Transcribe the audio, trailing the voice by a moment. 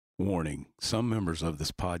Warning, some members of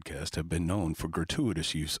this podcast have been known for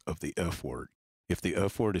gratuitous use of the F word. If the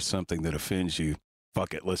F word is something that offends you,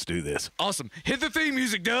 fuck it, let's do this. Awesome. Hit the theme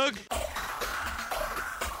music, Doug.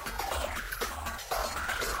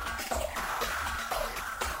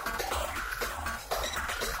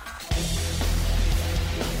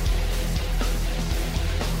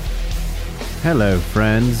 Hello,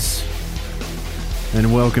 friends,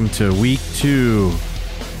 and welcome to week 2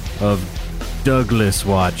 of Douglas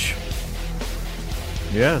Watch.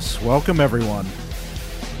 Yes, welcome everyone.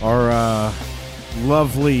 Our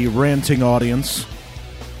lovely ranting audience.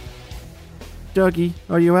 Dougie,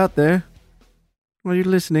 are you out there? Are you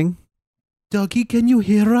listening? Dougie, can you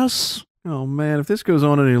hear us? Oh man, if this goes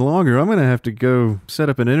on any longer, I'm going to have to go set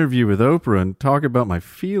up an interview with Oprah and talk about my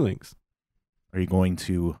feelings. Are you going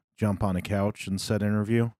to jump on a couch and set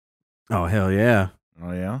interview? Oh, hell yeah.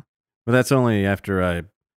 Oh, yeah? But that's only after I,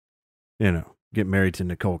 get married to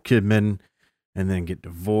Nicole Kidman and then get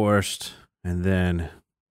divorced and then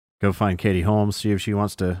go find Katie Holmes, see if she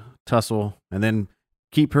wants to tussle, and then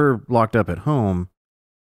keep her locked up at home.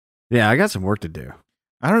 Yeah, I got some work to do.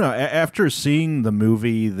 I don't know. After seeing the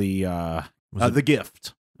movie, The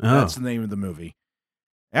Gift, that's the name of the movie.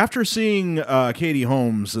 After seeing Katie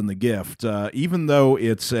Holmes in The Gift, even though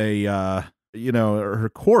it's her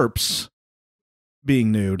corpse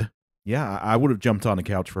being nude, yeah, I would have jumped on a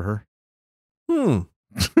couch for her.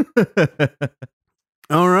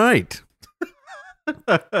 All right.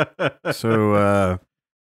 So,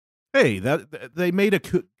 hey, they made a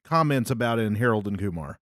comment about it in Harold and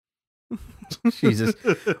Kumar. Jesus.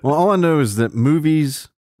 Well, all I know is that movies,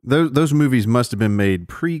 those movies must have been made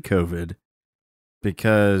pre-COVID,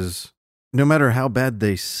 because no matter how bad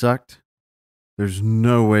they sucked, there's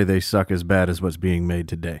no way they suck as bad as what's being made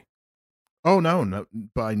today. Oh, no,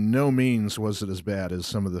 by no means was it as bad as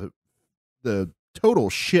some of the total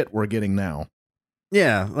shit we're getting now.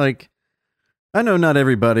 Yeah, like, I know not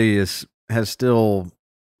everybody has still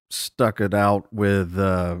stuck it out with,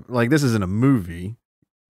 this isn't a movie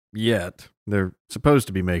yet. They're supposed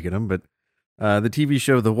to be making them, but the TV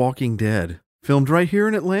show The Walking Dead, filmed right here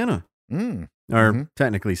in Atlanta. Or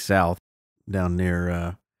technically south, down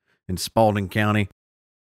near, in Spalding County,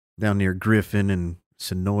 down near Griffin and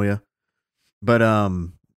Sonoya. But,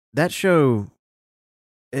 that show,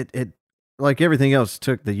 it like everything else,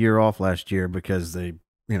 took the year off last year because they,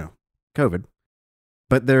 COVID.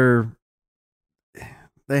 But they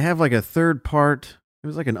have like a third part. It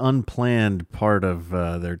was like an unplanned part of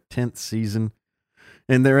their 10th season.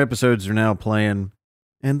 And their episodes are now playing,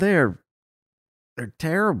 and they're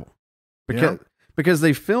terrible. Because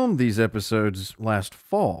they filmed these episodes last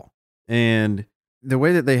fall, and the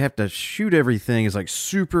way that they have to shoot everything is like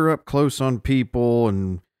super up close on people,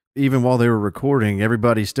 and even while they were recording,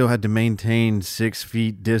 everybody still had to maintain 6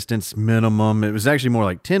 feet distance minimum. It was actually more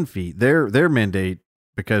like 10 feet. Their mandate,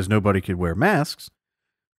 because nobody could wear masks,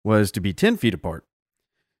 was to be 10 feet apart.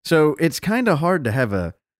 So it's kind of hard to have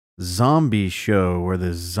a zombie show where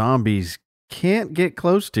the zombies can't get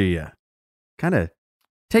close to you. Kind of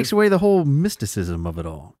takes away the whole mysticism of it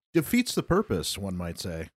all. Defeats the purpose, one might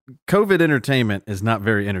say. COVID entertainment is not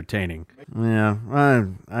very entertaining. Yeah,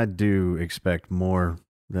 I do expect more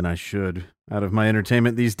than I should out of my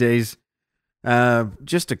entertainment these days.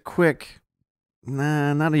 Just a quick,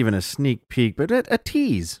 not even a sneak peek, but a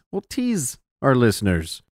tease. We'll tease our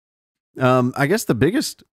listeners. I guess the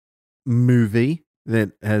biggest movie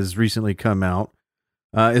that has recently come out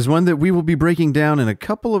is one that we will be breaking down in a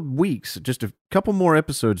couple of weeks, just a couple more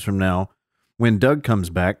episodes from now, when Doug comes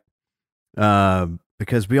back,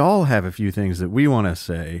 because we all have a few things that we want to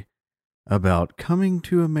say about Coming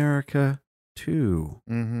to America 2.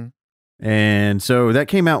 Mm-hmm. And so that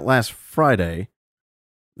came out last Friday,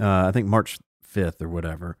 I think March 5th or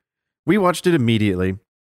whatever. We watched it immediately,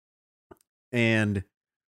 and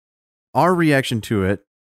our reaction to it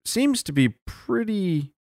seems to be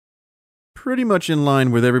pretty much in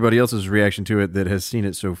line with everybody else's reaction to it that has seen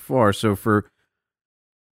it so far. So for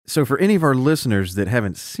any of our listeners that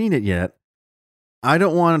haven't seen it yet, I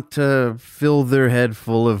don't want to fill their head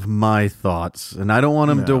full of my thoughts, and I don't want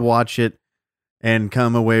them to watch it and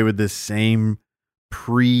come away with the same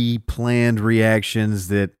pre-planned reactions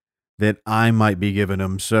that I might be giving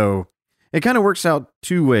them. So it kind of works out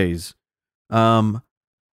two ways.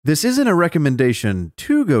 This isn't a recommendation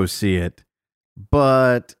to go see it,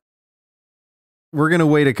 but we're going to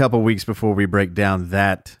wait a couple weeks before we break down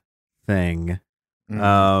that thing.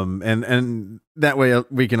 And that way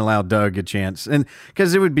we can allow Doug a chance. And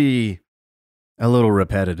because it would be a little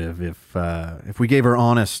repetitive if we gave our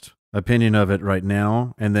honest opinion of it right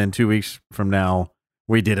now, and then 2 weeks from now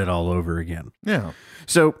we did it all over again. Yeah.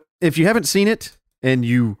 So if you haven't seen it and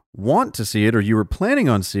you want to see it, or you were planning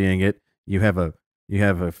on seeing it, you have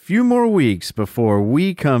a few more weeks before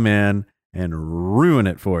we come in and ruin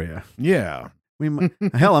it for you. Yeah.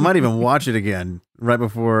 Hell, I might even watch it again right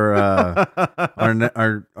before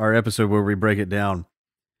our episode where we break it down,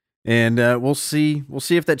 and we'll see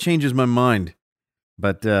if that changes my mind.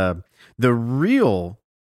 But the real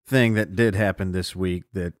thing that did happen this week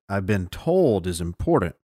that I've been told is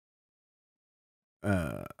important.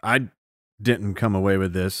 I didn't come away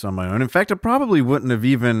with this on my own. In fact, I probably wouldn't have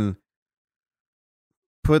even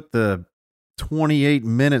put the 28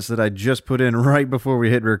 minutes that I just put in right before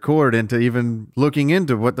we hit record into even looking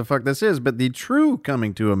into what the fuck this is. But the true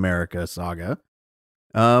Coming to America saga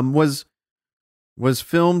was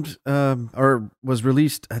filmed or was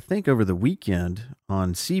released, I think, over the weekend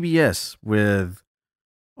on CBS with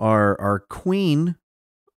our queen,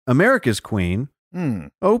 America's queen,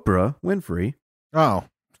 Oprah Winfrey. Oh.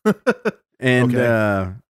 and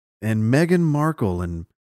Okay. And Meghan Markle and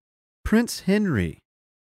Prince Henry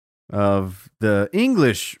of the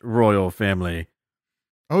English royal family.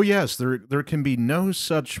 Oh yes, there can be no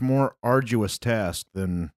such more arduous task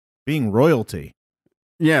than being royalty.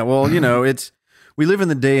 Yeah, well, we live in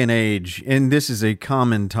the day and age, and this is a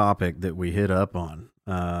common topic that we hit up on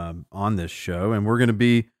this show, and we're going to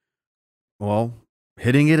be,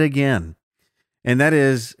 hitting it again. And that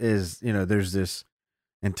is there's this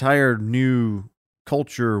entire new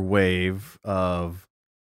culture wave of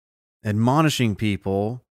admonishing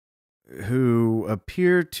people who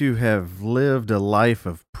appear to have lived a life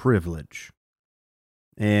of privilege.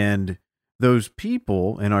 And those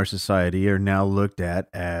people in our society are now looked at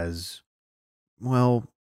as,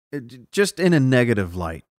 just in a negative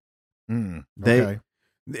light. Okay.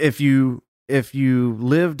 If you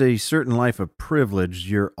lived a certain life of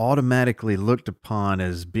privilege, you're automatically looked upon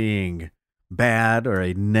as being bad or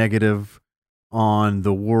a negative on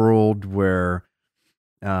the world, where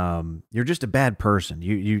you're just a bad person.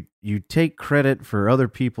 You take credit for other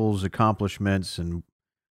people's accomplishments and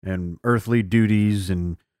earthly duties,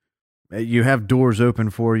 and you have doors open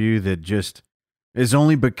for you that just is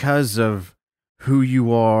only because of who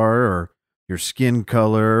you are, or your skin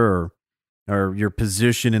color, or your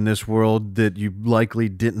position in this world that you likely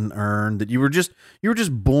didn't earn, that you were just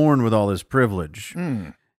born with all this privilege.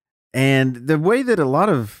 And the way that a lot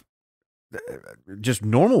of just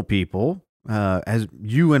normal people, as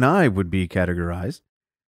you and I would be categorized,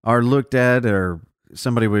 are looked at, or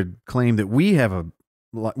somebody would claim that we have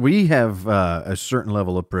a certain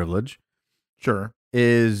level of privilege. Sure.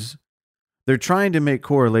 Is they're trying to make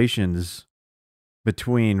correlations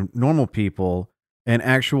between normal people and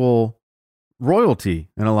actual royalty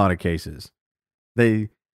in a lot of cases. They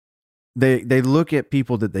look at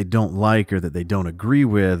people that they don't like or that they don't agree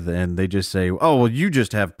with, and they just say, "Oh, well, you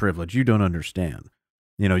just have privilege. You don't understand.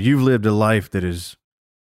 You've lived a life that is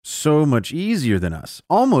so much easier than us,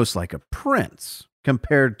 almost like a prince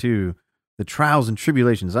compared to the trials and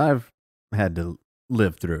tribulations I've had to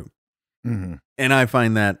live through." Mm-hmm. And I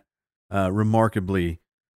find that remarkably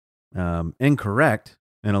incorrect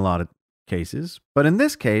in a lot of cases. But in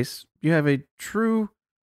this case, you have a true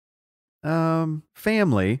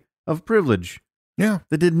family of privilege. Yeah.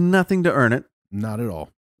 That did nothing to earn it. Not at all.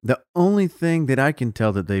 The only thing that I can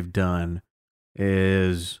tell that they've done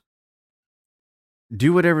is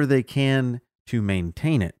do whatever they can to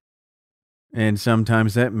maintain it. And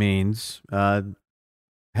sometimes that means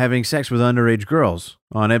having sex with underage girls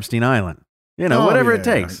on Epstein Island. Whatever it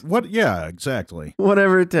takes. Yeah, exactly.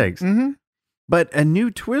 Whatever it takes. Mm-hmm. But a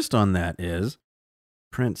new twist on that is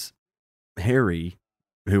Prince Harry,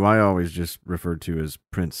 who I always just refer to as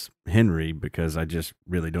Prince Henry because I just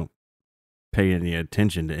really don't pay any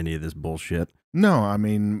attention to any of this bullshit. No, I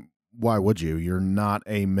mean, why would you? You're not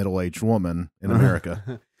a middle-aged woman in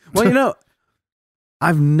America. Well,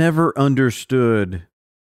 I've never understood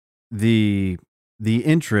the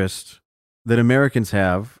interest that Americans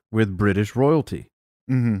have with British royalty.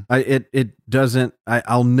 Mm-hmm.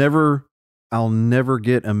 I'll never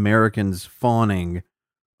get Americans fawning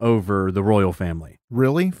over the royal family.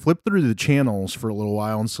 Really? Flip through the channels for a little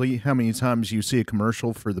while and see how many times you see a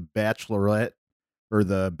commercial for The Bachelorette or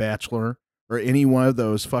The Bachelor or any one of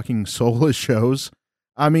those fucking soulless shows.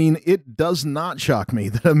 I mean, it does not shock me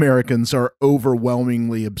that Americans are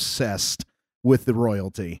overwhelmingly obsessed with the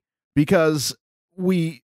royalty, because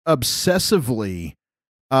we obsessively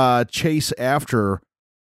chase after,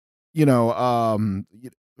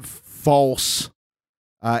 false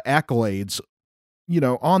accolades,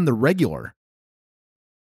 on the regular.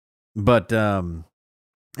 But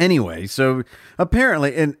anyway, so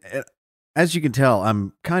apparently, and as you can tell,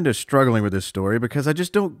 I'm kind of struggling with this story because I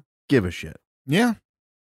just don't give a shit. Yeah.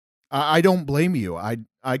 I don't blame you.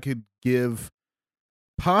 I could give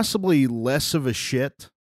possibly less of a shit.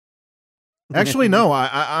 Actually, no.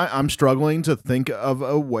 I'm struggling to think of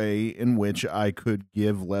a way in which I could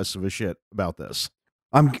give less of a shit about this.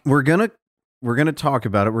 We're gonna talk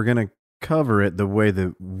about it. We're gonna cover it the way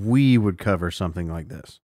that we would cover something like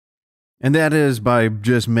this, and that is by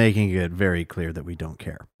just making it very clear that we don't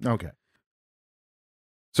care. Okay.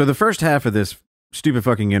 So the first half of this stupid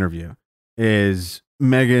fucking interview is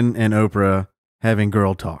Meghan and Oprah having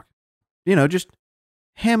girl talk. You know, just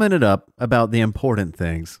hamming it up about the important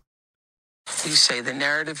things. You say the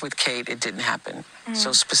narrative with Kate, it didn't happen.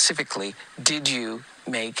 So specifically, did you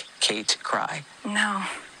make Kate cry? No.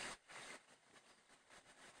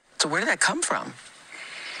 So where did that come from?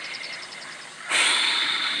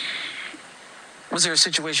 Was there a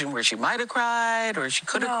situation where she might have cried or she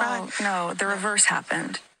could have cried? No, the reverse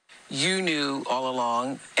happened. You knew all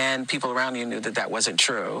along, and people around you knew that that wasn't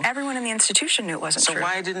true. Everyone in the institution knew it wasn't true. So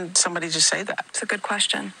why didn't somebody just say that? It's a good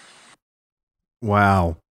question.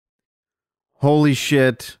 Wow. Holy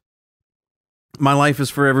shit. My life is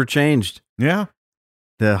forever changed. Yeah.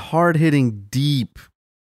 The hard-hitting, deep,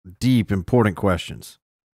 important questions.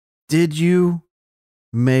 Did you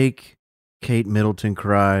make Kate Middleton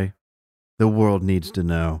cry? The world needs to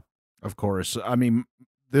know. Of course. I mean,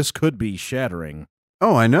 this could be shattering.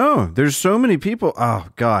 Oh, I know. There's so many people. Oh,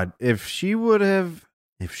 God. If she would have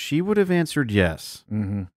answered yes,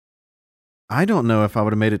 I don't know if I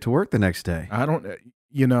would have made it to work the next day. I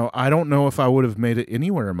don't know if I would have made it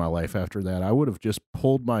anywhere in my life after that. I would have just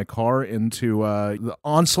pulled my car into the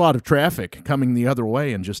onslaught of traffic coming the other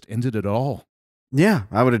way and just ended it all. Yeah,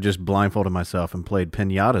 I would have just blindfolded myself and played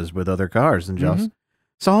piñatas with other cars and just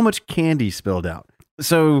saw how much candy spilled out.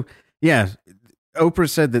 So, yeah, Oprah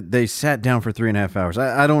said that they sat down for 3.5 hours.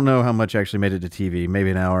 I don't know how much actually made it to TV.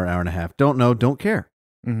 Maybe an hour, hour and a half. Don't know. Don't care.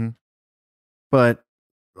 But,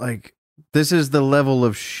 like, this is the level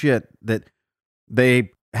of shit that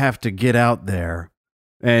they have to get out there.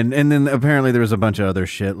 And then apparently there was a bunch of other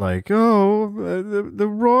shit like, the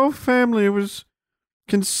royal family was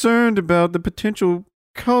concerned about the potential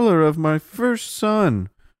color of my first son,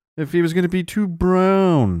 if he was going to be too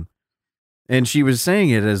brown. And she was saying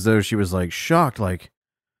it as though she was like shocked, like,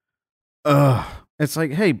 it's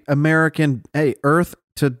like, hey, Earth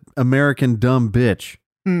to American dumb bitch.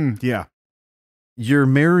 Yeah. You're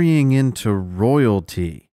marrying into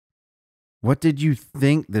royalty. What did you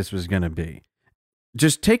think this was going to be?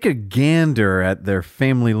 Just take a gander at their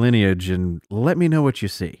family lineage and let me know what you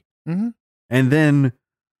see. And then,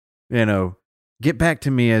 get back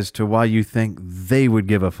to me as to why you think they would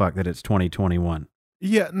give a fuck that it's 2021.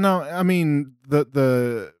 Yeah, no, I mean,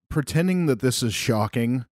 the pretending that this is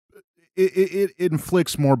shocking, it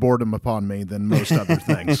inflicts more boredom upon me than most other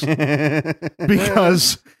things.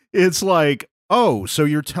 Because it's like, oh, so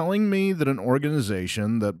you're telling me that an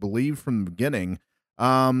organization that believed from the beginning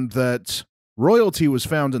that royalty was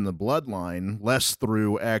found in the bloodline, less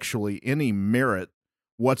through actually any merit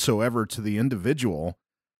whatsoever to the individual,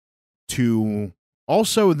 to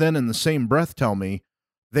also then in the same breath tell me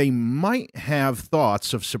they might have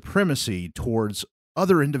thoughts of supremacy towards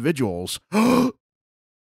other individuals. Yeah.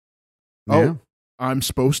 Oh, I'm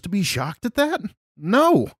supposed to be shocked at that?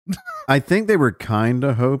 No. I think they were kind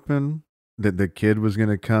of hoping that the kid was going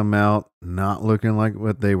to come out not looking like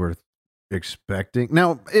what they were expecting.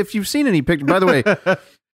 Now, if you've seen any picture, by the way,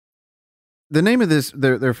 the name of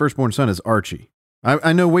their firstborn son is Archie.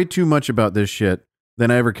 I know way too much about this shit than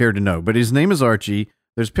I ever cared to know, but his name is Archie.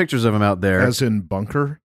 There's pictures of him out there. As in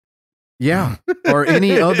Bunker? Yeah. Or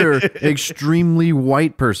any other extremely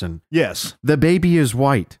white person. Yes. The baby is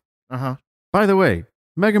white. Uh-huh. By the way,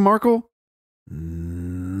 Meghan Markle,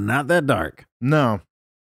 not that dark. No.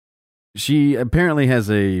 She apparently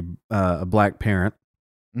has a black parent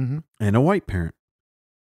and a white parent.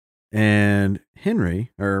 And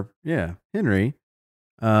Henry, well,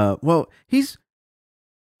 he's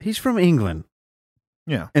from England.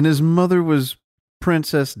 Yeah. And his mother was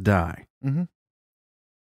Princess Di.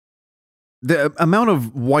 The amount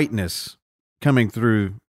of whiteness coming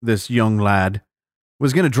through this young lad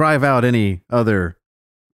was going to drive out any other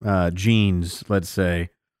genes, let's say.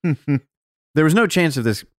 There was no chance of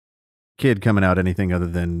this kid coming out anything other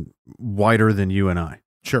than whiter than you and I.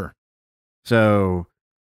 Sure. So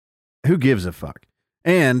who gives a fuck?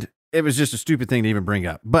 And it was just a stupid thing to even bring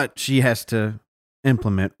up. But she has to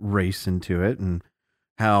implement race into it and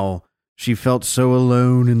how she felt so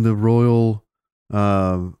alone in the royal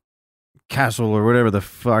castle or whatever the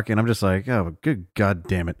fuck. And I'm just like, oh, good God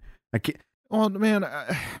damn it. I can't. Well, man,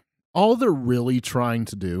 all they're really trying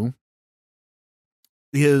to do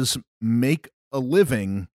is make a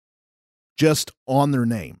living just on their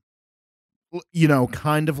name,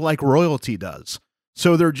 kind of like royalty does.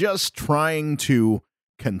 So they're just trying to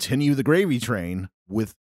continue the gravy train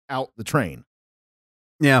without the train.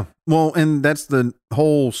 Yeah. Well, and that's the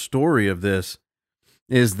whole story of this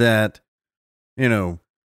is that,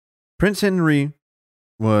 Prince Henry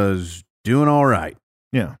was doing all right.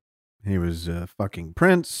 Yeah. He was a fucking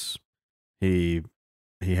prince. He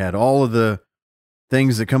had all of the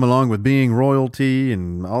things that come along with being royalty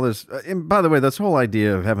and all this. And by the way, this whole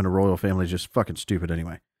idea of having a royal family is just fucking stupid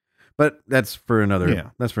anyway. But that's for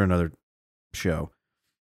another show.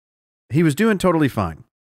 He was doing totally fine.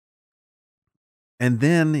 And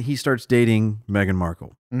then he starts dating Meghan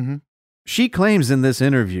Markle. Mm-hmm. She claims in this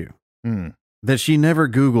interview that she never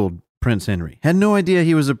Googled Prince Henry. Had no idea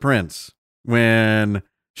he was a prince when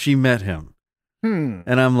she met him.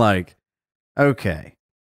 And I'm like, okay.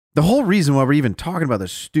 The whole reason why we're even talking about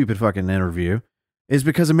this stupid fucking interview is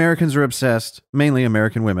because Americans are obsessed, mainly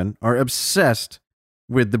American women, are obsessed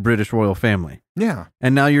with the British royal family. Yeah.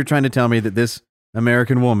 And now you're trying to tell me that this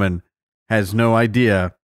American woman has no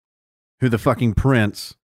idea who the fucking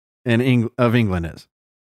prince of England is.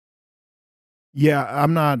 Yeah,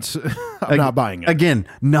 I'm not not buying it. Again,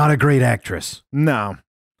 not a great actress. No.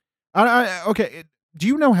 Okay, do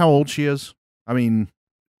you know how old she is? I mean,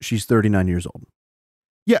 she's 39 years old.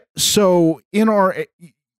 Yeah, so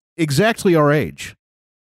exactly our age.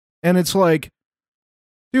 And it's like,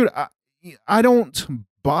 dude, I don't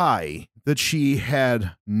buy that she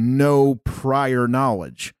had no prior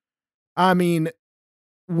knowledge. I mean,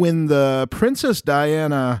 when the Princess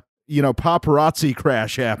Diana, paparazzi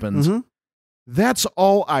crash happened, that's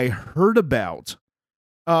all I heard about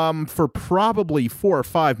for probably 4 or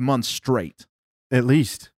 5 months straight. At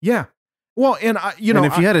least. Yeah. Well, and and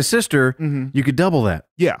if you had a sister, you could double that.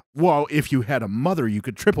 Yeah. Well, if you had a mother, you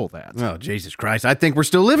could triple that. Oh, Jesus Christ. I think we're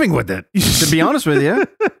still living with it, to be honest with you.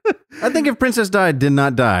 I think if Princess Di did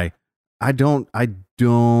not die, I don't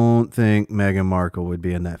think Meghan Markle would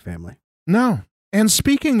be in that family. No. And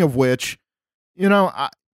speaking of which, Meghan,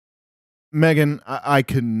 I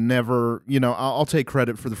could never, I'll take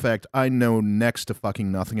credit for the fact I know next to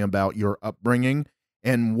fucking nothing about your upbringing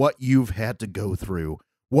and what you've had to go through,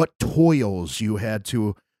 what toils you had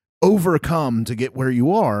to overcome to get where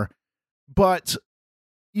you are. But,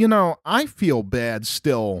 I feel bad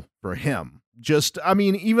still for him.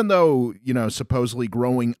 Even though, supposedly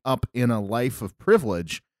growing up in a life of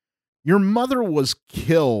privilege, your mother was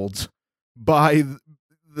killed by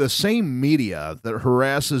the same media that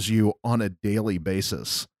harasses you on a daily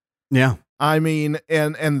basis. Yeah. I mean,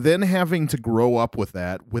 and then having to grow up with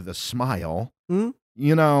that with a smile,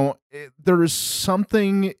 there is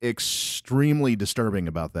something extremely disturbing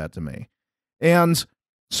about that to me. And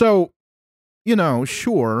so,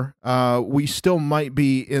 sure, we still might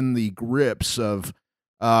be in the grips of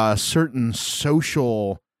certain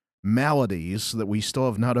social maladies that we still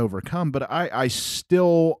have not overcome, but I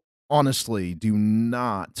still honestly do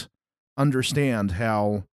not understand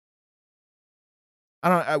how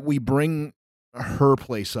we bring her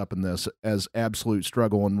place up in this as absolute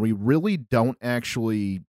struggle, and we really don't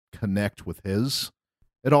actually connect with his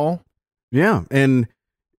at all. Yeah, and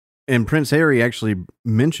Prince Harry actually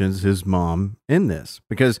mentions his mom in this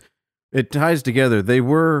because it ties together. They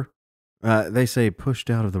were, they say, pushed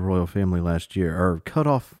out of the royal family last year or cut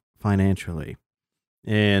off financially.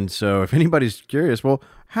 And so if anybody's curious, well,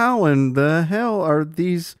 how in the hell are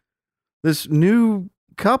this new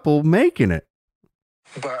couple making it?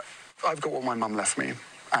 But I've got what my mum left me.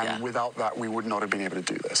 And without that, we would not have been able to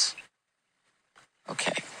do this.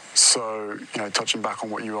 Okay. So, touching back on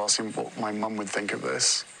what you were asking, what my mum would think of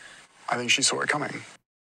this, I think she saw it coming.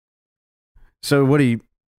 So what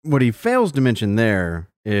he fails to mention there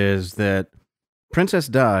is that Princess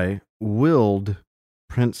Di willed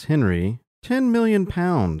Prince Henry £10 million.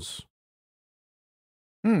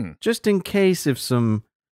 Just in case if some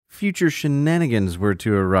future shenanigans were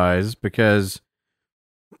to arise, because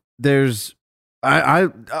there's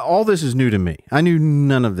all this is new to me. I knew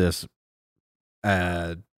none of this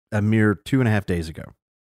a mere 2.5 days ago.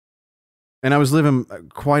 And I was living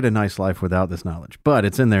quite a nice life without this knowledge, but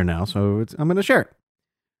it's in there now, so I'm going to share it.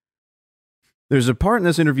 There's a part in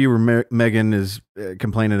this interview where Meghan is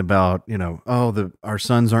complaining about, our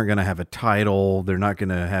sons aren't going to have a title. They're not going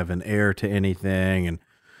to have an heir to anything. And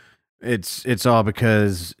it's all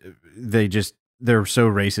because they're so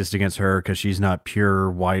racist against her because she's not pure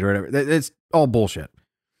white or whatever. It's all bullshit.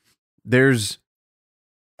 There's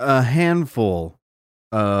a handful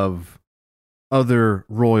of other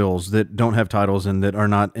royals that don't have titles and that are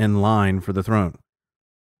not in line for the throne.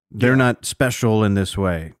 They're not special in this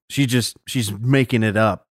way. She's making it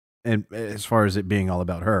up, and as far as it being all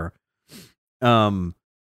about her.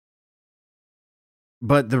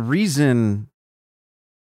 But the reason,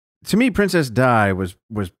 to me, Princess Di was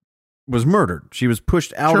murdered. She was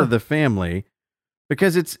pushed out of the family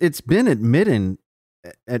because it's been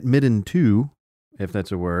admitted to, if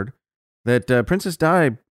that's a word, that Princess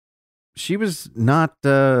Di, she was not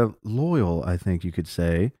loyal, I think you could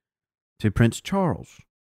say, to Prince Charles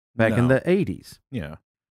back in the 80s. Yeah.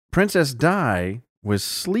 Princess Di was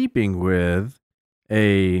sleeping with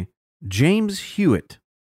a James Hewitt.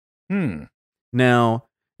 Now,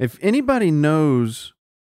 if anybody knows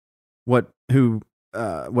what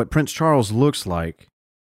Prince Charles looks like,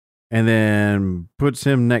 and then puts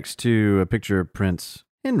him next to a picture of Prince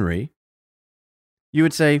Henry, you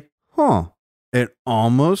would say, it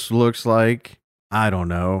almost looks like, I don't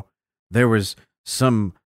know, there was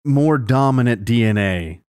some more dominant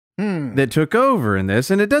DNA that took over in this,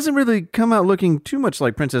 and it doesn't really come out looking too much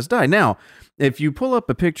like Princess Di. Now, if you pull up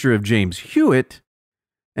a picture of James Hewitt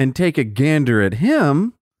and take a gander at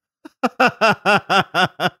him,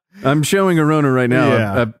 I'm showing Arona right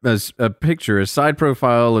now a picture, a side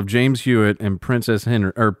profile of James Hewitt and Prince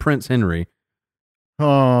Henry.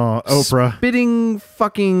 Oh, Oprah. Spitting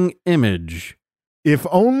fucking image. If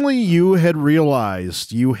only you had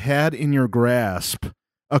realized you had in your grasp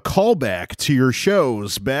a callback to your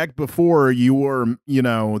shows back before you were,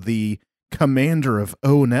 the commander of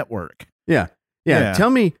O Network. Yeah. Tell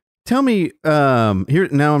me, here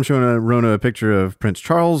now I'm showing Rona a picture of Prince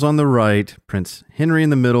Charles on the right, Prince Henry in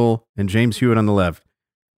the middle, and James Hewitt on the left.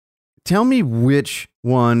 Tell me which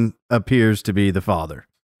one appears to be the father.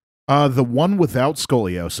 The one without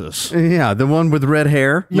scoliosis. Yeah, the one with red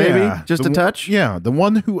hair, maybe, just a touch. Yeah, the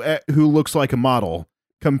one who looks like a model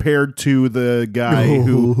compared to the guy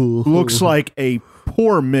who looks like a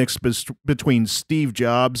poor mix between Steve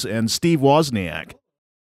Jobs and Steve Wozniak.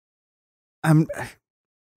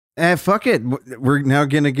 Fuck it. We're now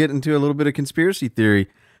going to get into a little bit of conspiracy theory.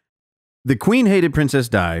 The Queen hated Princess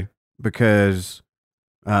Di because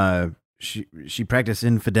she practiced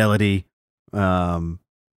infidelity.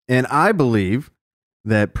 And I believe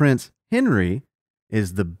that Prince Henry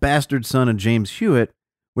is the bastard son of James Hewitt,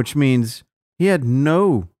 which means he had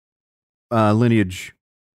no lineage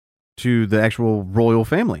to the actual royal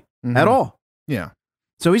family at all. Yeah.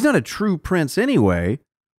 So he's not a true prince anyway.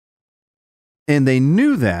 And they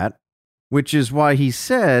knew that, which is why he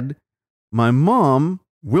said, my mom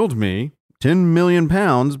willed me 10 million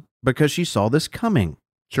pounds because she saw this coming.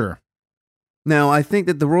 Sure. Now, I think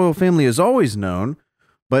that the royal family has always known,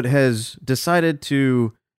 but has decided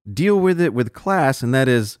to deal with it with class, and that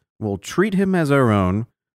is, we'll treat him as our own,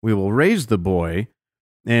 we will raise the boy,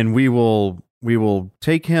 and we will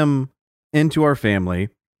take him into our family,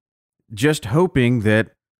 just hoping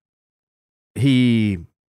that he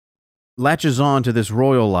latches on to this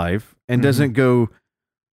royal life and doesn't go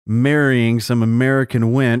marrying some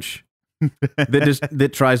American wench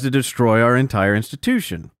that tries to destroy our entire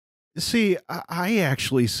institution. See, I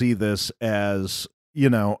actually see this as,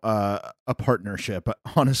 a partnership,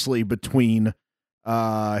 honestly, between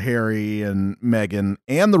Harry and Meghan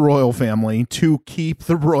and the royal family to keep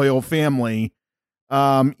the royal family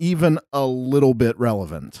even a little bit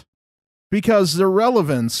relevant. Because their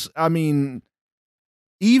relevance,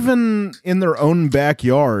 even in their own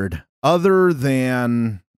backyard, other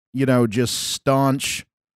than, just staunch.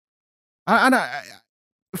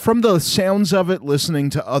 From the sounds of it, listening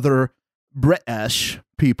to other British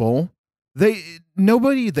people,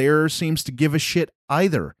 nobody there seems to give a shit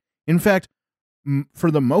either. In fact, for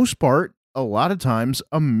the most part, a lot of times,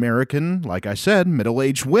 American, like I said,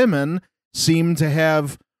 middle-aged women seem to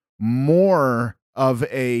have more of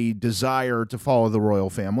a desire to follow the royal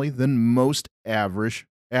family than most average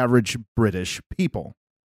British people.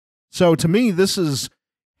 So to me, this is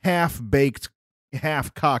half-baked,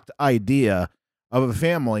 half-cocked idea of a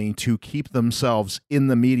family to keep themselves in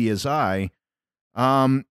the media's eye,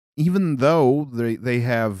 even though they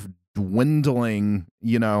have dwindling,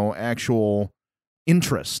 actual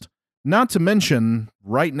interest. Not to mention,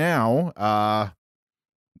 right now,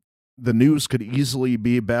 the news could easily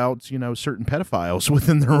be about, certain pedophiles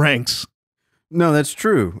within their ranks. No, that's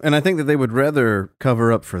true. And I think that they would rather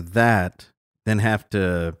cover up for that than have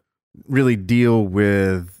to really deal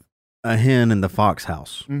with a hen in the fox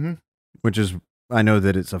house, which is, I know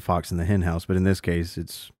that it's a fox in the hen house, but in this case,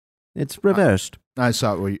 it's reversed. I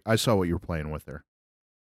saw what you were playing with there.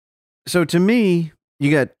 So to me, you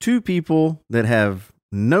got two people that have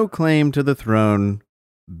no claim to the throne,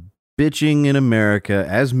 bitching in America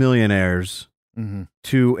as millionaires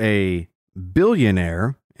to a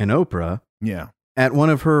billionaire and Oprah Yeah. at one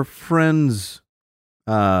of her friends'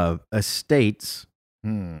 estates,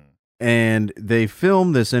 and they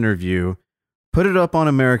filmed this interview, put it up on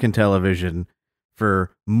American television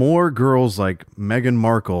for more girls like Meghan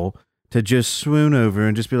Markle to just swoon over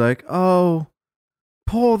and just be like, oh,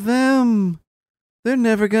 poor them. They're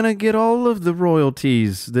never going to get all of the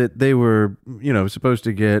royalties that they were, supposed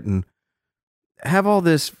to get, and have all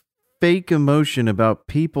this fake emotion about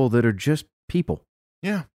people that are just people.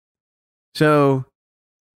 Yeah. So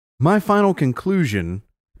my final conclusion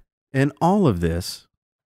in all of this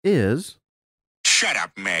is... Shut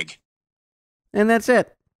up, Meg. And that's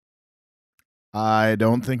it. I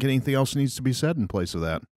don't think anything else needs to be said in place of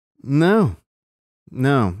that. No.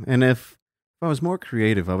 And if I was more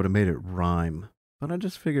creative, I would have made it rhyme. But I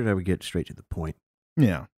just figured I would get straight to the point.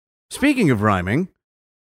 Yeah. Speaking of rhyming,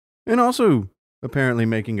 and also apparently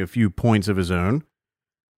making a few points of his own,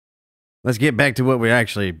 let's get back to what we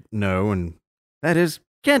actually know, and that is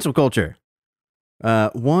cancel culture.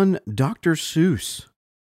 One Dr. Seuss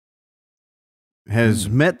has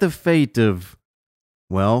met the fate of,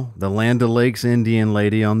 well, the Land O'Lakes Indian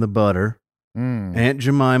lady on the butter, Aunt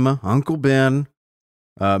Jemima, Uncle Ben,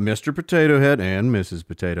 Mr. Potato Head, and Mrs.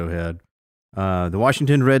 Potato Head, the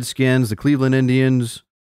Washington Redskins, the Cleveland Indians.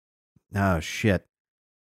 Oh, shit.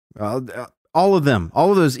 All of them.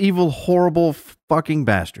 All of those evil, horrible fucking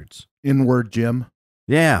bastards. N-word Jim.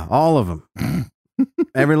 Yeah, all of them.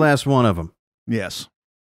 Every last one of them. Yes.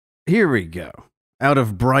 Here we go. Out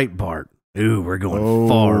of Breitbart. Ooh, we're going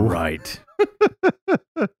far right.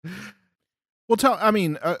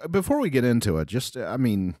 Well, before we get into it,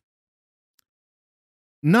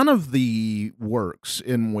 none of the works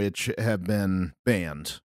in which have been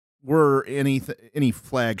banned were any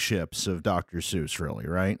flagships of Dr. Seuss, really,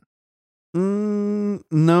 right?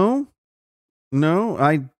 No,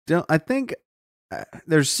 I don't. I think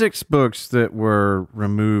there's 6 books that were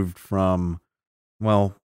removed from,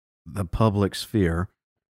 well, the public sphere.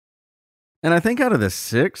 And I think out of the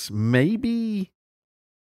 6, maybe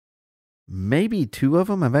 2 of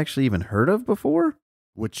them I've actually even heard of before.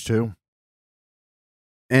 Which 2?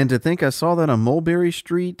 And to think I saw that on Mulberry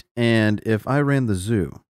Street and If I Ran the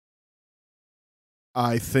Zoo.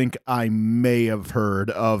 I think I may have heard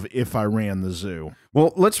of If I Ran the Zoo.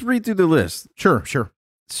 Well, let's read through the list. Sure.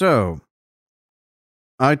 So,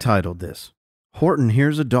 I titled this, Horton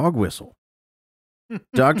Hears a Dog Whistle.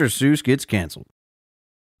 Dr. Seuss Gets Canceled.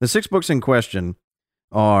 The 6 books in question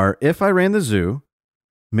are If I Ran the Zoo,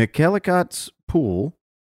 McKellicott's Pool,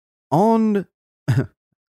 On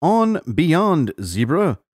Beyond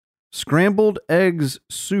Zebra, Scrambled Eggs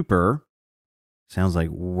Super, sounds like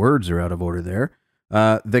words are out of order there,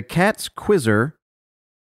 The Cat's Quizzer,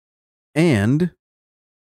 and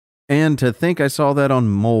To Think I Saw That on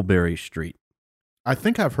Mulberry Street. I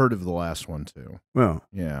think I've heard of the last one, too. Well.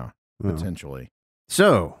 Yeah, well. potentially.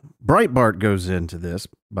 So, Breitbart goes into this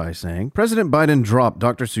by saying, President Biden dropped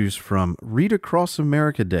Dr. Seuss from Read Across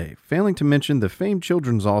America Day, failing to mention the famed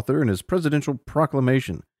children's author in his presidential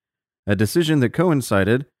proclamation, a decision that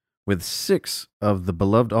coincided with 6 of the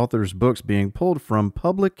beloved author's books being pulled from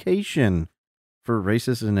publication for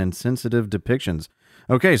racist and insensitive depictions.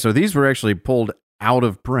 Okay, so these were actually pulled out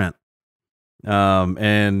of print,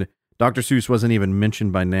 and Dr. Seuss wasn't even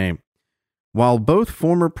mentioned by name. While both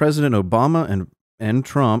former President Obama and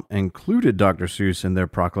Trump included Dr. Seuss in their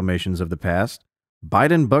proclamations of the past,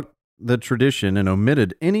 Biden bucked the tradition and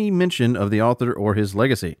omitted any mention of the author or his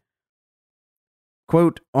legacy.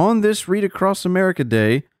 Quote, on this Read Across America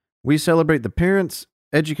Day, we celebrate the parents,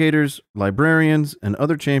 educators, librarians, and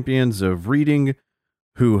other champions of reading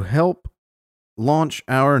who help launch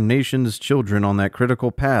our nation's children on that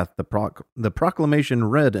critical path, the proclamation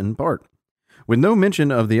read in part, with no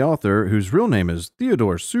mention of the author, whose real name is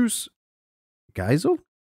Theodore Seuss Geisel?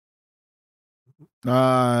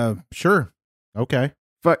 Sure. Okay.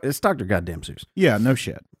 Fuck, it's Dr. Goddamn Seuss. Yeah, no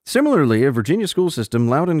shit. Similarly, a Virginia school system,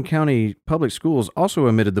 Loudoun County Public Schools, also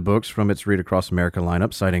omitted the books from its Read Across America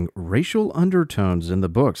lineup, citing racial undertones in the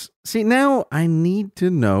books. See, now I need to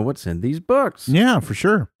know what's in these books. Yeah, for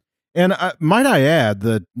sure. And might I add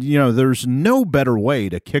that, there's no better way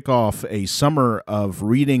to kick off a summer of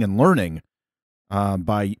reading and learning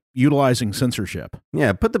by utilizing censorship.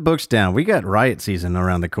 Yeah, put the books down. We got riot season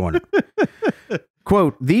around the corner.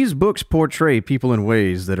 Quote, these books portray people in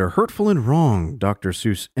ways that are hurtful and wrong, Dr.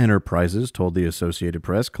 Seuss Enterprises told the Associated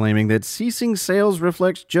Press, claiming that ceasing sales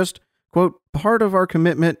reflects just, quote, part of our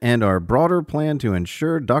commitment and our broader plan to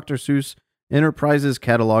ensure Dr. Seuss Enterprises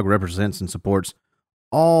catalog represents and supports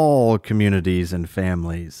all communities and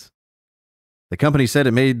families. The company said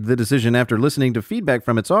it made the decision after listening to feedback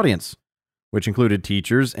from its audience. which included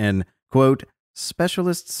teachers and, quote,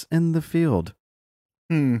 specialists in the field.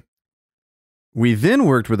 We then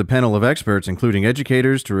worked with a panel of experts, including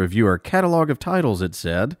educators, to review our catalog of titles, it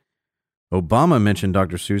said. Obama mentioned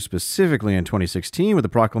Dr. Seuss specifically in 2016 with a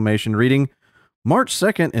proclamation reading, March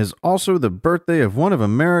 2nd is also the birthday of one of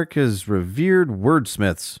America's revered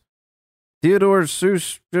wordsmiths. Theodore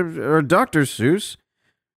Seuss, or Dr. Seuss,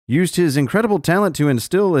 used his incredible talent to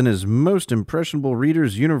instill in his most impressionable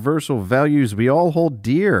readers universal values we all hold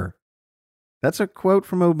dear. That's a quote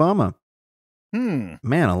from Obama. Man,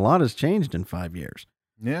 a lot has changed in 5 years.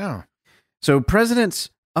 Yeah. So presidents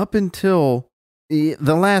up until the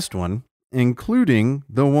last one, including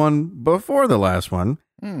the one before the last one,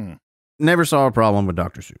 never saw a problem with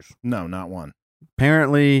Dr. Seuss. No, not one.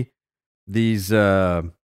 Apparently, these,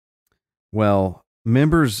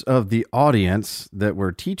 members of the audience that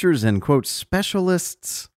were teachers and, quote,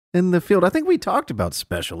 specialists in the field. I think we talked about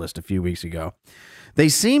specialist a few weeks ago. They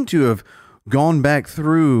seem to have gone back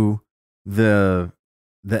through the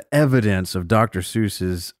evidence of Dr.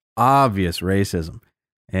 Seuss's obvious racism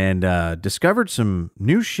and discovered some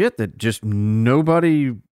new shit that just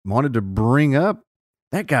nobody wanted to bring up.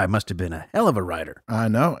 That guy must have been a hell of a writer. I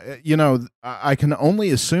know. I can only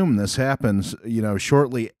assume this happens,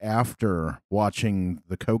 shortly after watching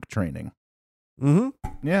the Coke training.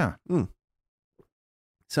 Yeah.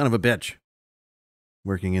 Son of a bitch.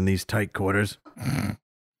 Working in these tight quarters.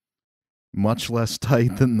 Much less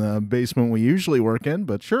tight than the basement we usually work in,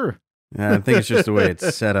 but sure. I think it's just the way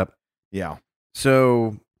it's set up. Yeah.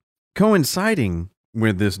 So, coinciding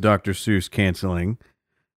with this Dr. Seuss canceling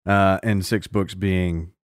and 6 books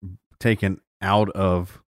being taken out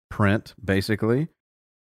of print, basically,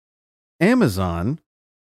 Amazon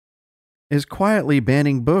is quietly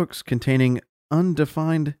banning books containing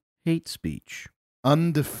undefined hate speech.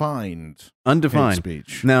 Undefined hate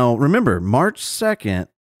speech. Now, remember, March 2nd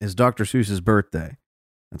is Dr. Seuss's birthday.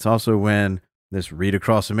 That's also when this Read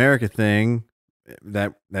Across America thing,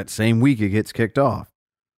 that same week it gets kicked off.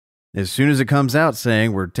 As soon as it comes out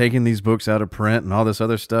saying we're taking these books out of print and all this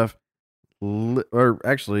other stuff, or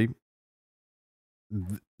actually,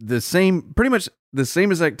 pretty much the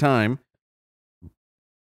same exact time,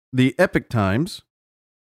 the Epic Times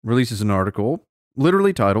releases an article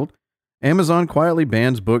literally titled, Amazon quietly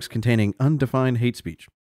bans books containing undefined hate speech.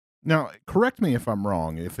 Now, correct me if I'm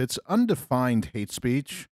wrong. If it's undefined hate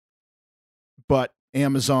speech, but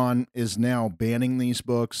Amazon is now banning these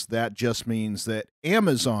books, that just means that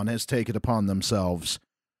Amazon has taken upon themselves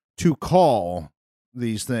to call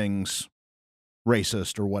these things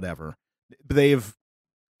racist or whatever. They've,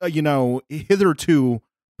 hitherto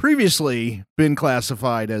previously been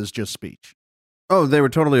classified as just speech. Oh, they were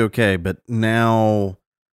totally okay, but now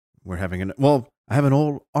we're having I have an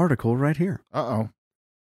old article right here. Uh-oh.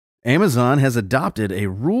 Amazon has adopted a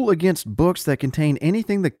rule against books that contain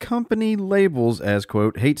anything the company labels as,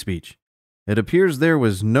 quote, hate speech. It appears there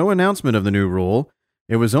was no announcement of the new rule.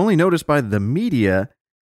 It was only noticed by the media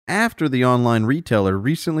after the online retailer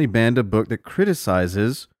recently banned a book that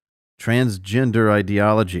criticizes transgender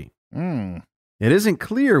ideology. It isn't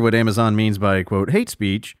clear what Amazon means by, quote, hate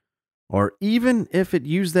speech, or even if it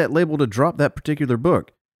used that label to drop that particular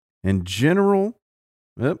book. In general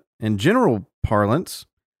parlance,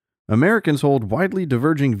 Americans hold widely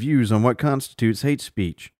diverging views on what constitutes hate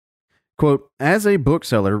speech. Quote, as a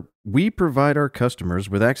bookseller, we provide our customers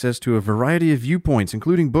with access to a variety of viewpoints,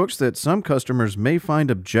 including books that some customers may find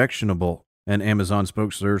objectionable, an Amazon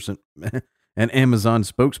spokesperson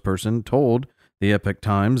told the Epic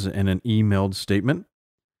Times in an emailed statement.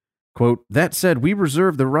 Quote, that said, we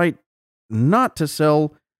reserve the right not to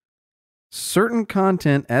sell certain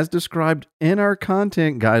content as described in our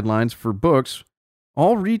content guidelines for books.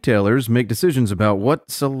 All retailers make decisions about what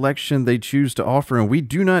selection they choose to offer, and we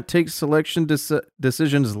do not take selection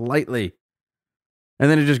decisions lightly. And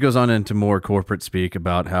then it just goes on into more corporate speak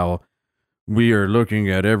about how we are looking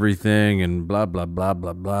at everything and blah, blah, blah,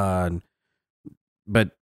 blah, blah.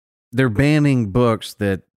 But they're banning books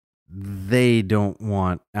that they don't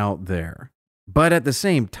want out there. But at the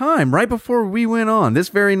same time, right before we went on this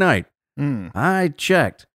very night, I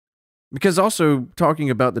checked. Because also talking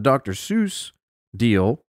about the Dr. Seuss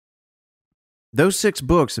deal, those 6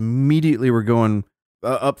 books immediately were going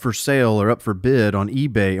up for sale or up for bid on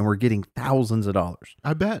eBay, and we're getting thousands of dollars.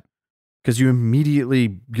 I bet. Because you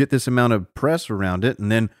immediately get this amount of press around it,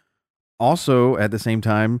 and then also at the same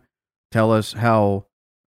time tell us how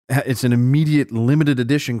it's an immediate limited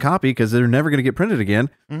edition copy because they're never going to get printed again.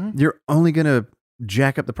 You're only going to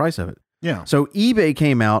jack up the price of it. Yeah. So eBay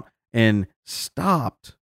came out and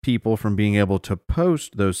stopped people from being able to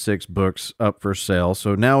post those 6 books up for sale.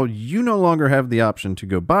 So now you no longer have the option to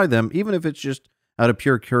go buy them, even if it's just out of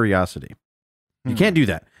pure curiosity. You can't do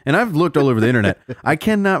that. And I've looked all over the internet. I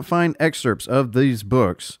cannot find excerpts of these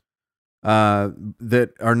books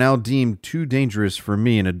that are now deemed too dangerous for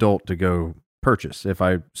me, an adult, to go purchase if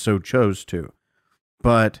I so chose to.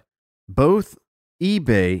 But both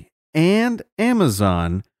eBay and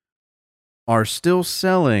Amazon are still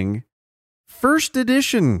selling first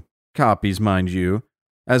edition copies, mind you,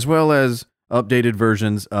 as well as updated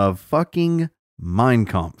versions of fucking Mein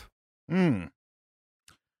Kampf.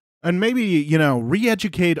 And maybe,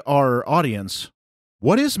 re-educate our audience.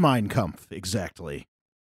 What is Mein Kampf exactly?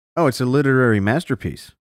 Oh, it's a literary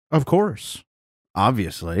masterpiece. Of course.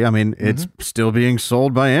 Obviously. I mean, it's still being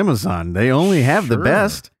sold by Amazon. They only have the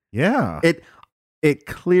best. Yeah. It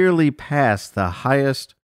clearly passed the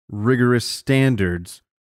highest rigorous standards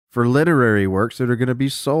for literary works that are going to be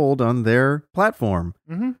sold on their platform.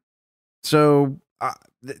 So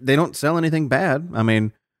they don't sell anything bad. I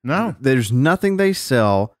mean, no, there's nothing they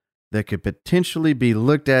sell that could potentially be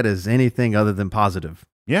looked at as anything other than positive.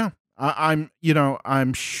 Yeah. I'm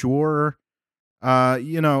sure,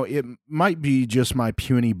 it might be just my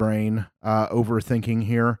puny brain overthinking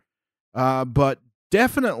here, but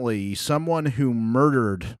definitely someone who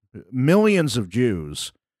murdered millions of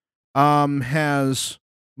Jews has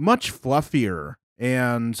much fluffier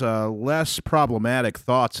and less problematic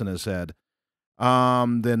thoughts in his head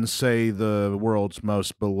than, say, the world's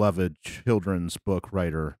most beloved children's book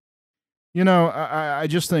writer. I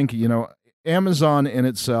just think, Amazon in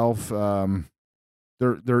itself,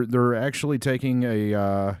 they're actually taking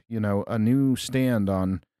a new stand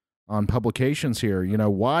on publications here.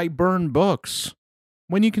 Why burn books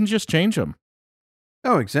when you can just change them?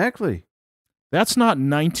 Oh, exactly. That's not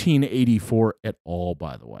 1984 at all,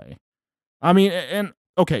 by the way. I mean, and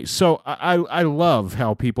okay, so I love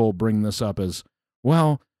how people bring this up as,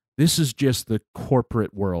 well, this is just the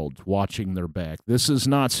corporate world watching their back. This is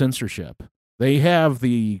not censorship. They have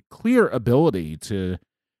the clear ability to,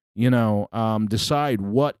 decide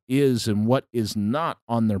what is and what is not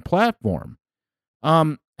on their platform.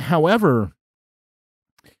 However,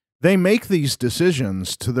 they make these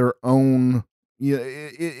decisions to their own.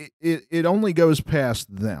 It only goes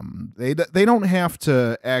past them. They don't have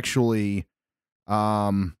to actually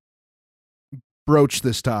broach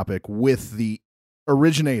this topic with the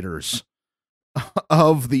originators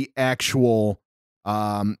of the actual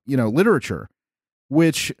literature,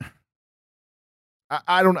 which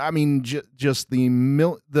just the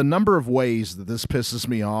number of ways that this pisses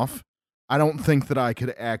me off, I don't think that I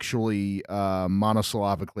could actually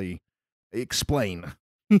monosyllabically explain,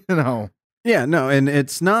 Yeah, no, and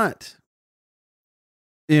it's not,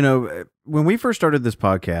 when we first started this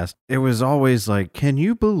podcast, it was always like, can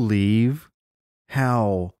you believe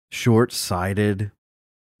how short-sighted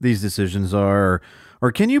these decisions are?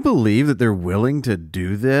 Or can you believe that they're willing to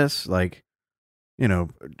do this? Like,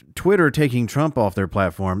 Twitter taking Trump off their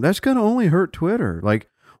platform, that's going to only hurt Twitter. Like,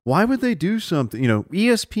 why would they do something?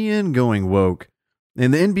 ESPN going woke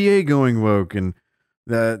and the NBA going woke and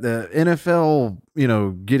the NFL,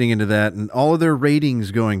 getting into that and all of their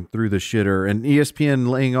ratings going through the shitter and ESPN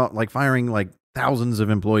laying off, like firing like thousands of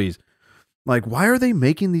employees. Like, why are they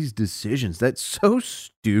making these decisions? That's so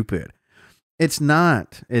stupid. It's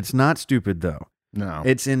not stupid though. No,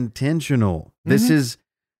 it's intentional. This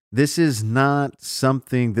is not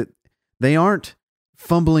something that they aren't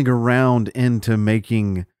fumbling around into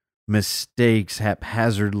making mistakes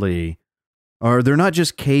haphazardly, or they're not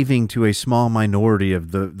just caving to a small minority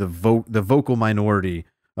of the vocal minority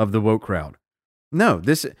of the woke crowd. No,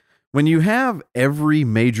 when you have every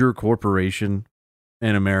major corporation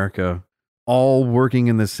in America all working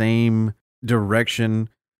in the same direction,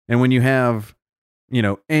 and when you have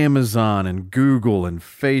Amazon and Google and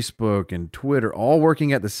Facebook and Twitter all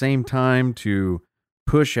working at the same time to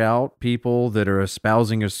push out people that are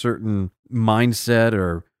espousing a certain mindset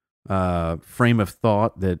or frame of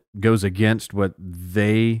thought that goes against what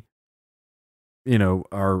they,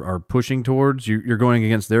 are pushing towards, you're going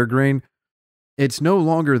against their grain. It's no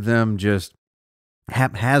longer them just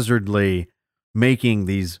haphazardly making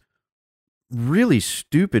these really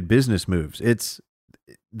stupid business moves.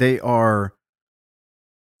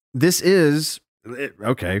 This is,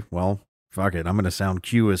 okay, well, fuck it. I'm going to sound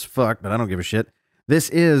Q as fuck, but I don't give a shit. This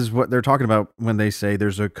is what they're talking about when they say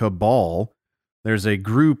there's a cabal. There's a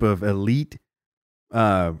group of elite,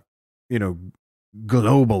 globalists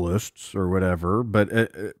or whatever, but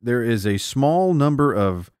there is a small number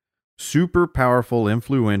of super powerful,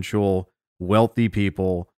 influential, wealthy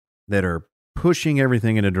people that are pushing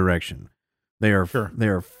everything in a direction. They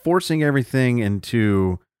are forcing everything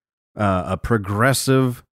into a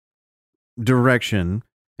progressive direction,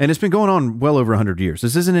 and it's been going on well over 100 years.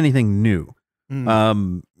 This isn't anything new.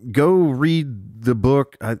 Go read the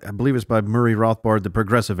book. I believe it's by Murray Rothbard, The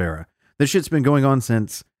Progressive Era. This shit's been going on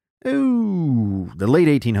since the late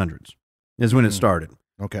 1800s is when it started.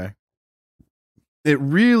 Okay. It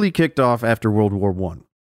really kicked off after World War I,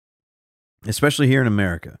 especially here in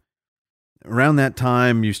America. Around that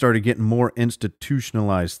time, you started getting more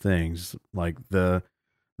institutionalized things like the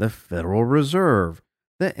Federal Reserve,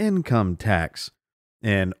 the income tax,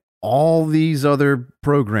 and all these other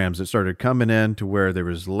programs that started coming in to where there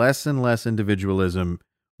was less and less individualism,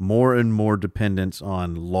 more and more dependence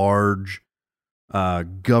on large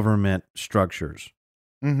government structures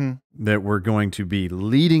that were going to be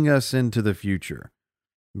leading us into the future.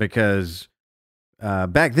 Because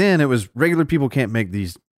back then it was regular people can't make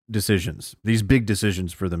these decisions, these big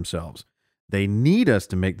decisions for themselves. They need us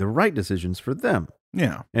to make the right decisions for them.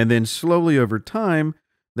 Yeah. And then slowly over time,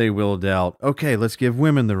 they willed out, okay, let's give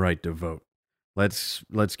women the right to vote. Let's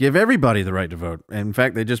give everybody the right to vote. And in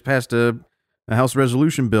fact, they just passed a House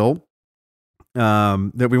resolution bill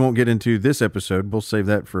that we won't get into this episode. We'll save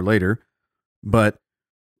that for later. But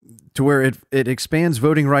to where it expands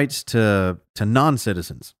voting rights to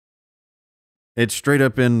non-citizens. It's straight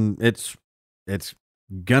up it's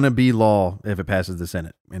gonna be law if it passes the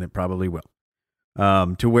Senate, and it probably will.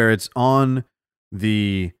 To where it's on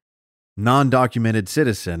the non-documented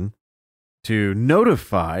citizen to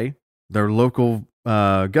notify their local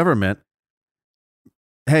government,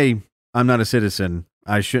 hey, I'm not a citizen.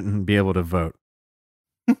 I shouldn't be able to vote.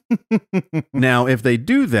 Now, if they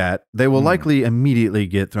do that, they will likely immediately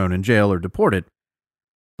get thrown in jail or deported.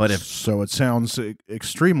 But so it sounds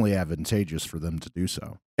extremely advantageous for them to do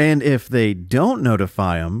so. And if they don't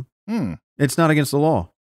notify them, it's not against the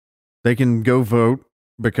law. They can go vote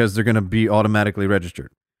because they're going to be automatically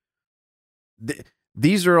registered.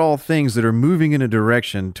 These are all things that are moving in a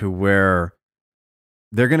direction to where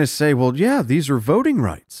they're going to say, well, yeah, these are voting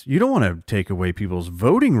rights. You don't want to take away people's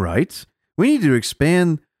voting rights. We need to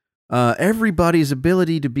expand everybody's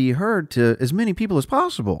ability to be heard to as many people as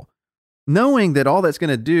possible, knowing that all that's going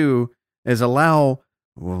to do is allow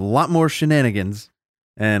a lot more shenanigans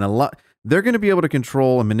and they're going to be able to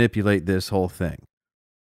control and manipulate this whole thing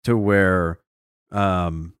to where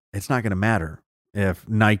it's not going to matter if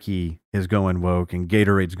Nike is going woke and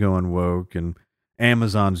Gatorade's going woke and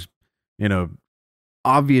Amazon's,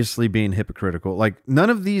 obviously being hypocritical. Like, none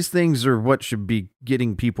of these things are what should be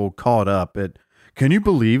getting people caught up at, can you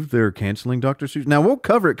believe they're canceling Dr. Seuss? Now, we'll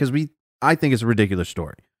cover it because I think it's a ridiculous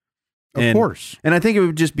story. Of course. And I think it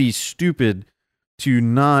would just be stupid to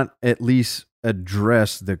not at least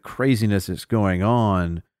address the craziness that's going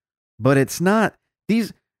on. But it's not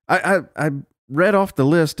these. I read off the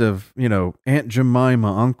list of, Aunt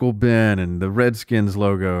Jemima, Uncle Ben, and the Redskins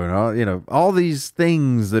logo, and all these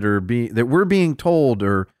things that we're being told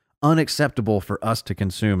are unacceptable for us to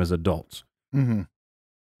consume as adults. Mm-hmm.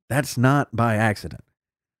 That's not by accident.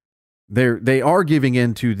 They are giving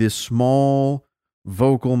in to this small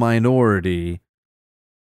vocal minority,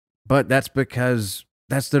 but that's because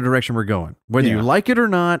that's the direction we're going. Whether you like it or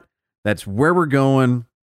not, that's where we're going.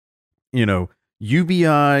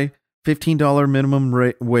 UBI, $15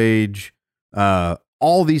 minimum wage,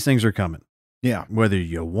 all these things are coming. Yeah. Whether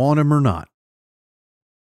you want them or not.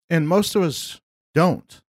 And most of us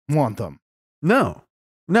don't want them. No.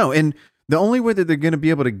 And the only way that they're going to be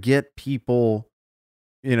able to get people,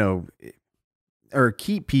 or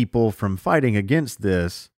keep people from fighting against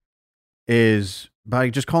this is by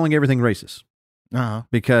just calling everything racist. Uh-huh.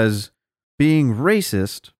 Because being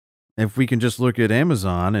racist, if we can just look at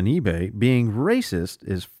Amazon and eBay, being racist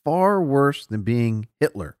is far worse than being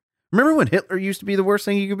Hitler. Remember when Hitler used to be the worst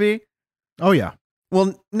thing you could be? Oh, yeah.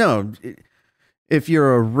 Well, no. If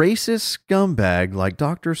you're a racist scumbag like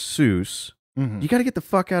Dr. Seuss, you got to get the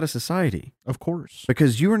fuck out of society. Of course.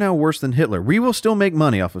 Because you are now worse than Hitler. We will still make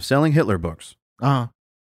money off of selling Hitler books. Uh-huh.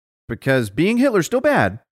 Because being Hitler's still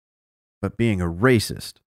bad, but being a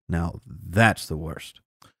racist, now that's the worst.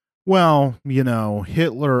 Well,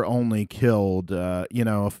 Hitler only killed, a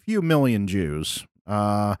few million Jews,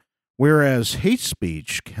 whereas hate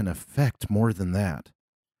speech can affect more than that.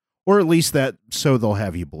 Or at least so they'll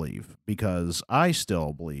have you believe, because I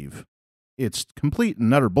still believe it's complete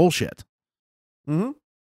and utter bullshit. Mm-hmm.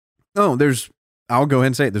 Oh, I'll go ahead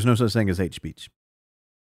and say it, there's no such thing as hate speech.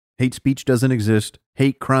 Hate speech doesn't exist.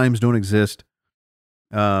 Hate crimes don't exist.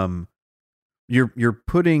 You're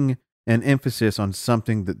putting an emphasis on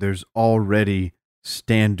something that there's already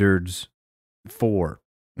standards for,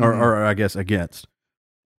 or I guess against.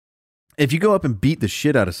 if you go up and beat the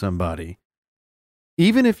shit out of somebody,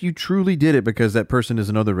 even if you truly did it because that person is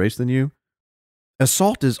another race than you,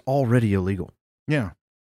 assault is already illegal. Yeah.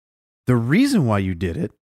 The reason why you did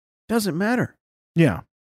it doesn't matter. Yeah.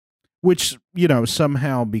 Which,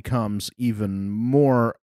 somehow becomes even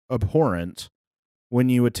more abhorrent when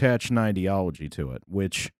you attach an ideology to it,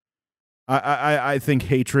 which I think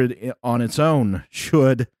hatred on its own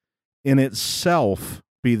should in itself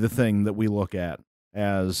be the thing that we look at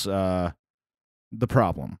as the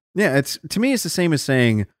problem. Yeah, to me, it's the same as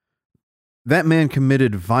saying that man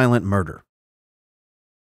committed violent murder.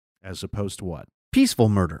 As opposed to what? Peaceful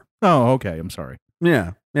murder. Oh, okay. I'm sorry.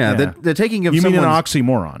 Yeah. The taking of you mean an someone's...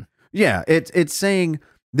 oxymoron? Yeah, it's saying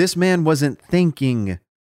this man wasn't thinking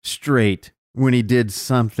straight when he did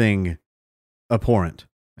something abhorrent.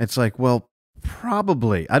 It's like, well,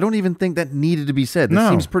 probably. I don't even think that needed to be said. That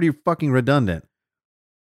seems pretty fucking redundant.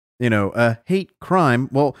 A hate crime.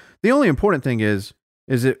 Well, the only important thing is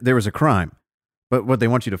that there was a crime. But what they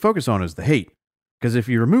want you to focus on is the hate. Because if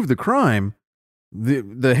you remove the crime,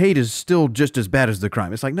 the hate is still just as bad as the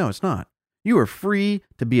crime. It's like, no, it's not. You are free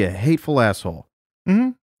to be a hateful asshole.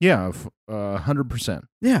 Mm-hmm. Yeah, 100%.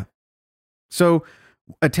 Yeah. So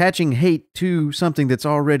attaching hate to something that's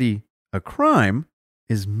already a crime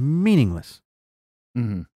is meaningless.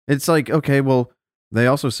 Mm-hmm. It's like, okay, well, they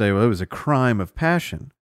also say, well, it was a crime of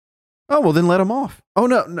passion. Oh, well, then let them off. Oh,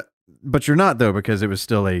 no, but you're not, though, because it was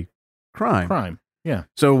still a crime. Yeah.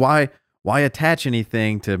 So why attach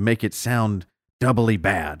anything to make it sound doubly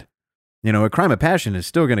bad? A crime of passion is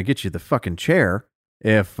still going to get you the fucking chair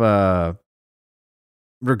if,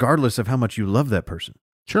 regardless of how much you love that person.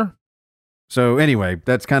 Sure. So anyway,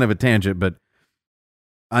 that's kind of a tangent, but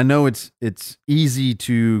I know it's easy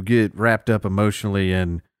to get wrapped up emotionally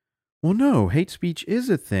in, well, no, hate speech is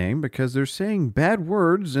a thing because they're saying bad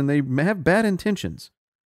words and they have bad intentions.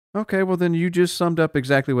 Okay, well, then you just summed up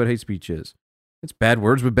exactly what hate speech is. It's bad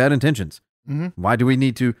words with bad intentions. Mm-hmm. Why do we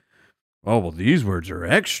need to, oh, well, these words are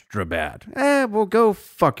extra bad. Well, go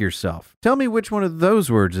fuck yourself. Tell me which one of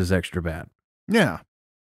those words is extra bad. Yeah.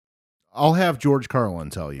 I'll have George Carlin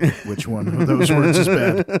tell you which one of those words is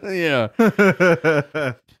bad. Yeah.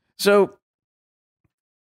 So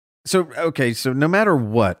okay, so no matter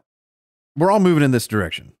what, we're all moving in this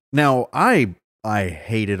direction. Now, I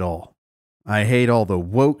hate it all. I hate all the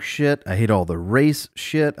woke shit. I hate all the race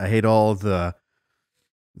shit. I hate all the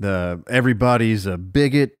everybody's a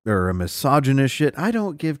bigot or a misogynist shit. I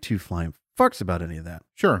don't give two flying fucks about any of that.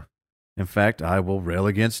 Sure. In fact, I will rail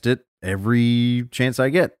against it every chance I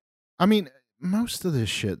get. I mean, most of this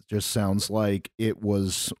shit just sounds like it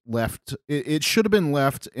was left. It should have been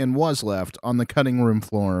left and was left on the cutting room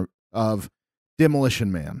floor of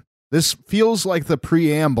Demolition Man. This feels like the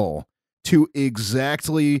preamble to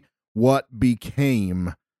exactly what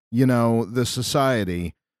became, the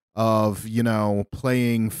society of,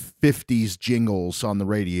 playing 50s jingles on the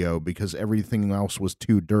radio because everything else was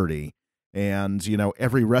too dirty. And,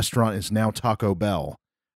 every restaurant is now Taco Bell.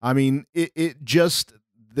 I mean, it just...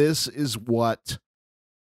 This is what,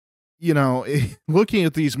 looking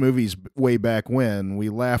at these movies way back when, we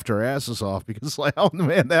laughed our asses off because, like, oh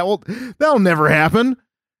man, that'll never happen.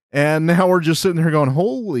 And now we're just sitting here going,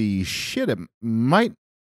 holy shit, it might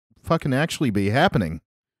fucking actually be happening.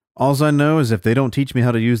 Alls I know is if they don't teach me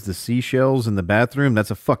how to use the seashells in the bathroom,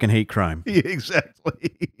 that's a fucking hate crime. Yeah,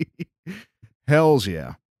 exactly. Hells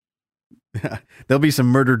yeah. There'll be some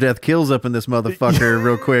murder, death, kills up in this motherfucker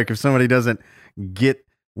real quick if somebody doesn't get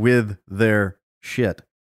with their shit.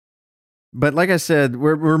 But like I said,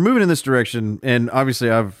 we're moving in this direction, and obviously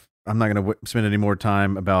I'm not going to spend any more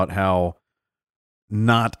time about how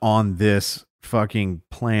not on this fucking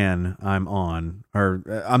plan I'm on, or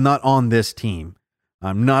I'm not on this team.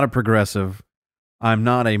 I'm not a progressive. I'm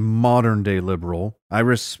not a modern day liberal. I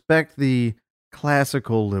respect the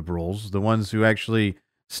classical liberals, the ones who actually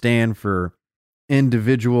stand for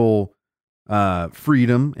individual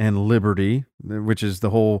freedom and liberty, which is the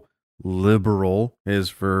whole liberal is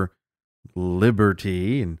for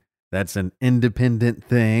liberty, and that's an independent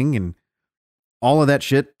thing, and all of that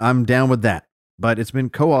shit. I'm down with that. But it's been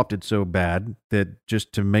co-opted so bad that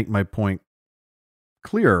just to make my point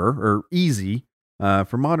clearer or easy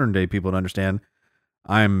for modern day people to understand,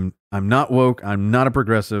 I'm not woke. I'm not a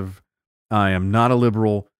progressive. I am not a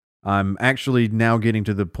liberal. I'm actually now getting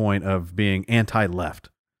to the point of being anti-left.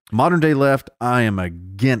 Modern day left, I am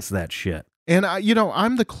against that shit. And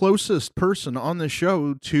I'm the closest person on the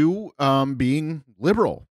show to being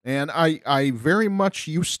liberal. And I very much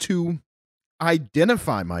used to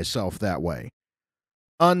identify myself that way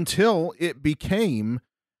until it became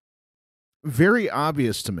very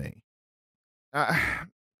obvious to me.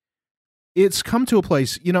 it's come to a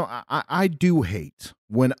place, I do hate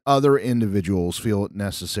when other individuals feel it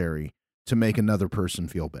necessary to make another person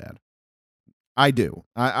feel bad. I do.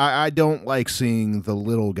 I don't like seeing the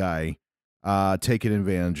little guy taken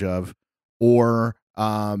advantage of or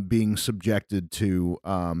being subjected to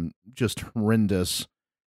just horrendous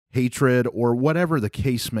hatred or whatever the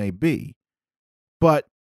case may be. But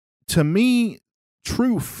to me,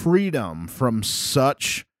 true freedom from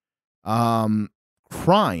such crime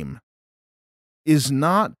is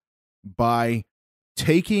not by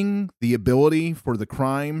taking the ability for the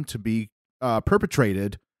crime to be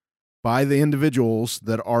perpetrated by the individuals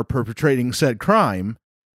that are perpetrating said crime.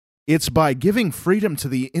 It's by giving freedom to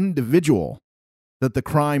the individual that the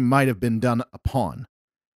crime might have been done upon,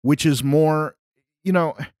 which is more,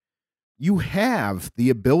 you have the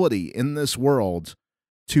ability in this world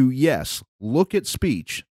to, yes, look at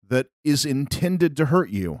speech that is intended to hurt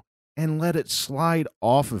you and let it slide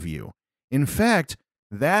off of you. In fact,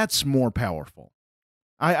 that's more powerful.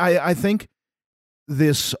 I think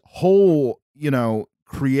this whole,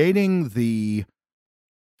 creating the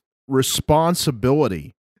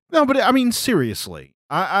responsibility. No, but I mean, seriously,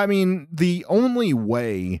 I mean, the only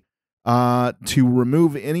way to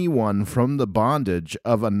remove anyone from the bondage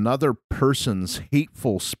of another person's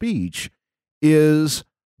hateful speech is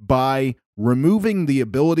by removing the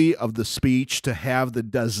ability of the speech to have the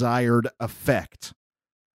desired effect.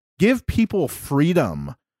 Give people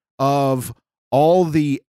freedom of all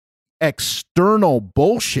the external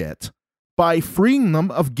bullshit by freeing them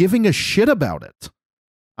of giving a shit about it.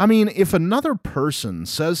 I mean, if another person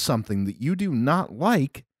says something that you do not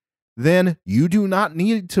like, then you do not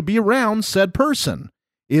need to be around said person.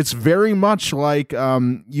 It's very much like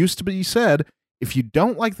used to be said, if you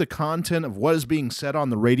don't like the content of what is being said on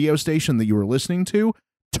the radio station that you are listening to,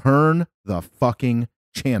 turn the fucking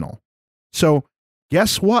channel. So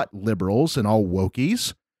guess what, liberals and all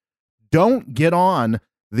wokies? Don't get on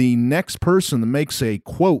the next person that makes a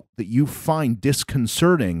quote that you find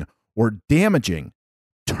disconcerting or damaging.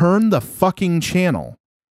 Turn the fucking channel.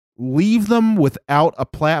 Leave them without a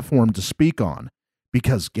platform to speak on.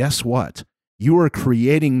 Because guess what? You are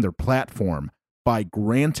creating their platform by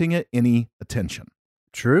granting it any attention.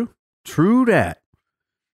 True that.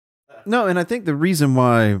 No, and I think the reason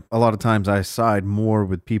why a lot of times I side more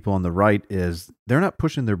with people on the right is they're not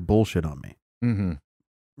pushing their bullshit on me.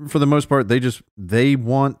 Mm-hmm. For the most part, they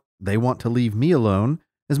want to leave me alone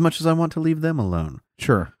as much as I want to leave them alone.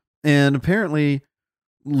 Sure. And apparently,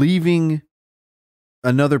 leaving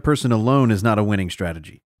another person alone is not a winning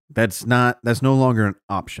strategy. That's no longer an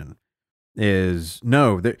option.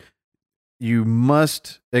 You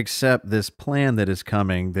must accept this plan that is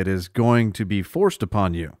coming that is going to be forced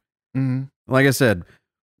upon you. Mm-hmm. Like I said,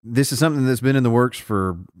 this is something that's been in the works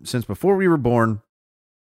since before we were born,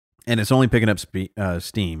 and it's only picking up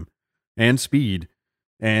steam and speed.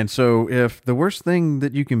 And so if the worst thing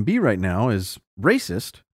that you can be right now is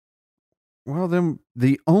racist, well, then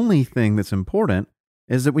the only thing that's important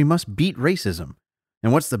is that we must beat racism.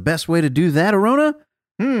 And what's the best way to do that, Arona?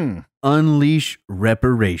 Unleash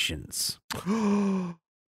reparations.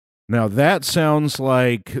 Now that sounds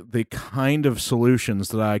like the kind of solutions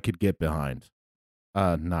that I could get behind.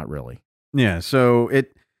 Not really. Yeah, so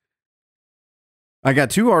I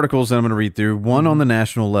got two articles that I'm going to read through. One on the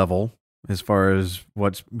national level, as far as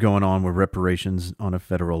what's going on with reparations on a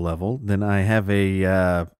federal level. Then I have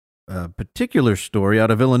a particular story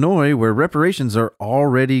out of Illinois where reparations are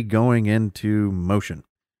already going into motion.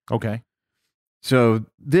 Okay. So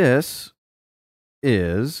this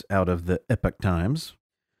is out of the Epoch Times,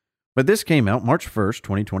 but this came out March 1st,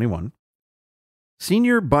 2021.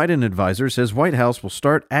 Senior Biden advisor says White House will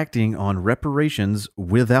start acting on reparations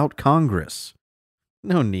without Congress.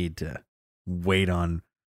 No need to wait on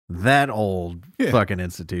that old fucking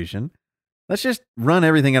institution. Let's just run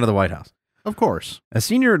everything out of the White House. Of course. A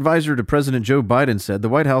senior advisor to President Joe Biden said the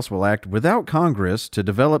White House will act without Congress to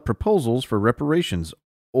develop proposals for reparations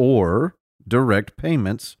or direct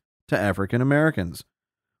payments to African Americans.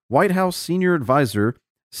 White House senior advisor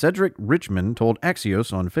Cedric Richmond told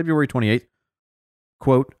Axios on February 28th,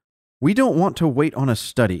 quote, "We don't want to wait on a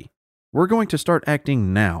study. We're going to start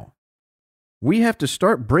acting now. We have to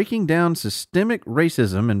start breaking down systemic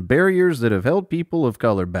racism and barriers that have held people of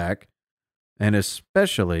color back, and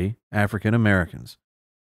especially African Americans.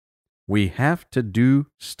 We have to do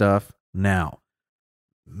stuff now."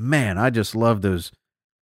 Man, I just love those.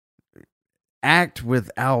 Act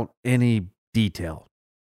without any detail.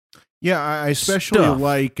 Yeah, I especially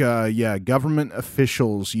like government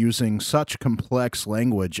officials using such complex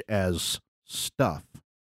language as stuff.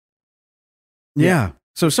 Yeah.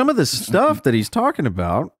 So some of the stuff that he's talking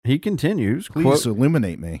about, he continues. Please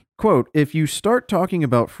illuminate me. Quote, if you start talking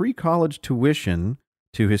about free college tuition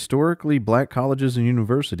to historically black colleges and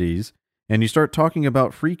universities, and you start talking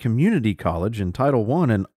about free community college and Title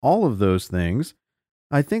I and all of those things,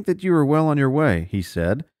 I think that you are well on your way, he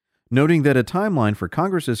said, noting that a timeline for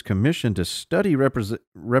Congress's commission to study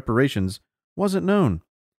reparations wasn't known.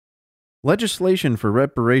 Legislation for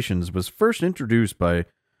reparations was first introduced by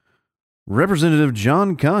Representative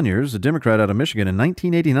John Conyers, a Democrat out of Michigan, in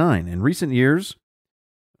 1989. In recent years,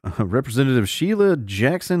 Representative Sheila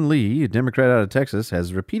Jackson Lee, a Democrat out of Texas,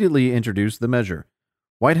 has repeatedly introduced the measure.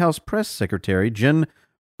 White House Press Secretary Jen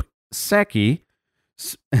Psaki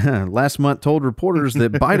last month told reporters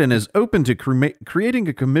that Biden is open to creating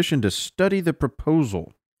a commission to study the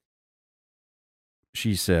proposal.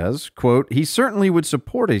 She says, quote, he certainly would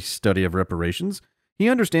support a study of reparations. He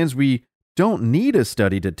understands we don't need a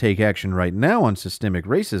study to take action right now on systemic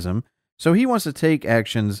racism, so he wants to take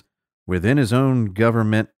actions within his own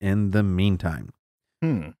government in the meantime.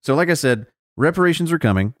 So like I said, reparations are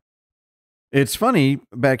coming. It's funny,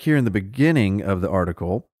 back here in the beginning of the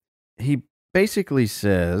article, he basically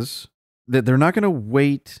says that they're not going to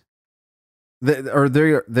wait, or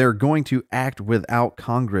they're going to act without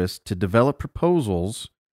Congress to develop proposals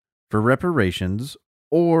for reparations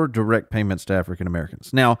or direct payments to African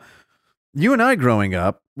Americans. Now, you and I growing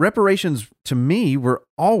up, reparations to me were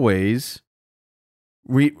always,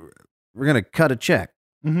 we're going to cut a check.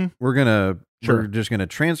 Mm-hmm. We're just going to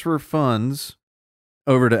transfer funds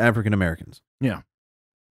over to African Americans. Yeah.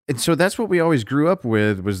 And so that's what we always grew up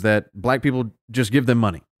with, was that black people just give them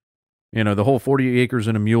money. You know, the whole 40 acres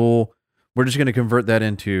and a mule, we're just going to convert that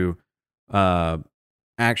into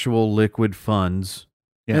actual liquid funds.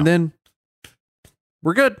 Yeah. And then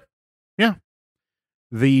we're good. Yeah.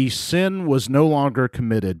 The sin was no longer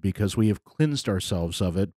committed because we have cleansed ourselves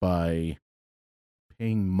of it by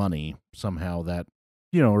paying money. Somehow that,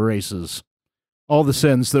 erases all the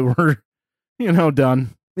sins that were,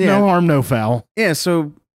 done. Yeah. No harm, no foul. Yeah.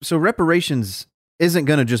 So reparations isn't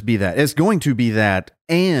going to just be that. It's going to be that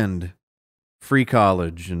and free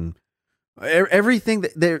college and everything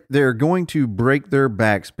that they're going to break their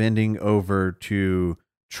backs bending over to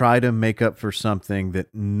try to make up for something that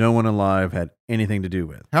no one alive had anything to do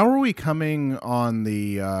with. How are we coming on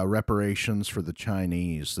the reparations for the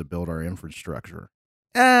Chinese that build our infrastructure?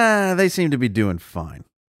 They seem to be doing fine.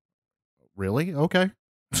 Really? Okay.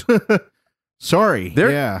 Sorry.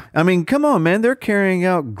 Yeah. I mean, come on, man. They're carrying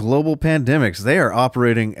out global pandemics. They are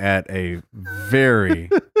operating at a very,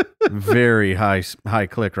 very high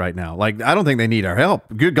click right now. Like, I don't think they need our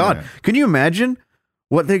help. Good God. Yeah. Can you imagine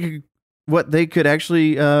what they could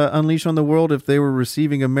actually unleash on the world if they were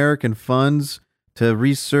receiving American funds to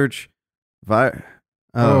research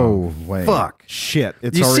wait. Fuck. Shit.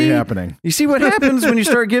 It's already happening. You see what happens when you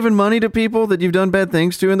start giving money to people that you've done bad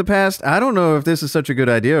things to in the past? I don't know if this is such a good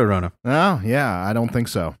idea, Rona. Oh, yeah. I don't think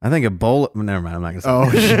so. I think never mind. I'm not going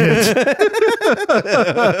to say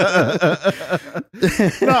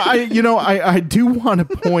shit. No, I do want to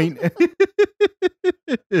point.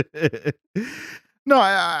 No,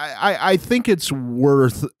 I think it's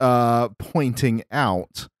worth pointing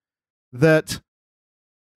out that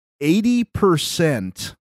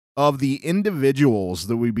 80% of the individuals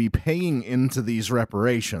that would be paying into these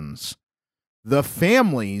reparations, the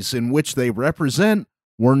families in which they represent,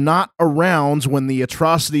 were not around when the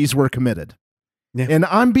atrocities were committed. Yeah. And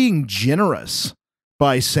I'm being generous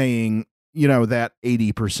by saying, that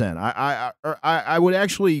 80%. I would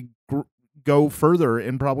actually go further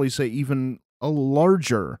and probably say even a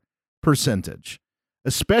larger percentage,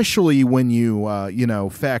 especially when you,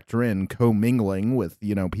 factor in commingling with,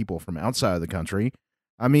 people from outside of the country.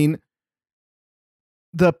 I mean,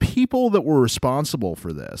 the people that were responsible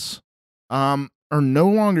for this are no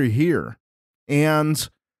longer here. And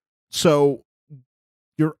so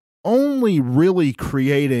you're only really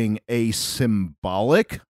creating a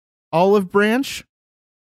symbolic olive branch.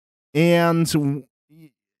 And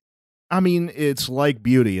I mean, it's like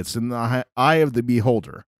beauty. It's in the eye of the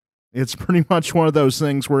beholder. It's pretty much one of those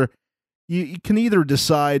things where you can either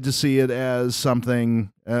decide to see it as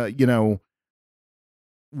something,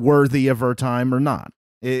 worthy of our time or not.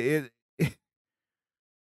 I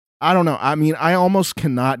don't know. I mean, I almost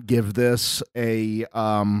cannot give this a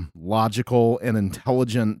logical and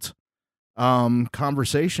intelligent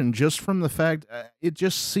conversation just from the fact it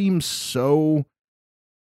just seems so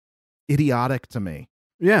idiotic to me.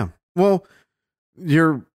 Yeah. Well,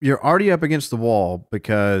 you're already up against the wall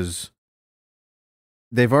because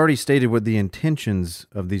they've already stated what the intentions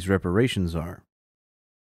of these reparations are.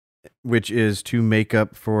 which is to make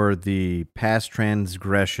up for the past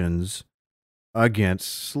transgressions against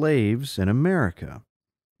slaves in America.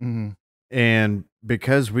 Mhm. And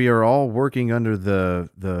because we are all working under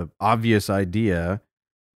the obvious idea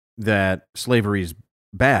that slavery is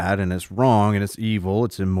bad and it's wrong and it's evil,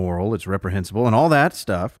 it's immoral, it's reprehensible, and all that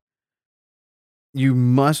stuff, you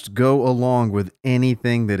must go along with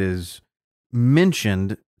anything that is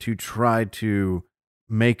mentioned to try to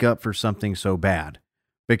make up for something so bad.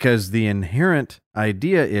 Because the inherent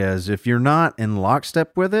idea is if you're not in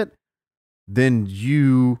lockstep with it, then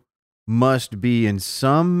you must be in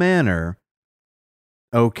some manner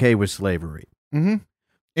okay with slavery. Mm-hmm.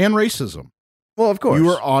 And racism. Well, of course. You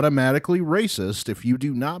are automatically racist if you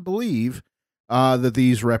do not believe that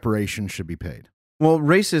these reparations should be paid. Well,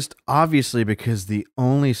 racist, obviously, because the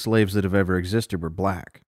only slaves that have ever existed were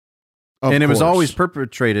black. And it was always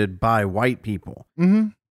perpetrated by white people. Mm-hmm.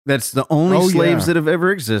 That's the only slaves that have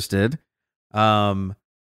ever existed. And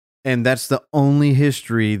that's the only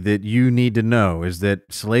history that you need to know, is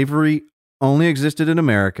that slavery only existed in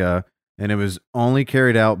America, and it was only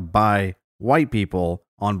carried out by white people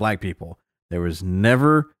on black people. There was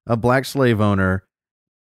never a black slave owner,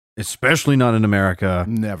 especially not in America.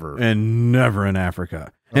 Never. And never in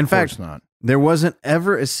Africa. In fact, not. There wasn't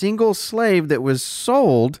ever a single slave that was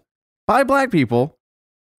sold by black people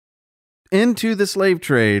into the slave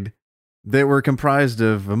trade that were comprised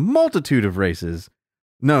of a multitude of races.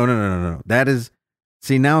 No. That is,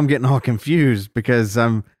 see, now I'm getting all confused because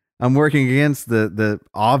I'm working against the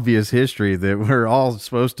obvious history that we're all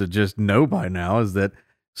supposed to just know by now, is that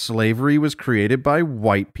slavery was created by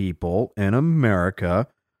white people in America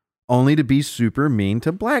only to be super mean to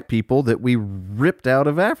black people that we ripped out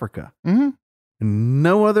of Africa. Mm-hmm.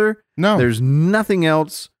 No. There's nothing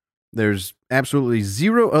else. There's absolutely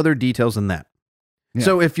zero other details than that. Yeah.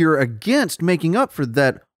 So if you're against making up for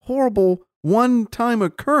that horrible one-time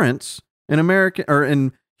occurrence in American or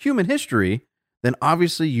in human history, then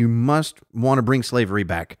obviously you must want to bring slavery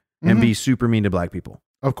back and be super mean to black people.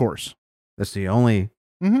 Of course. That's the only...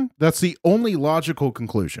 Mm-hmm. That's the only logical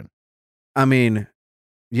conclusion. I mean,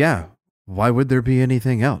 yeah. Why would there be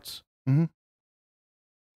anything else? Mm-hmm.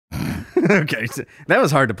 Okay. So that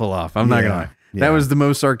was hard to pull off. I'm not going to lie. Yeah. That was the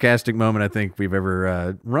most sarcastic moment I think we've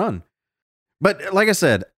ever run. But like I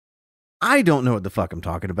said, I don't know what the fuck I'm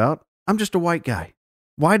talking about. I'm just a white guy.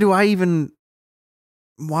 Why do I even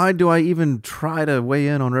try to weigh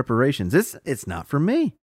in on reparations? It's not for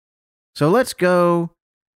me. So let's go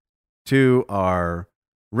to our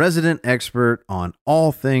resident expert on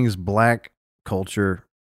all things black culture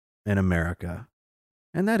in America.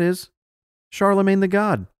 And that is Charlemagne the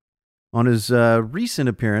God, on his recent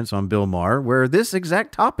appearance on Bill Maher, where this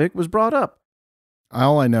exact topic was brought up.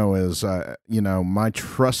 All I know is, my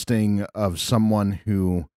trusting of someone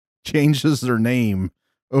who changes their name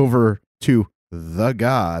over to the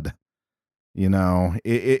God.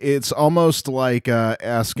 It's almost like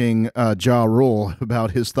asking Ja Rule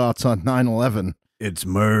about his thoughts on 9/11. It's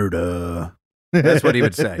murder. That's what he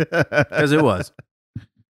would say, because it was.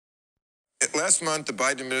 Last month, the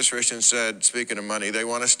Biden administration said, speaking of money, they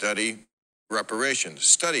want to study reparations.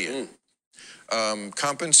 Study it.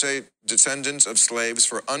 Compensate descendants of slaves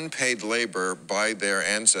for unpaid labor by their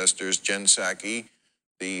ancestors. Jen Psaki,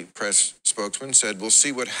 the press spokesman, said, we'll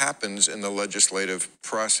see what happens in the legislative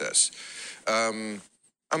process. I'm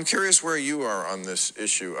curious where you are on this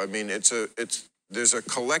issue. I mean, there's a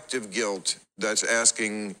collective guilt that's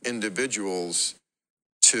asking individuals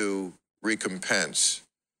to recompense.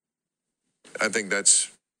 I think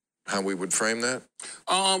that's how we would frame that.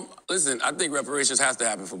 Listen, I think reparations has to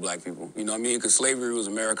happen for black people. You know what I mean? Because slavery was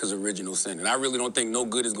America's original sin. And I really don't think no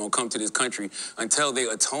good is going to come to this country until they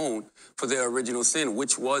atone for their original sin,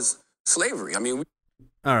 which was slavery. I mean...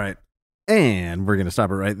 All right. And we're going to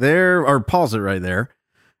stop it right there, or pause it right there.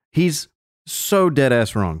 He's so dead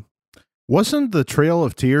ass wrong. Wasn't the Trail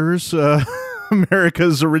of Tears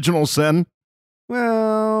America's original sin?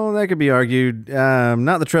 Well, that could be argued.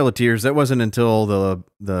 Not the Trail of Tears. That wasn't until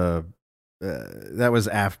that was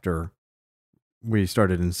after we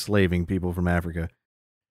started enslaving people from Africa.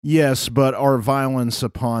 Yes, but our violence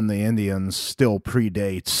upon the Indians still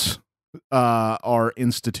predates our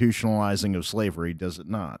institutionalizing of slavery, does it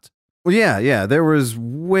not? Well, yeah. There was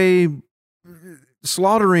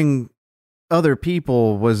slaughtering other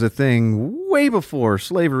people was a thing way before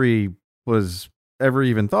slavery was ever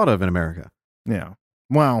even thought of in America. Yeah.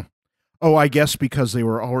 Well, I guess because they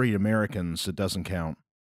were already Americans, it doesn't count.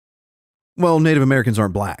 Well, Native Americans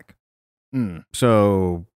aren't black. Mm.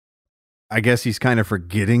 So I guess he's kind of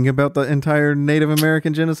forgetting about the entire Native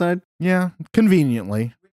American genocide. Yeah,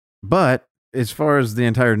 conveniently. But as far as the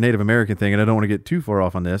entire Native American thing, and I don't want to get too far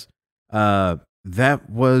off on this, that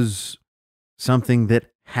was something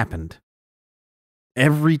that happened.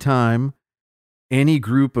 Every time any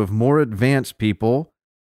group of more advanced people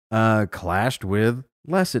clashed with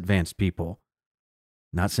less advanced people.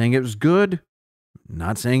 Not saying it was good,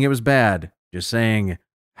 not saying it was bad, just saying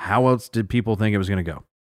how else did people think it was going to go?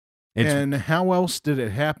 And how else did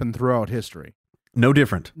it happen throughout history? No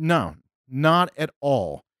different. No, not at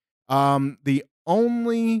all. The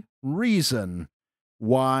only reason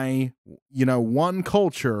why, one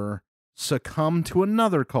culture succumbed to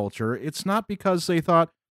another culture, it's not because they thought,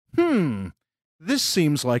 this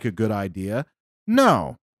seems like a good idea.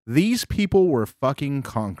 No, these people were fucking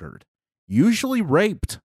conquered, usually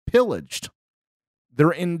raped, pillaged.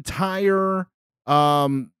 Their entire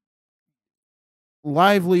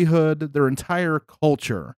livelihood, their entire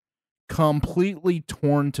culture completely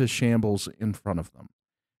torn to shambles in front of them.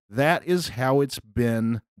 That is how it's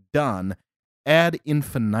been done ad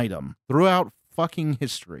infinitum throughout fucking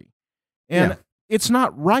history. And it's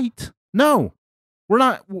not right. No, we're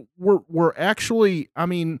not. We're actually,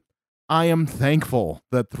 I am thankful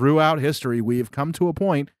that throughout history we have come to a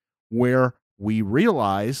point where we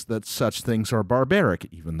realize that such things are barbaric,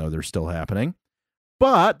 even though they're still happening.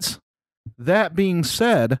 But that being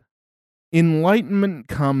said, enlightenment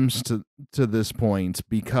comes to this point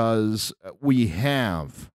because we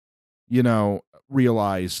have,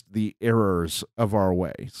 realized the errors of our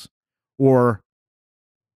ways, or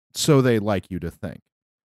so they like you to think.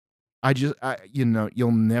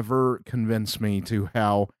 You'll never convince me to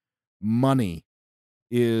how money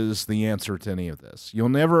is the answer to any of this. You'll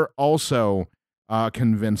never also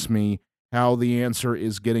convince me how the answer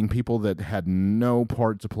is getting people that had no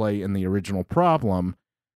part to play in the original problem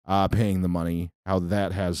paying the money, how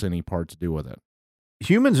that has any part to do with it.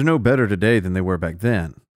 Humans know better today than they were back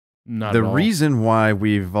then. Not the at all. reason why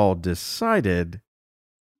we've all decided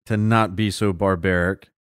to not be so barbaric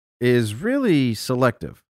is really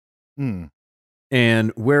selective.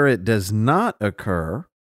 And where it does not occur,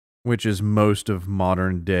 which is most of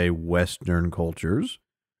modern day Western cultures,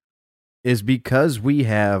 is because we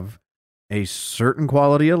have a certain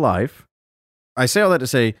quality of life. I say all that to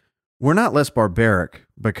say we're not less barbaric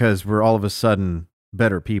because we're all of a sudden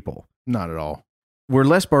better people. Not at all. We're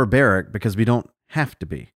less barbaric because we don't have to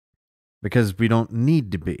be, because we don't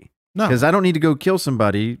need to be. No. Because I don't need to go kill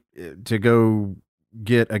somebody to go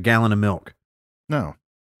get a gallon of milk. No.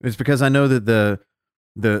 It's because I know that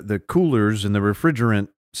the coolers and the refrigerant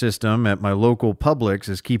system at my local Publix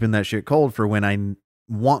is keeping that shit cold for when I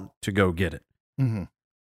want to go get it. Mm-hmm.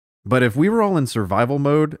 But if we were all in survival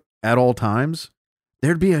mode at all times,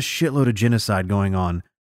 there'd be a shitload of genocide going on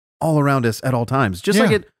all around us at all times, just like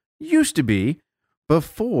it used to be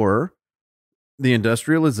before the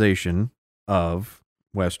industrialization of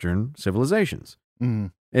Western civilizations. Mm-hmm.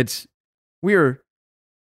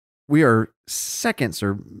 We are seconds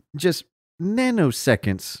or just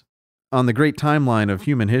nanoseconds on the great timeline of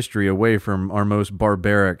human history away from our most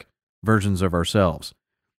barbaric versions of ourselves.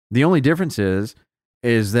 The only difference is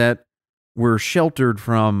that we're sheltered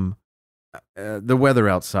from the weather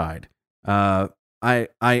outside.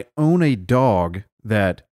 I own a dog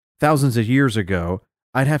that thousands of years ago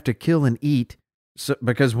I'd have to kill and eat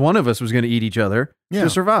because one of us was going to eat each other to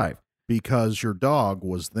survive. Because your dog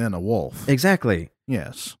was then a wolf. Exactly.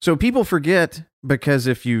 Yes. So people forget, because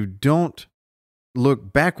if you don't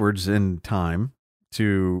look backwards in time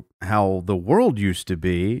to how the world used to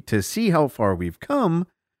be, to see how far we've come,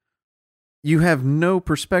 you have no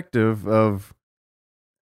perspective of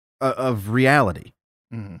reality.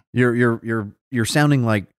 Mm-hmm. You're sounding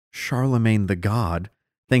like Charlemagne the God,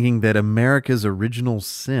 thinking that America's original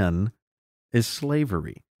sin is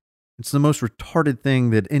slavery. It's the most retarded thing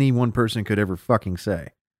that any one person could ever fucking say.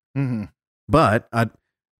 Mm-hmm. But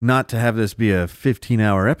not to have this be a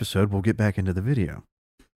 15-hour episode, we'll get back into the video.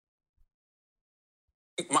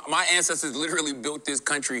 My ancestors literally built this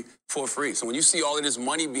country for free. So when you see all of this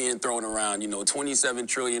money being thrown around, $27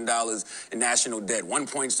 trillion in national debt,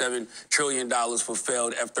 $1.7 trillion for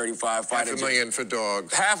failed F-35 fighter jets. $500,000 for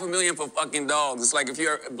dogs. $500,000 for fucking dogs. It's like, if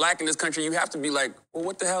you're black in this country, you have to be like, well,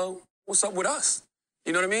 what the hell? What's up with us?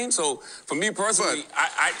 You know what I mean? So for me personally,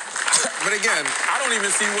 but again, I don't even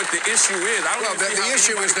see what the issue is. The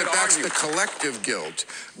issue is that that's the collective guilt.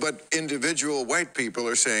 But individual white people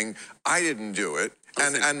are saying, I didn't do it.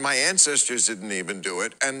 And my ancestors didn't even do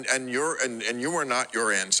it, and you are not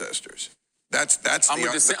your ancestors.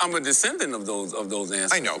 I'm a descendant of those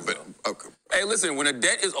ancestors. I know, but okay. Hey, listen, when a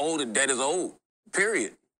debt is old, a debt is old.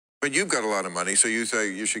 Period. But you've got a lot of money, so you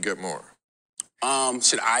say you should get more.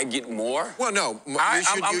 Should I get more? Well, no.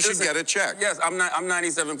 You should get a check. Yes, I'm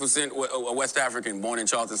 97% West African, born in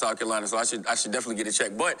Charleston, South Carolina, so I should definitely get a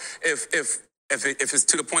check. But if it's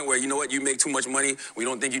to the point where, you know what, you make too much money, we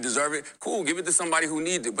don't think you deserve it, cool, give it to somebody who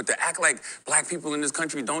needs it. But to act like black people in this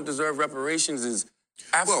country don't deserve reparations is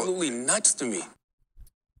absolutely nuts to me.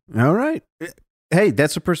 All right. Hey,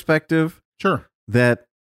 that's a perspective that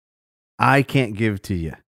I can't give to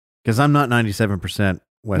you because I'm not 97%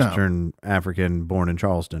 Western African born in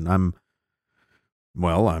Charleston. I'm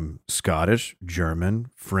Scottish,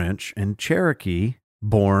 German, French, and Cherokee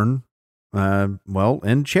born,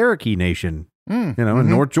 in Cherokee Nation, in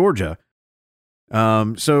North Georgia.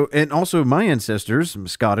 So, and also my ancestors,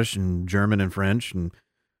 Scottish and German and French and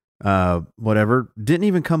whatever, didn't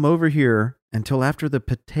even come over here until after the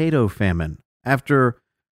potato famine, after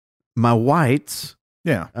my whites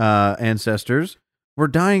ancestors were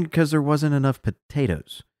dying because there wasn't enough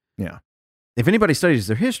potatoes. Yeah. If anybody studies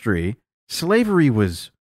their history, slavery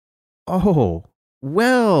was, well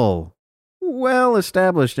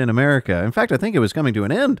established in America. In fact, I think it was coming to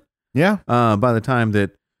an end. Yeah. By the time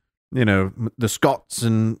that, the Scots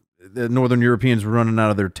and the Northern Europeans were running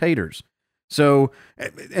out of their taters. So,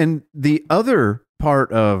 and the other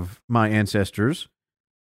part of my ancestors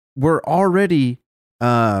were already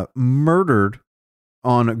murdered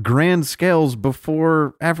on grand scales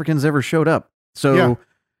before Africans ever showed up. So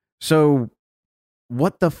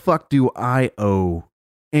what the fuck do I owe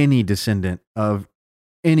any descendant of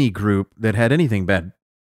any group that had anything bad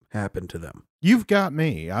happen to them? You've got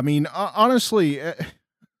me. I mean, honestly,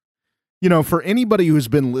 for anybody who's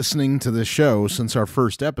been listening to this show since our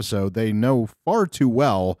first episode, they know far too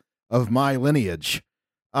well of my lineage.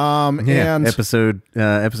 And episode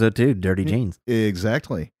 2, Dirty Jeans.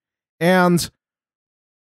 Exactly. And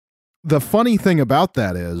the funny thing about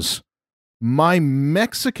that is my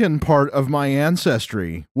Mexican part of my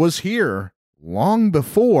ancestry was here long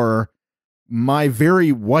before my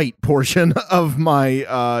very white portion of my,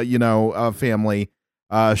 family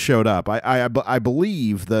showed up. I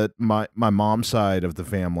believe that my mom's side of the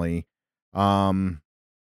family, got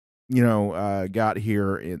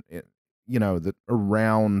here in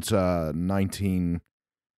around 19.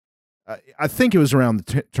 I think it was around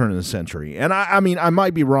the turn of the century, and I mean I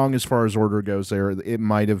might be wrong as far as order goes. There, it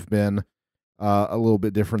might have been a little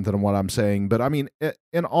bit different than what I'm saying, but I mean,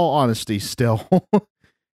 in all honesty, still,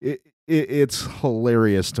 it's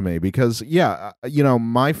hilarious to me because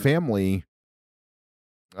my family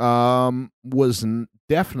was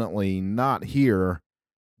definitely not here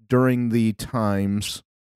during the times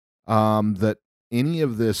that any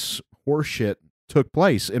of this horseshit took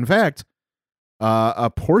place. In fact, a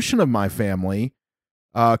portion of my family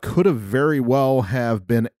could have very well have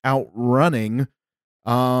been outrunning,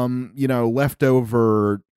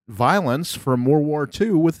 leftover violence from World War II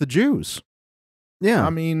with the Jews. Yeah, I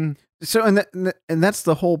mean, so and that's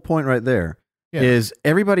the whole point right there. Yeah. Is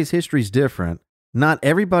everybody's history is different. Not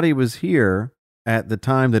everybody was here at the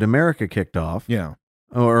time that America kicked off. Yeah,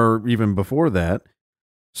 or even before that.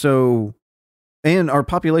 So, and our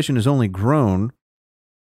population has only grown.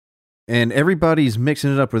 And everybody's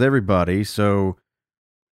mixing it up with everybody. So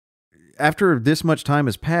after this much time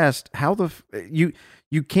has passed, how you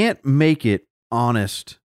can't make it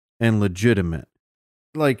honest and legitimate.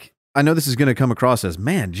 Like, I know this is going to come across as,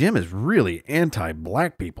 man, Jim is really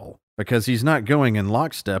anti-black people because he's not going in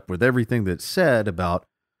lockstep with everything that's said about,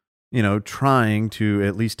 trying to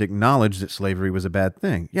at least acknowledge that slavery was a bad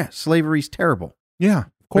thing. Yeah, slavery's terrible. Yeah,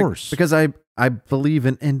 of course. Because I believe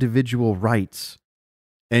in individual rights.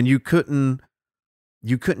 And you couldn't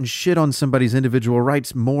shit on somebody's individual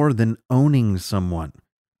rights more than owning someone,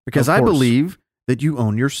 because I believe that you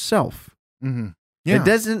own yourself. Mm-hmm. Yeah. It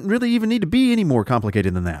doesn't really even need to be any more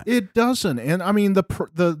complicated than that. It doesn't. And I mean,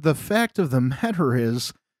 the fact of the matter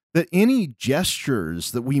is that any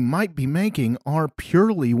gestures that we might be making are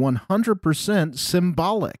purely 100%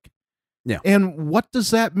 symbolic. Yeah. And what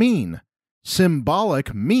does that mean?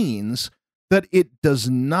 Symbolic means that it does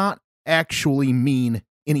not actually mean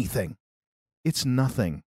anything. It's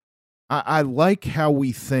nothing. I like how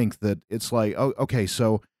we think that it's like, oh, okay,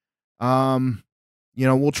 so,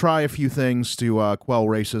 we'll try a few things to quell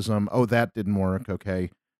racism. Oh, that didn't work.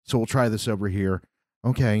 Okay, so we'll try this over here.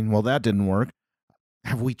 Okay, well, that didn't work.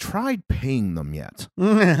 Have we tried paying them yet?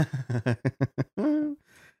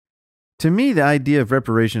 To me, the idea of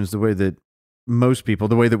reparations, the way that most people,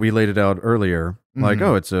 the way that we laid it out earlier, like,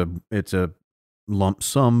 oh, it's a lump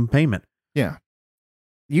sum payment. Yeah.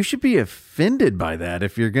 You should be offended by that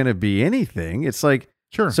if you're going to be anything. It's like,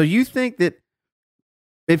 sure. So you think that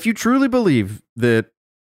if you truly believe that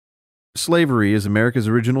slavery is America's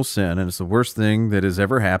original sin, and it's the worst thing that has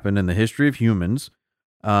ever happened in the history of humans.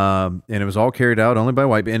 And it was all carried out only by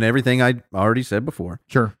white people, and everything I already said before.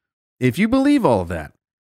 Sure. If you believe all of that,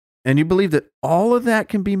 and you believe that all of that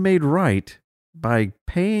can be made right by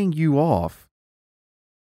paying you off,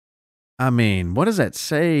 I mean, what does that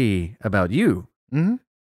say about you? Mm-hmm.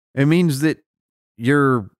 It means that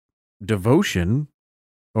your devotion,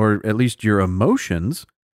 or at least your emotions,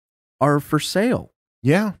 are for sale.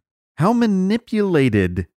 Yeah. How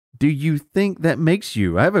manipulated do you think that makes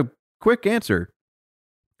you? I have a quick answer.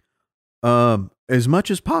 As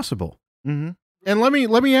much as possible. Mm-hmm. And let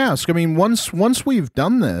me ask. I mean, once we've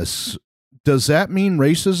done this, does that mean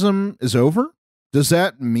racism is over? Does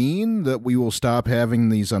that mean that we will stop having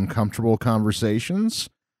these uncomfortable conversations?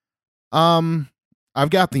 I've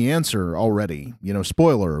got the answer already.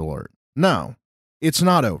 Spoiler alert. No, it's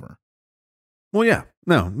not over. Well, yeah,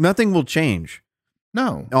 no, nothing will change.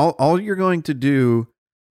 No. All you're going to do,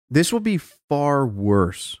 this will be far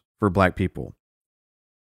worse for black people.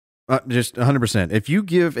 Just 100%. If you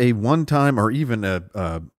give a one-time or even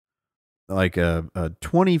a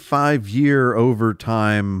 25-year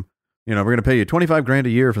overtime, we're going to pay you $25,000 a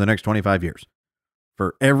year for the next 25 years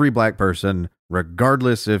for every black person,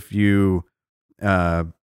 regardless if you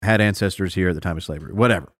had ancestors here at the time of slavery,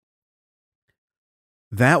 whatever.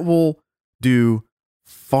 That will do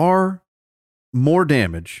far more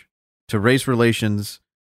damage to race relations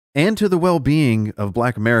and to the well-being of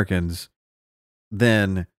black Americans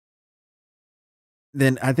than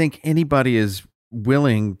I think anybody is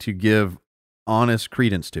willing to give honest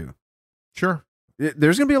credence to. Sure.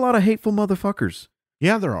 There's going to be a lot of hateful motherfuckers.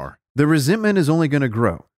 Yeah, there are. The resentment is only going to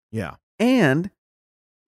grow. Yeah. And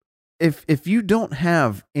if you don't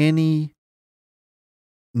have any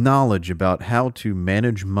knowledge about how to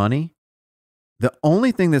manage money, the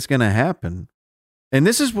only thing that's going to happen, and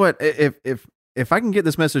this is what, if I can get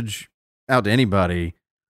this message out to anybody,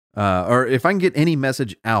 or if I can get any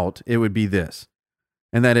message out, it would be this.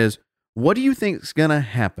 And that is, what do you think is going to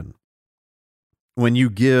happen when you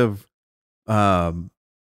give an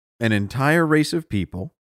entire race of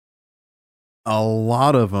people, a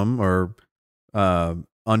lot of them are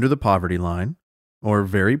under the poverty line or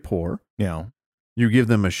very poor. Yeah. You give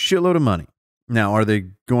them a shitload of money. Now, are they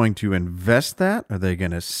going to invest that? Are they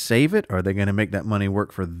going to save it? Are they going to make that money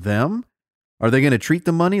work for them? Are they going to treat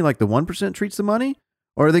the money like the 1% treats the money?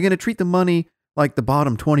 Or are they going to treat the money like the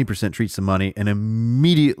bottom 20% treats the money and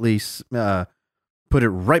immediately put it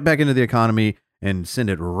right back into the economy and send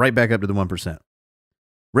it right back up to the 1%?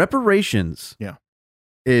 Reparations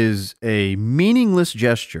is a meaningless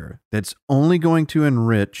gesture that's only going to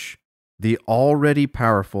enrich the already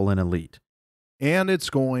powerful and elite. And it's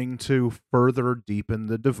going to further deepen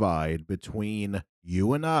the divide between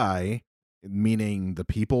you and I, meaning the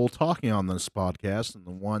people talking on this podcast and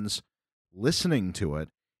the ones listening to it.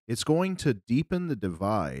 It's going to deepen the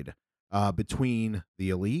divide between the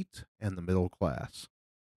elite and the middle class.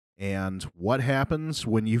 And what happens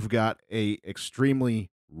when you've got a extremely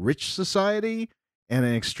rich society and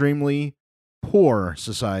an extremely poor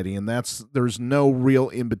society? And there's no real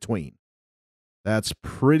in between. That's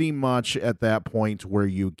pretty much at that point where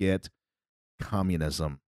you get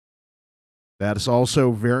communism. That is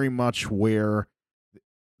also very much where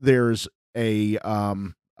there's a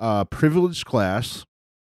privileged class,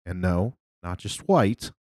 and no, not just white,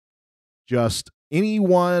 just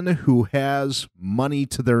anyone who has money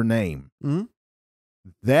to their name. Mm-hmm.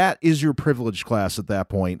 That is your privileged class at that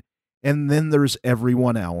point. And then there's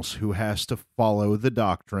everyone else who has to follow the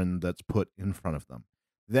doctrine that's put in front of them.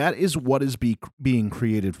 That is what is being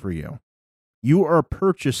created for you. You are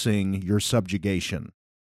purchasing your subjugation.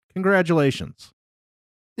 Congratulations.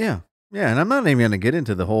 Yeah. Yeah, and I'm not even going to get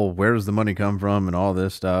into the whole where does the money come from and all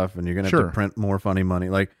this stuff, and you're going to have to print more funny money.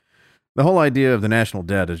 Like, the whole idea of the national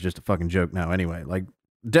debt is just a fucking joke now anyway. Like,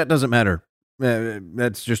 debt doesn't matter.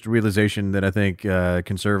 That's just a realization that I think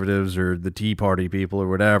conservatives or the Tea Party people or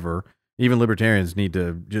whatever, even libertarians, need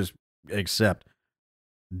to just accept.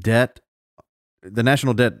 Debt, the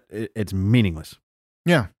national debt, it's meaningless.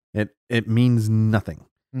 Yeah. It means nothing.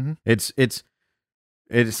 Mm-hmm. It's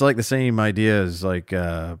like the same idea as like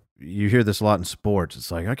you hear this a lot in sports.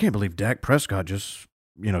 It's like, I can't believe Dak Prescott just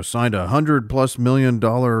signed $100+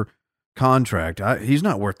 million contract. He's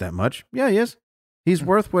not worth that much. Yeah, he is. He's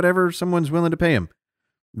worth whatever someone's willing to pay him.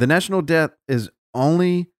 The national debt is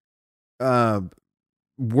only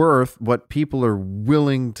worth what people are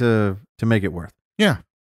willing to make it worth. Yeah.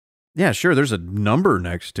 Yeah, sure, there's a number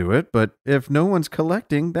next to it, but if no one's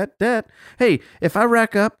collecting that debt, hey, if I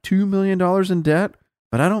rack up $2 million in debt,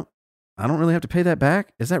 but I don't really have to pay that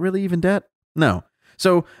back, is that really even debt? No.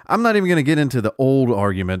 So I'm not even going to get into the old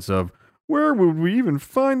arguments of where would we even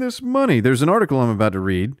find this money? There's an article I'm about to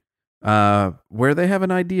read where they have an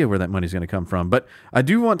idea where that money's going to come from. But I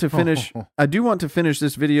do want to finish. I do want to finish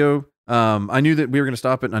this video. I knew that we were going to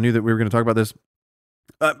stop it. And I knew that we were going to talk about this.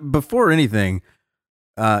 Before anything,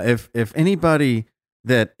 if anybody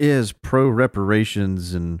that is pro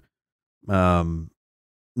reparations and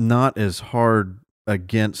not as hard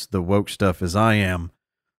against the woke stuff as I am,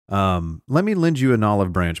 let me lend you an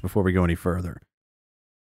olive branch before we go any further.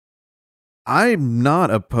 I'm not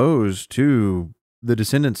opposed to the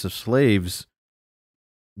descendants of slaves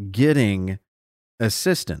getting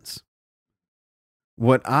assistance.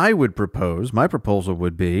 What I would propose, my proposal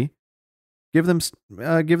would be, give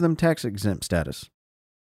them tax exempt status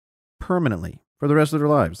permanently for the rest of their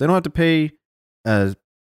lives. They don't have to pay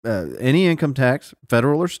any income tax,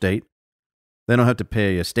 federal or state. They don't have to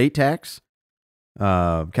pay a state tax,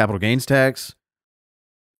 capital gains tax,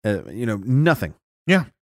 nothing. Yeah.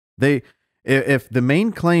 If the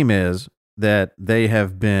main claim is that they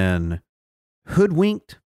have been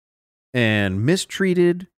hoodwinked and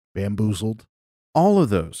mistreated, bamboozled, all of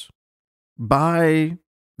those by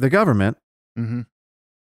the government, mm-hmm.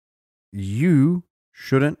 you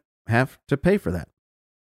shouldn't have to pay for that.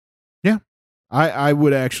 Yeah. I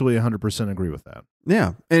would actually 100% agree with that.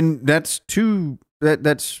 Yeah. And that's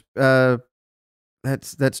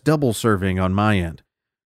double serving on my end.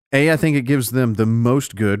 I think it gives them the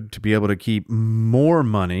most good to be able to keep more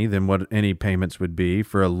money than what any payments would be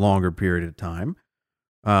for a longer period of time.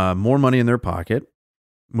 More money in their pocket,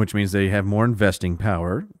 which means they have more investing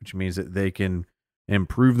power, which means that they can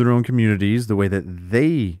improve their own communities the way that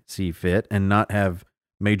they see fit and not have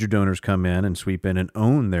major donors come in and sweep in and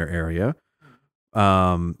own their area.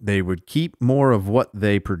 They would keep more of what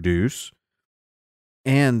they produce,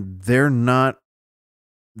 and they're not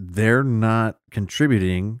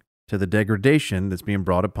contributing to the degradation that's being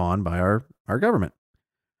brought upon by our government.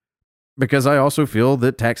 Because I also feel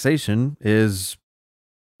that taxation is,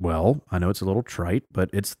 well, I know it's a little trite, but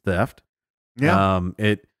it's theft. Yeah.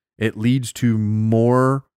 It leads to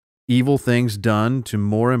more evil things done to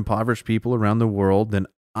more impoverished people around the world than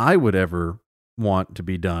I would ever want to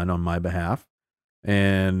be done on my behalf.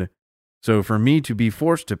 And so for me to be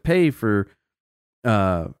forced to pay for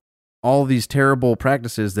all these terrible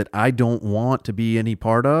practices that I don't want to be any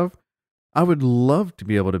part of, I would love to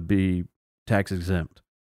be able to be tax exempt.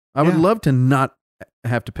 I would love to not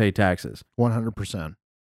have to pay taxes. 100%.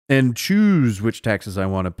 And choose which taxes I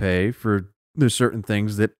want to pay for the certain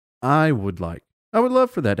things that I would like. I would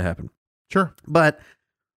love for that to happen. Sure. But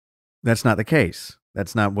that's not the case.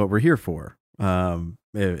 That's not what we're here for.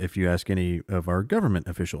 If you ask any of our government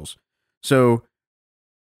officials. So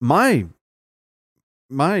my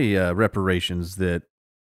reparations that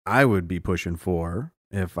I would be pushing for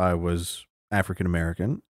if I was African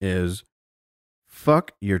American is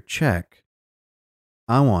fuck your check.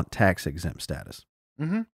 I want tax exempt status.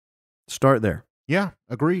 Mm-hmm. Start there. Yeah,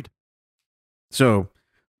 agreed. So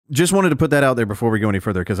just wanted to put that out there before we go any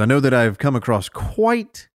further, because I know that I've come across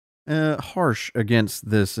quite harsh against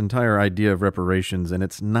this entire idea of reparations, and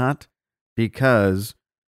it's not because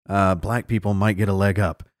black people might get a leg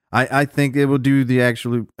up. I think it will do the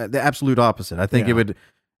absolute opposite. I think it would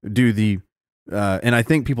do the, and I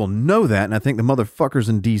think people know that, and I think the motherfuckers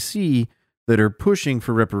in D.C. that are pushing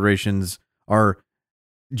for reparations are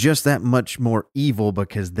just that much more evil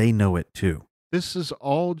because they know it too. This is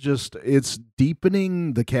all just, it's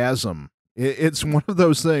deepening the chasm. It's one of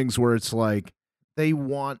those things where it's like they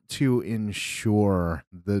want to ensure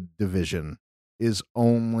the division is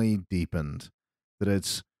only deepened, that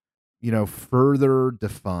it's, further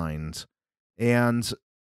defined, and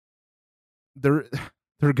they're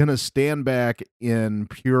going to stand back in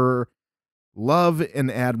pure love and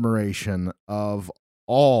admiration of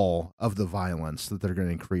all of the violence that they're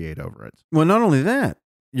going to create over it. Well, not only that,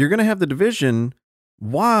 you're going to have the division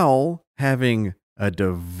while having a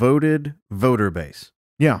devoted voter base.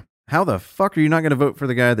 Yeah. How the fuck are you not going to vote for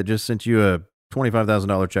the guy that just sent you a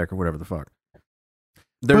 $25,000 check or whatever the fuck?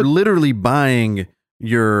 They're literally buying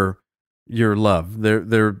your love.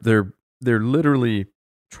 They're literally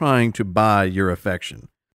trying to buy your affection.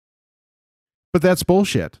 But that's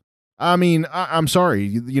bullshit. I mean, I'm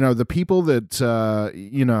sorry. The people that,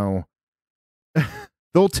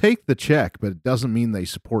 they'll take the check, but it doesn't mean they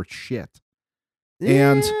support shit.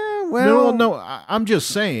 And no, I'm just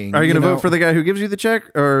saying. Are you going to vote for the guy who gives you the check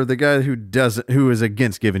or the guy who is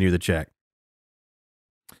against giving you the check?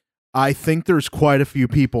 I think there's quite a few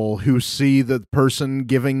people who see the person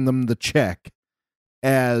giving them the check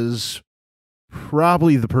as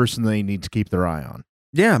probably the person they need to keep their eye on.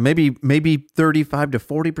 Yeah, maybe 35 to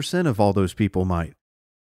 40% of all those people might,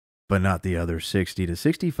 but not the other 60 to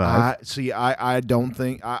 65. I don't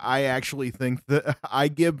think, I actually think that I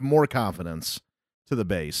give more confidence to the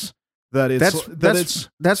base.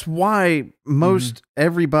 That's why most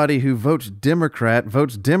everybody who votes Democrat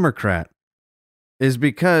is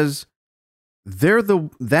because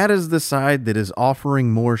that is the side that is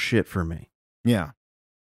offering more shit for me. Yeah.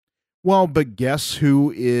 Well, but guess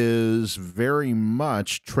who is very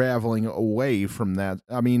much traveling away from that?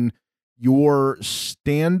 I mean, your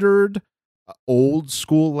standard old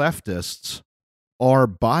school leftists are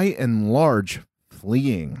by and large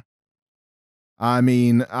fleeing. I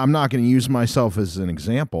mean, I'm not going to use myself as an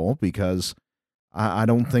example because I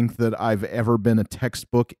don't think that I've ever been a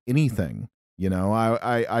textbook anything. You know,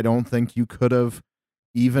 I don't think you could have,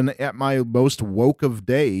 even at my most woke of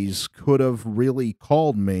days, could have really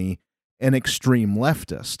called me an extreme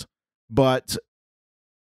leftist. But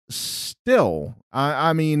still,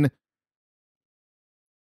 I mean,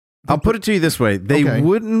 I'll put it to you this way. They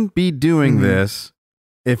wouldn't be doing this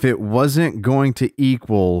if it wasn't going to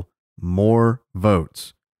equal more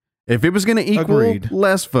votes. If it was going to equal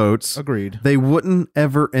less votes, they wouldn't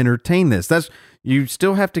ever entertain this. You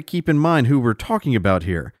still have to keep in mind who we're talking about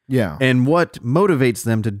here. Yeah. And what motivates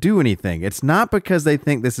them to do anything. It's not because they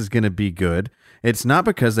think this is going to be good. It's not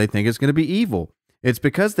because they think it's going to be evil. It's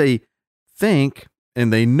because they think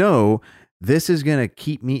and they know this is going to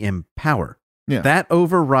keep me in power. Yeah. That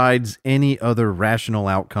overrides any other rational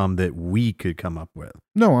outcome that we could come up with.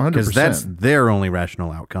 No, 100%. Because that's their only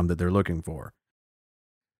rational outcome that they're looking for.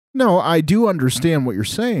 No, I do understand what you're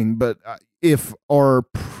saying, but if our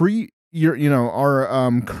current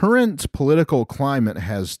political climate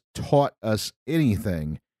has taught us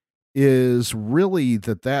anything, is really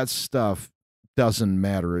that stuff doesn't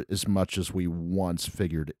matter as much as we once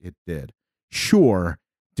figured it did. Sure,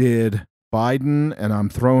 did Biden, and I'm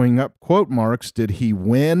throwing up quote marks, did he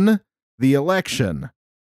win the election?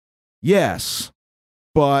 Yes,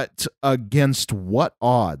 but against what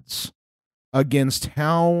odds? Against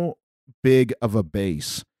how big of a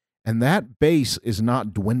base? And that base is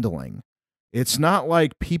not dwindling. It's not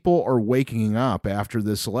like people are waking up after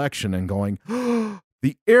this election and going, oh,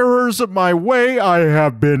 the errors of my way, I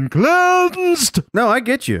have been cleansed. No, I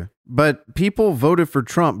get you. But people voted for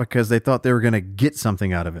Trump because they thought they were going to get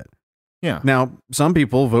something out of it. Yeah. Now, some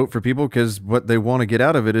people vote for people because what they want to get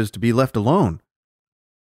out of it is to be left alone.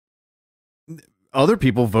 Other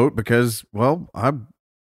people vote because, well,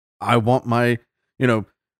 I want my, a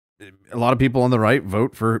lot of people on the right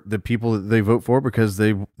vote for the people that they vote for because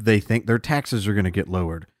they think their taxes are going to get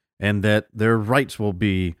lowered and that their rights will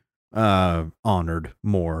be honored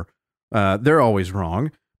more. They're always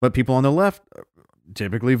wrong, but people on the left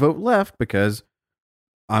typically vote left because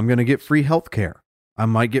I'm going to get free health care. I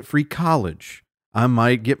might get free college. I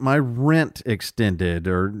might get my rent extended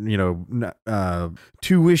or,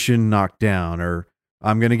 tuition knocked down, or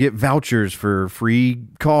I'm going to get vouchers for free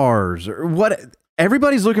cars or what.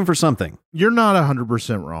 Everybody's looking for something. You're not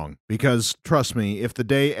 100% wrong because trust me, if the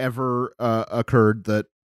day ever occurred that,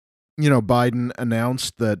 Biden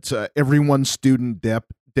announced that everyone's student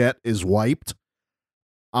debt is wiped,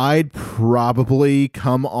 I'd probably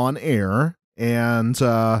come on air and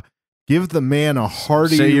give the man a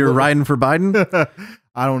hearty... Say you're riding for Biden?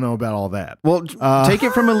 I don't know about all that. Well, take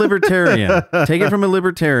it from a libertarian. Take it from a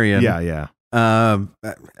libertarian. Yeah.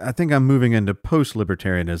 I think I'm moving into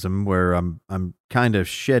post-libertarianism where I'm kind of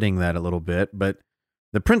shedding that a little bit, but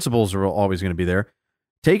the principles are always going to be there.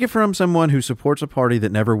 Take it from someone who supports a party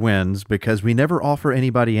that never wins because we never offer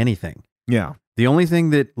anybody anything. Yeah. The only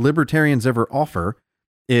thing that libertarians ever offer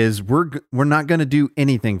is we're not going to do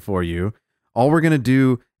anything for you. All we're going to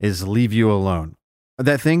do is leave you alone.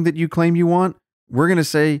 That thing that you claim you want, we're going to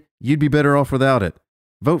say you'd be better off without it.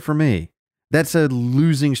 Vote for me. That's a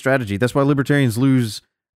losing strategy. That's why libertarians lose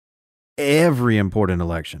every important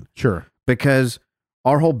election. Sure. Because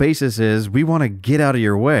our whole basis is we want to get out of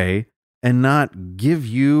your way and not give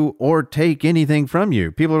you or take anything from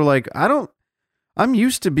you. People are like, I'm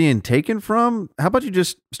used to being taken from. How about you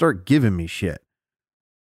just start giving me shit?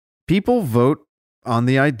 People vote on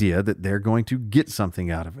the idea that they're going to get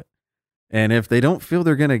something out of it. And if they don't feel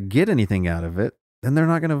they're going to get anything out of it, then they're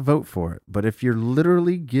not going to vote for it. But if you're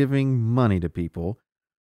literally giving money to people,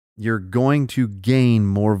 you're going to gain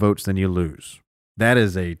more votes than you lose. That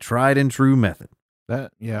is a tried and true method.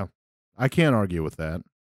 Yeah, I can't argue with that.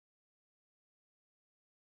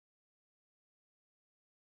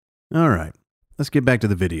 All right, let's get back to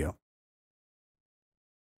the video.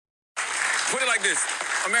 Put it like this,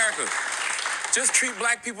 America, just treat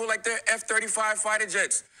black people like they're F-35 fighter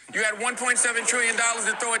jets. You had $1.7 trillion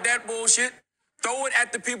to throw at that bullshit. Throw it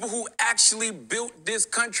at the people who actually built this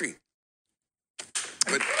country.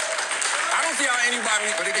 But I don't see how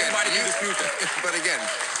anybody can dispute that. But again,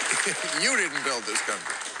 you didn't build this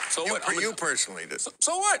country. So what? You personally did.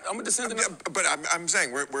 So what? I'm a descendant of... But I'm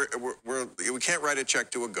saying we can't write a check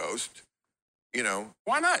to a ghost. You know.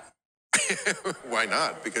 Why not? Why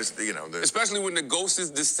not? Because, you know... Especially when the ghost's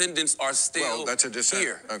descendants are still that's a descent.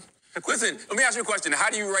 here. Listen, let me ask you a question. How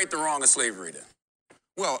do you right the wrong of slavery, then?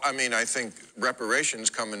 Well, I mean, I think reparations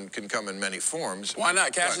can come in many forms. Why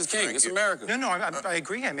not? Cash is king. It's America. No, I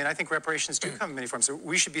agree. I mean, I think reparations do come in many forms. So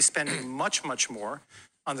we should be spending much, much more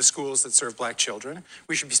on the schools that serve black children.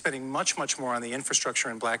 We should be spending much, much more on the infrastructure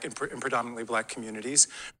in black and predominantly black communities.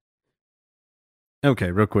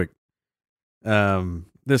 Okay, real quick.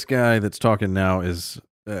 This guy that's talking now is,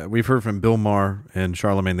 we've heard from Bill Maher and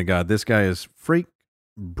Charlemagne the God. This guy is Frank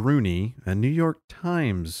Bruni, a New York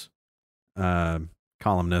Times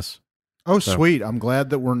columnist. Oh, so, sweet. I'm glad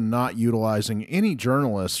that we're not utilizing any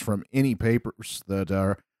journalists from any papers that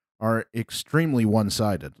are extremely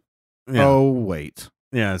one-sided. Yeah. Oh, wait.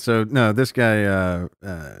 Yeah, so, no, this guy,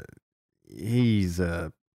 he's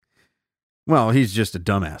just a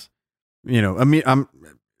dumbass. You know, I mean,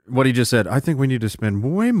 what he just said, I think we need to spend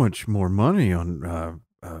way much more money on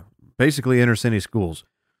basically inner city schools.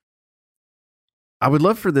 I would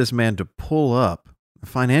love for this man to pull up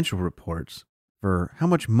financial reports for how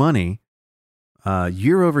much money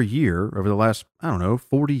year over year, over the last,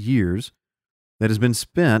 40 years, that has been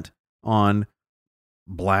spent on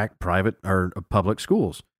black private or public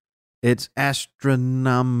schools. It's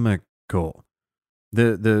astronomical.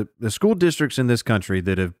 The school districts in this country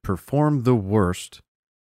that have performed the worst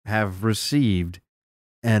have received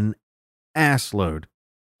an assload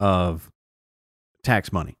of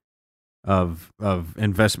tax money, of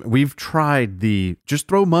investment. We've tried just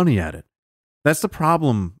throw money at it. That's the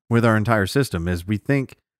problem with our entire system is we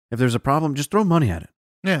think if there's a problem, just throw money at it.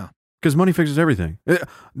 Yeah. Because money fixes everything.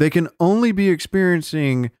 They can only be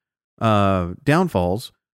experiencing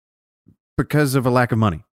downfalls because of a lack of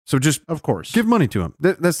money. So just, of course, give money to them.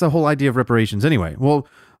 That's the whole idea of reparations anyway. Well,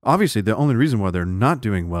 obviously, the only reason why they're not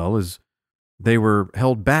doing well is they were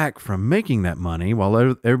held back from making that money while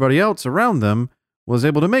everybody else around them was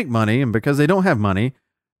able to make money. And because they don't have money,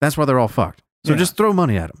 that's why they're all fucked. So just throw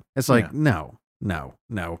money at them. It's like, no.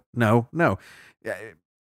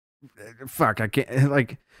 Fuck, I can't.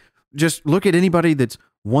 Like, just look at anybody that's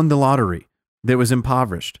won the lottery, that was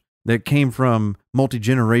impoverished, that came from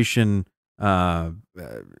multi-generation, lack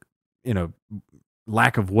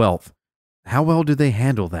of wealth. How well do they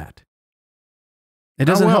handle that? It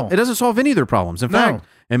doesn't help. It doesn't solve any of their problems. In fact,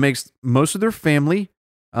 it makes most of their family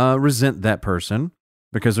resent that person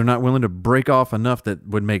because they're not willing to break off enough that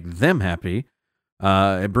would make them happy.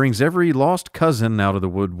 It brings every lost cousin out of the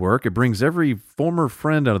woodwork. It brings every former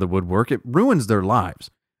friend out of the woodwork. It ruins their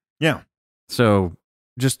lives. Yeah. So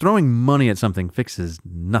just throwing money at something fixes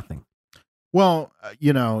nothing. Well,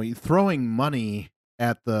 throwing money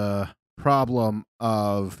at the problem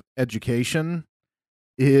of education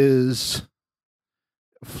is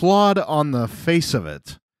flawed on the face of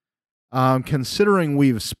it. Considering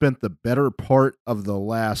we've spent the better part of the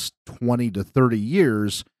last 20 to 30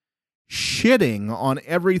 years shitting on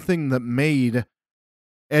everything that made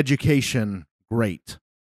education great.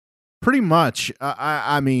 Pretty much,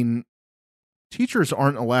 I mean, teachers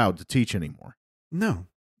aren't allowed to teach anymore. No.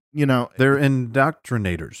 They're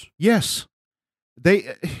indoctrinators. Yes.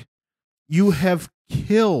 You have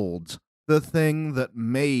killed the thing that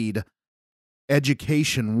made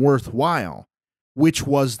education worthwhile, which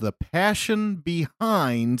was the passion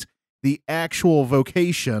behind the actual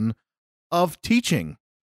vocation of teaching.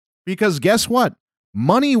 Because guess what?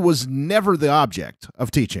 Money was never the object of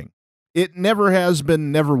teaching. It never has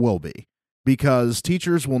been, never will be, because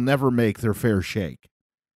teachers will never make their fair shake.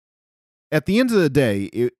 At the end of the day,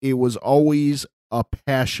 it was always a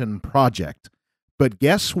passion project. But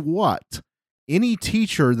guess what? Any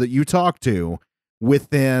teacher that you talk to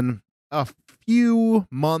within a few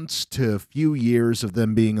months to a few years of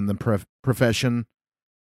them being in the profession,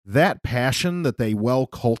 that passion that they well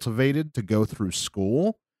cultivated to go through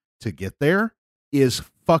school to get there is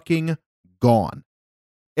fucking gone.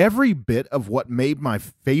 Every bit of what made my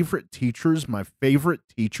favorite teachers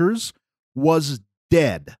was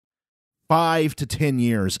dead 5 to 10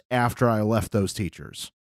 years after I left those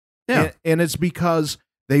teachers. Yeah. And it's because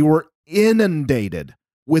they were inundated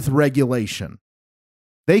with regulation.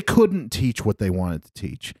 They couldn't teach what they wanted to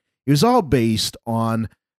teach. It was all based on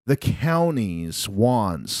the county's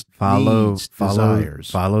wants, needs, desires.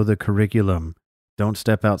 Follow the curriculum. Don't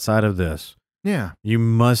step outside of this. Yeah. You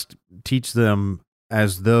must teach them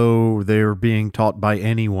as though they're being taught by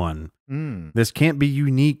anyone. This can't be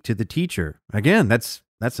unique to the teacher. Again, that's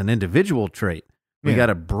an individual trait. We got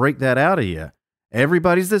to break that out of you.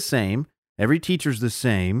 Everybody's the same. Every teacher's the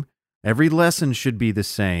same. Every lesson should be the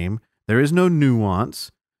same. There is no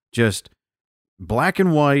nuance. Just black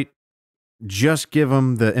and white. Just give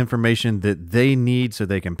them the information that they need so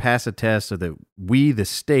they can pass a test so that we, the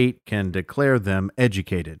state, can declare them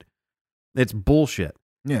educated. It's bullshit.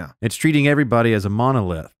 Yeah. It's treating everybody as a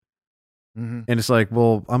monolith. And it's like,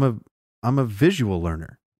 well, I'm a visual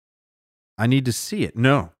learner. I need to see it.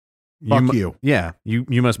 No. Fuck you. Yeah.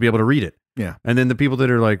 You must be able to read it. Yeah. And then the people that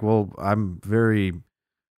are like, well, I'm very,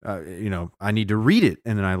 I need to read it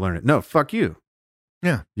and then I learn it. No, fuck you.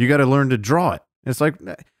 Yeah. You got to learn to draw it. It's like,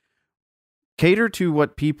 cater to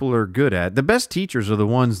what people are good at. The best teachers are the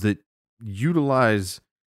ones that utilize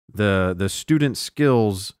the student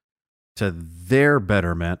skills to their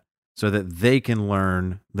betterment so that they can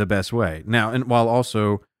learn the best way. Now, and while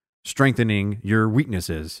also strengthening your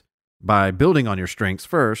weaknesses by building on your strengths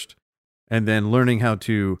first and then learning how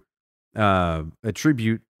to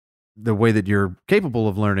attribute the way that you're capable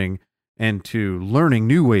of learning and to learning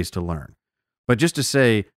new ways to learn. But just to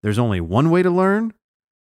say there's only one way to learn,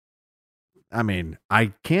 I mean,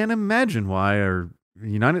 I can't imagine why our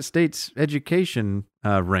United States education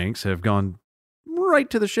ranks have gone right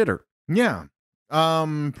to the shitter. Yeah.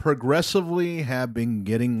 Progressively have been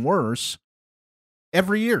getting worse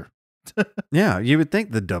every year. Yeah, you would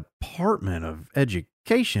think the Department of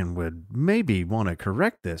Education would maybe want to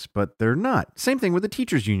correct this, but they're not. Same thing with the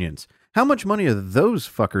teachers' unions. How much money are those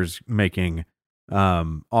fuckers making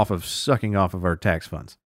off of sucking off of our tax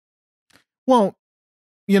funds? Well,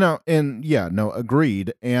 and yeah, no,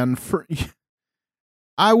 agreed. And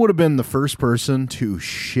I would have been the first person to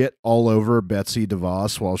shit all over Betsy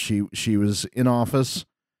DeVos while she was in office.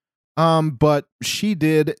 But she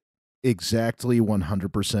did exactly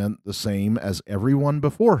 100% the same as everyone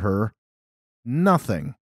before her.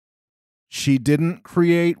 Nothing. She didn't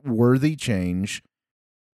create worthy change.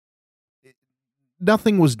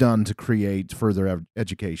 Nothing was done to create further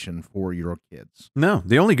education for your kids. No,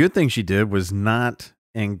 the only good thing she did was not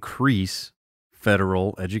increase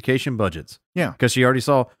federal education budgets. Yeah. Because she already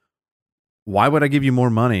saw, why would I give you more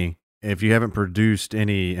money if you haven't produced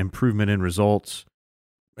any improvement in results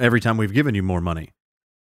every time we've given you more money?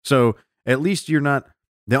 So at least you're not,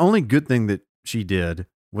 the only good thing that she did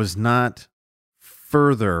was not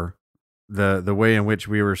further the way in which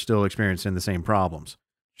we were still experiencing the same problems.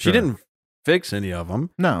 She didn't fix any of them.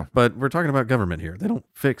 No. But we're talking about government here. They don't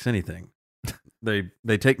fix anything.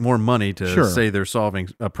 They take more money to say they're solving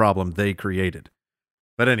a problem they created.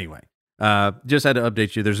 But anyway, just had to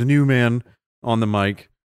update you. There's a new man on the mic,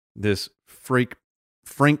 this Frank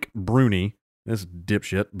Bruni, this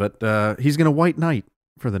dipshit, but he's going to white knight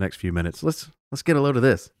for the next few minutes. Let's get a load of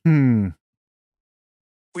this.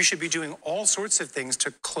 We should be doing all sorts of things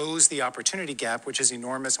to close the opportunity gap, which is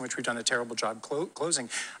enormous and which we've done a terrible job closing.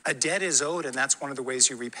 A debt is owed, and that's one of the ways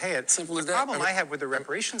you repay it. Simple as the that. problem I have with the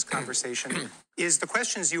reparations conversation is the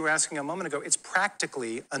questions you were asking a moment ago. It's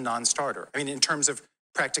practically a non-starter. I mean, in terms of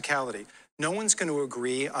practicality. No one's going to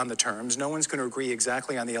agree on the terms. No one's going to agree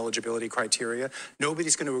exactly on the eligibility criteria.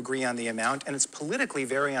 Nobody's going to agree on the amount. And it's politically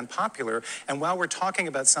very unpopular. And while we're talking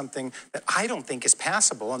about something that I don't think is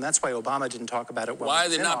passable, and that's why Obama didn't talk about it well. Why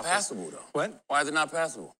is it not passable, though? What? Why is it not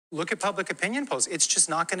passable? Look at public opinion polls. It's just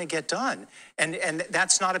not going to get done. And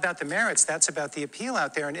that's not about the merits. That's about the appeal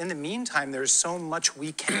out there. And in the meantime, there's so much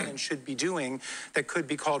we can and should be doing that could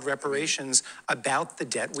be called reparations about the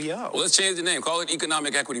debt we owe. Well, let's change the name. Call it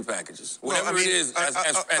economic equity packages. Whatever it is,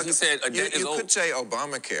 as he said, a debt is owed. You could say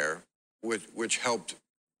Obamacare, which helped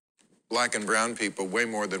black and brown people way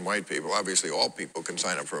more than white people. Obviously, all people can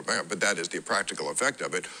sign up for Obamacare, but that is the practical effect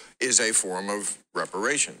of it, is a form of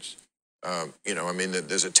reparations.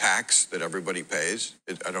 There's a tax that everybody pays.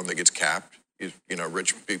 I don't think it's capped.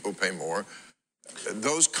 Rich people pay more.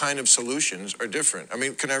 Those kind of solutions are different. I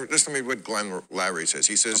mean, listen to me what Glenn Loury says.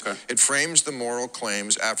 He says, It frames the moral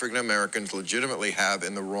claims African Americans legitimately have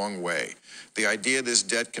in the wrong way. The idea this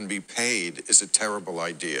debt can be paid is a terrible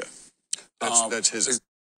idea. That's his.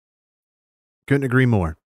 Couldn't agree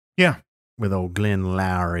more. Yeah. With old Glenn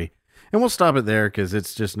Loury. And we'll stop it there because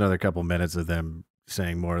it's just another couple minutes of them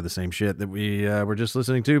saying more of the same shit that we were just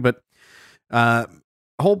listening to. But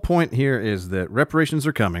whole point here is that reparations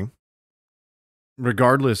are coming,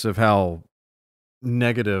 regardless of how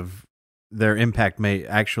negative their impact may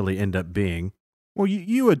actually end up being. Well,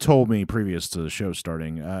 you had told me previous to the show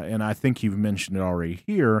starting, and I think you've mentioned it already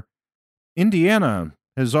here, Indiana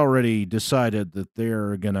has already decided that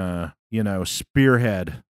they're going to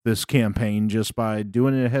spearhead this campaign just by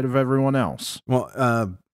doing it ahead of everyone else.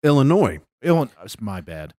 Well, Illinois. Illinois, my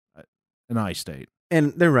bad. An I-state.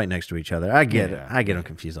 And they're right next to each other. I get it. I get them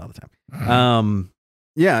confused all the time.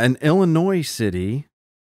 An Illinois city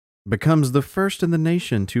becomes the first in the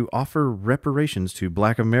nation to offer reparations to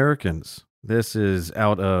Black Americans. This is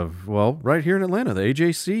out of, right here in Atlanta, the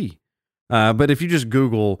AJC. But if you just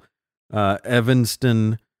Google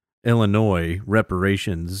Evanston, Illinois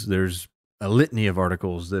reparations, there's a litany of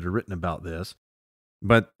articles that are written about this.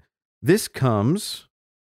 But this comes,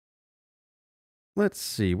 let's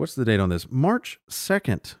see, what's the date on this? March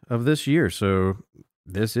 2nd of this year. So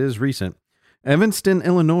this is recent. Evanston,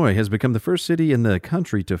 Illinois has become the first city in the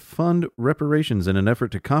country to fund reparations in an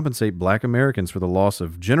effort to compensate Black Americans for the loss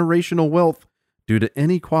of generational wealth due to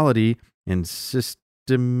inequality and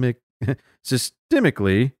systemically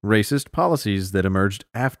racist policies that emerged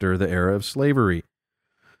after the era of slavery.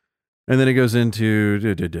 And then it goes into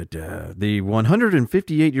the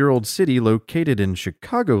 158-year-old city located in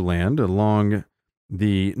Chicagoland along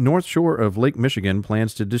the north shore of Lake Michigan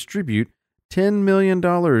plans to distribute $10 million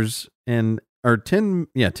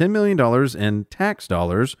 $10 million in tax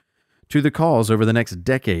dollars to the cause over the next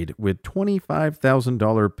decade, with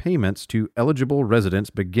 $25,000 payments to eligible residents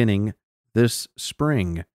beginning this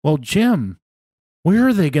spring. Well, Jim, where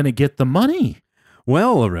are they going to get the money?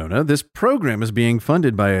 Well, Arona, this program is being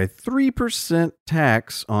funded by a 3%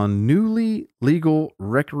 tax on newly legal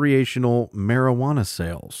recreational marijuana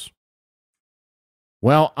sales.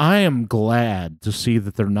 Well, I am glad to see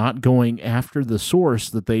that they're not going after the source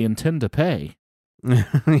that they intend to pay.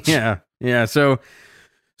 Yeah. So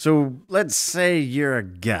let's say you're a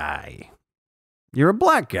guy. You're a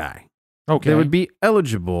Black guy. Okay. That would be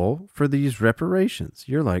eligible for these reparations.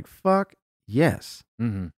 You're like, fuck yes.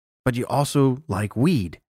 Mm-hmm. But you also like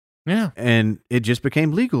weed. Yeah. And it just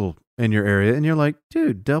became legal in your area. And you're like,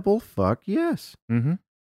 dude, double fuck yes. Mm-hmm.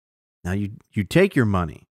 Now you take your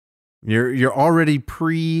money. You're already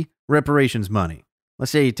pre-reparations money.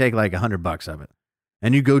 Let's say you take like $100 of it,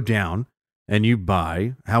 and you go down and you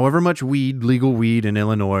buy however much weed, legal weed in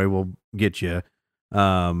Illinois will get you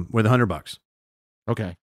with $100.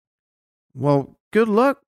 Okay. Well, good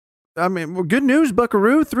luck. I mean, good news,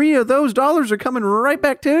 Buckaroo. 3 of those dollars are coming right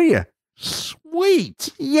back to you. Sweet.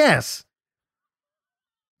 Yes.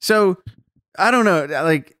 So I don't know,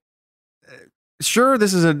 like. Sure,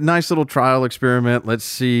 this is a nice little trial experiment. Let's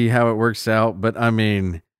see how it works out. But I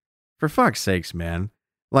mean, for fuck's sakes, man.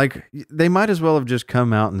 Like, they might as well have just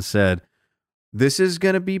come out and said, this is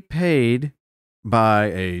going to be paid by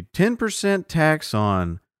a 10% tax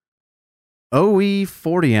on OE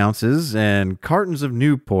 40 ounces and cartons of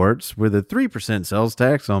Newports with a 3% sales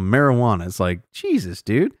tax on marijuana. It's like, Jesus,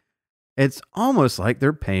 dude. It's almost like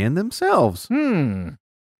they're paying themselves.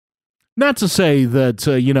 Not to say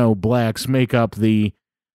that, blacks make up the,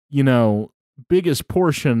 biggest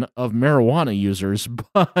portion of marijuana users,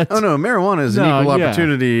 but... Oh, no, marijuana is an equal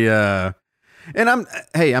opportunity. And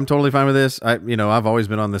I'm totally fine with this. I've always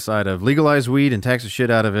been on the side of legalize weed and tax the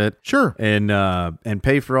shit out of it. Sure. And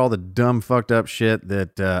pay for all the dumb, fucked up shit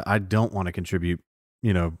that I don't want to contribute,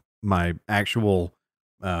 my actual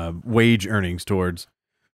wage earnings towards.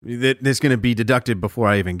 That's going to be deducted before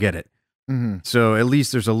I even get it. Mm-hmm. So at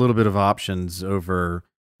least there's a little bit of options over,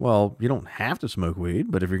 well, you don't have to smoke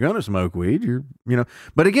weed, but if you're going to smoke weed,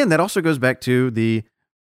 but again, that also goes back to the,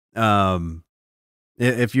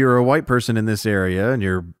 if you're a white person in this area and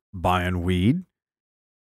you're buying weed,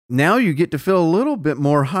 now you get to feel a little bit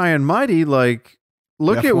more high and mighty. Like,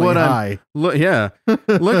 look Definitely at what high. look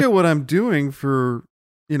at what I'm doing for,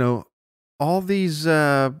 all these,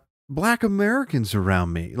 Black Americans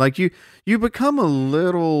around me. Like you become a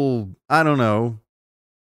little, I don't know.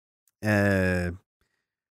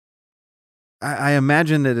 I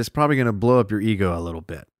imagine that it's probably going to blow up your ego a little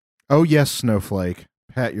bit. Oh yes, Snowflake.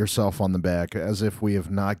 Pat yourself on the back as if we have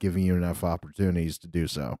not given you enough opportunities to do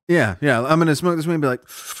so. Yeah. I'm going to smoke this weed and be like,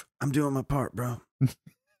 I'm doing my part, bro.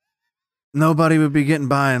 Nobody would be getting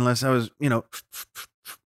by unless I was,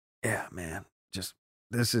 yeah, man. Just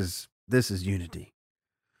this is unity.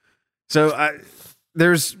 So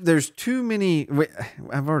there's too many.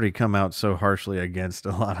 I've already come out so harshly against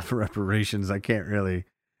a lot of reparations. I can't really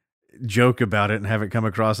joke about it and have it come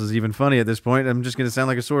across as even funny at this point. I'm just going to sound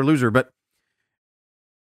like a sore loser, but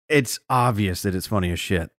it's obvious that it's funny as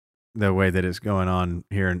shit the way that it's going on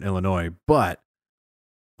here in Illinois. But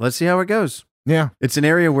let's see how it goes. Yeah, it's an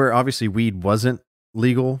area where obviously weed wasn't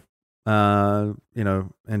legal,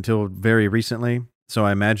 until very recently. So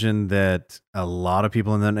I imagine that a lot of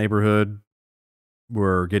people in that neighborhood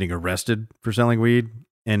were getting arrested for selling weed,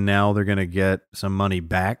 and now they're going to get some money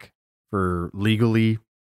back for legally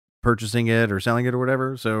purchasing it or selling it or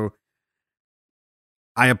whatever. So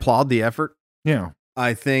I applaud the effort. Yeah.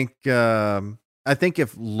 I think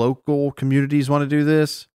if local communities want to do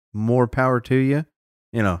this, more power to you.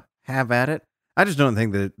 Have at it. I just don't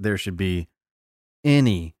think that there should be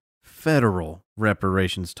any federal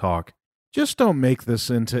reparations talk. Just don't make this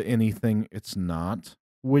into anything it's not,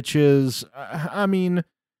 which is, I mean,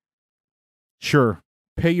 sure,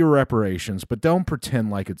 pay your reparations, but don't pretend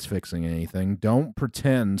like it's fixing anything. Don't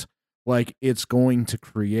pretend like it's going to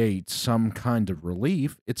create some kind of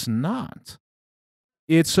relief. It's not.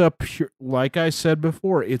 It's like I said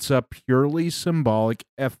before, it's a purely symbolic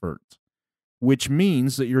effort, which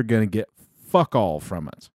means that you're going to get fuck all from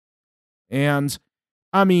it. And,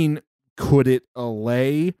 I mean, could it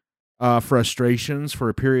allay frustrations for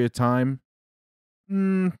a period of time?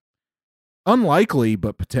 Unlikely,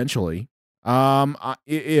 but potentially.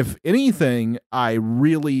 If anything, I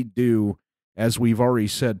really do, as we've already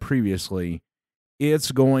said previously,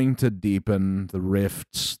 it's going to deepen the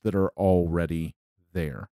rifts that are already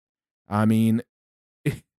there. I mean,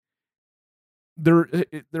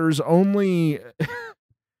 there's only...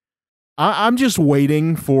 I'm just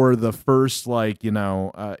waiting for the first,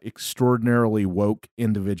 extraordinarily woke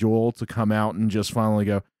individual to come out and just finally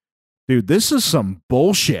go, dude, this is some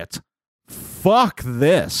bullshit. Fuck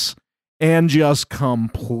this. And just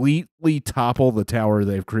completely topple the tower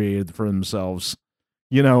they've created for themselves,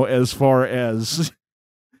 as far as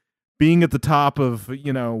being at the top of,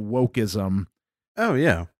 wokeism. Oh,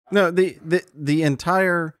 yeah. No, the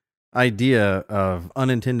entire idea of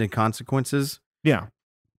unintended consequences. Yeah.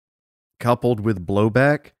 Coupled with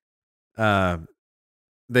blowback,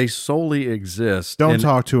 they solely exist. Don't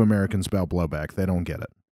talk to Americans about blowback. They don't get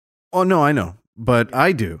it. Oh, no, I know, but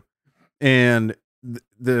I do. And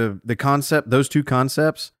the concept, those two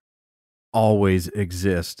concepts always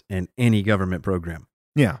exist in any government program.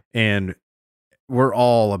 Yeah. And we're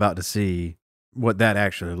all about to see what that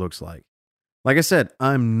actually looks like. Like I said,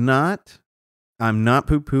 I'm not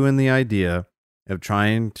poo-pooing the idea of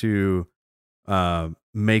trying to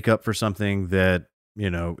make up for something that,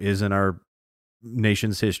 is in our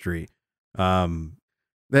nation's history. That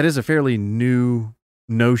is a fairly new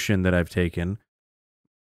notion that I've taken,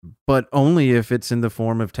 but only if it's in the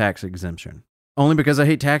form of tax exemption. Only because I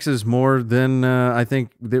hate taxes more than I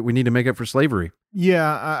think that we need to make up for slavery.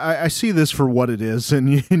 Yeah, I see this for what it is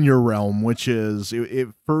in your realm, which is it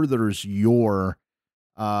furthers your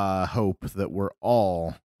hope that we're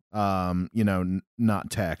all, not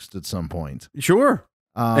taxed at some point. Sure.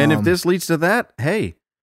 And if this leads to that, hey,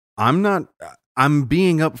 I'm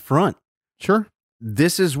being upfront. Sure.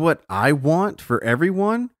 This is what I want for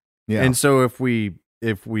everyone. Yeah. And so if we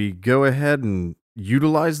go ahead and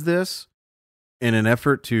utilize this in an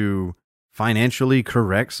effort to financially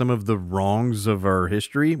correct some of the wrongs of our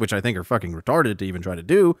history, which I think are fucking retarded to even try to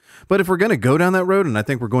do. But if we're going to go down that road, and I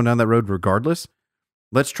think we're going down that road regardless,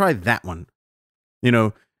 let's try that one.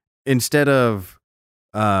 Instead of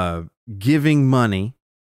giving money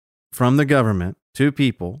from the government to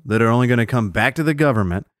people that are only going to come back to the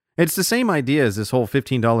government, it's the same idea as this whole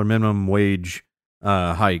 $15 minimum wage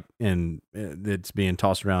hike that's being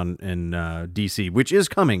tossed around in DC, which is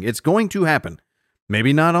coming. It's going to happen.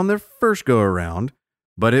 Maybe not on their first go around,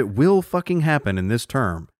 but it will fucking happen in this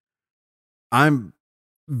term. I'm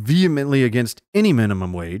vehemently against any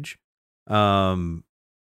minimum wage. But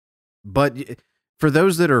for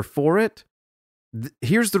those that are for it,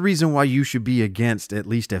 here's the reason why you should be against at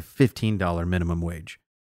least a $15 minimum wage.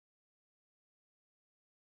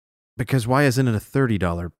 Because why isn't it a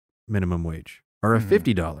 $30 minimum wage or a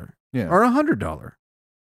 $50 or $100?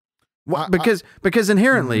 Well, because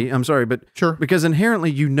inherently, I'm sorry, but sure, because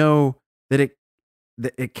inherently that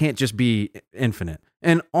it can't just be infinite.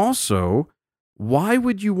 And also, why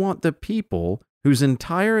would you want the people whose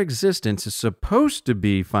entire existence is supposed to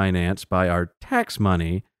be financed by our tax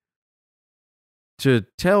money to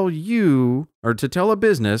tell you, or to tell a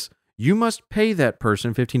business, you must pay that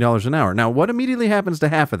person $15 an hour? Now, what immediately happens to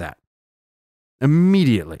half of that?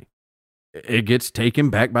 Immediately, it gets taken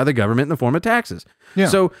back by the government in the form of taxes. Yeah.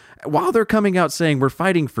 So while they're coming out saying we're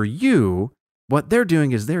fighting for you, what they're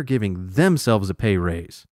doing is they're giving themselves a pay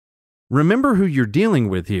raise. Remember who you're dealing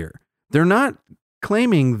with here. They're not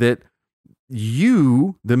claiming that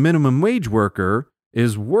you, the minimum wage worker,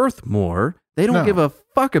 is worth more. They don't give a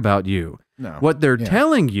fuck about you. No. What they're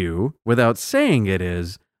telling you without saying it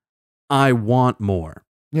is, I want more.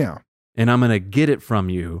 Yeah. And I'm going to get it from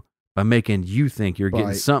you by making you think you're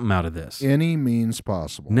getting something out of this. Any means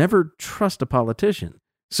possible. Never trust a politician.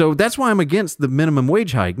 So that's why I'm against the minimum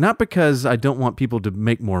wage hike. Not because I don't want people to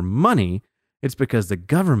make more money. It's because the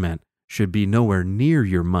government should be nowhere near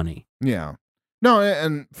your money. Yeah. No,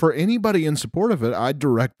 and for anybody in support of it, I'd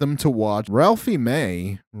direct them to watch Ralphie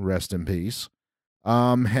May, rest in peace,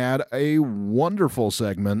 had a wonderful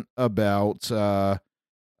segment about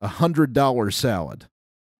 $100 salad.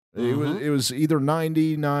 It was either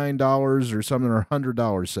 $99 or something, or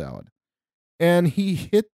 $100 salad. And he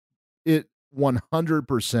hit it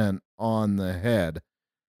 100% on the head.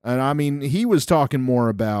 And I mean, he was talking more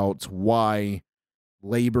about why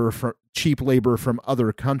cheap labor from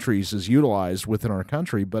other countries is utilized within our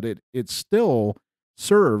country, but it still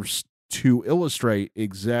serves to illustrate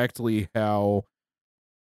exactly how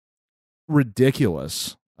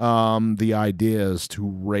ridiculous the idea is to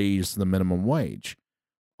raise the minimum wage.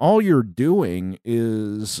 All you're doing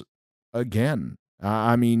is, again,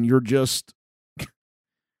 I mean, you're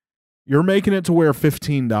making it to where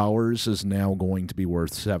 $15 is now going to be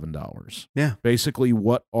worth $7. Yeah. Basically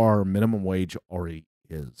what our minimum wage already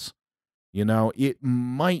is. You know, it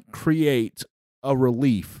might create a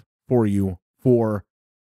relief for you for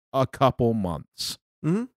a couple months.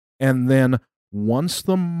 Mm-hmm. And then once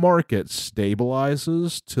the market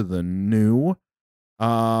stabilizes to the new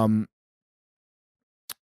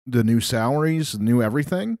salaries, the new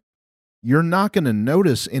everything, you're not going to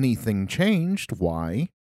notice anything changed. Why?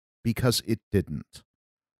 Because it didn't.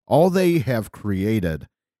 All they have created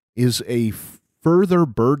is a further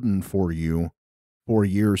burden for you for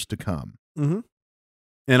years to come. Mm-hmm.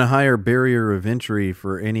 And a higher barrier of entry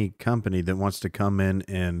for any company that wants to come in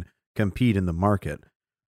and compete in the market.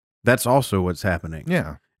 That's also what's happening.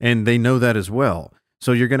 Yeah. And they know that as well.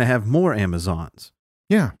 So you're going to have more Amazons.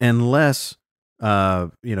 Yeah. And less,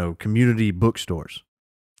 community bookstores.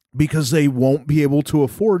 Because they won't be able to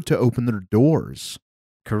afford to open their doors.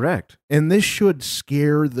 Correct. And this should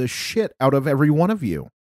scare the shit out of every one of you.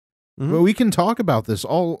 Mm-hmm. Well, we can talk about this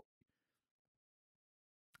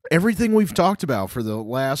everything we've talked about for the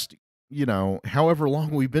last, however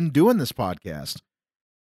long we've been doing this podcast.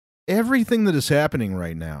 Everything that is happening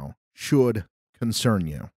right now should concern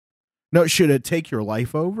you. No, should it take your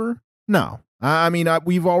life over? No. I mean,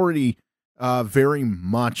 we've already very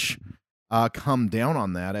much come down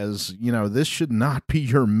on that as, this should not be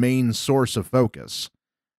your main source of focus.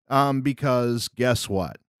 Because guess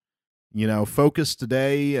what? Focus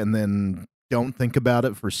today and then don't think about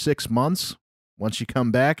it for 6 months. Once you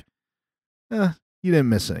come back, you didn't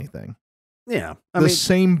miss anything. Yeah. The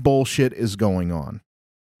same bullshit is going on.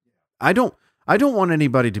 I don't want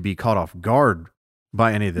anybody to be caught off guard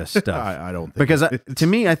by any of this stuff. I don't think because to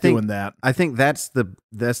me, I think doing that. I think that's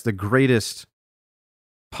the greatest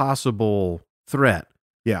possible threat.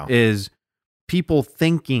 Yeah. Is people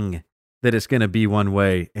thinking that it's going to be one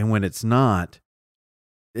way, and when it's not,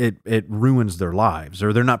 it ruins their lives,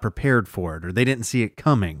 or they're not prepared for it, or they didn't see it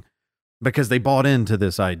coming because they bought into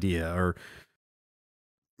this idea, or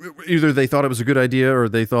either they thought it was a good idea, or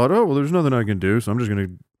they thought, oh, well, there's nothing I can do, so I'm just going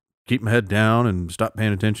to keep my head down and stop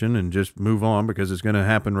paying attention and just move on because it's going to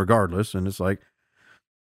happen regardless. And it's like,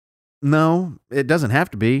 no, it doesn't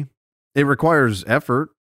have to be. It requires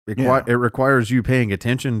effort. It requires you paying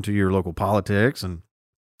attention to your local politics and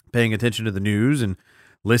paying attention to the news and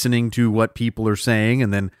listening to what people are saying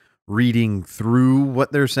and then reading through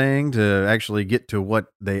what they're saying to actually get to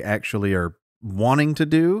what they actually are wanting to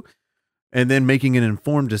do and then making an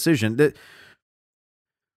informed decision. That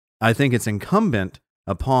I think it's incumbent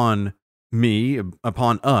upon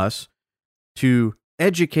us to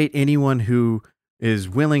educate anyone who is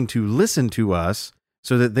willing to listen to us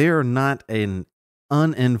so that they are not an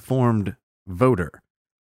uninformed voter.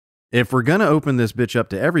 If we're going to open this bitch up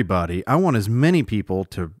to everybody, I want as many people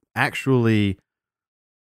to actually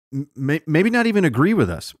maybe not even agree with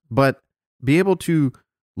us, but be able to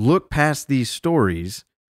look past these stories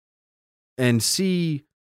and see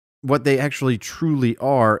what they actually truly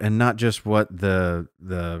are and not just what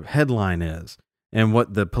the headline is and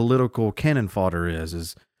what the political cannon fodder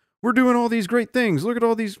is we're doing all these great things. Look at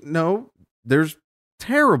all these. No, there's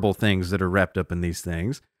terrible things that are wrapped up in these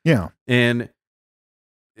things. Yeah. And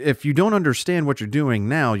if you don't understand what you're doing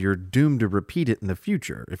now, you're doomed to repeat it in the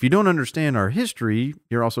future. If you don't understand our history,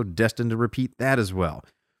 you're also destined to repeat that as well.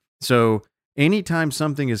 So anytime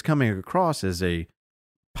something is coming across as a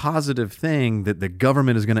positive thing that the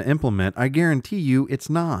government is going to implement, I guarantee you it's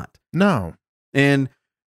not. No. And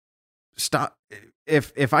stop.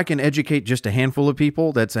 If I can educate just a handful of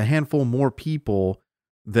people, that's a handful more people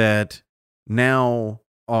that now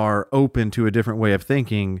are open to a different way of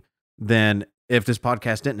thinking than if this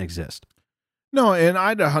podcast didn't exist. No, and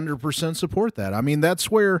I'd 100% support that. I mean, that's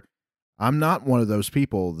where I'm not one of those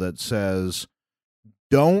people that says,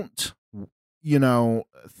 don't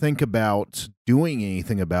think about doing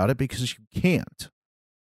anything about it because you can't.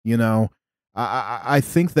 I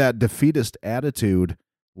think that defeatist attitude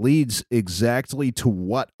leads exactly to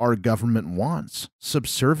what our government wants: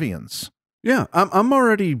 subservience. Yeah, I'm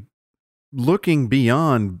already looking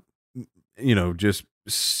beyond, just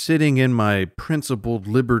sitting in my principled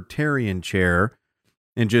libertarian chair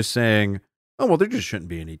and just saying, oh, well, there just shouldn't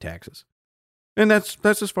be any taxes. And that's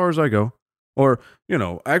as far as I go. Or,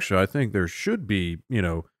 actually, I think there should be,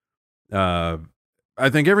 I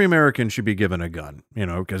think every American should be given a gun,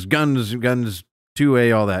 because guns,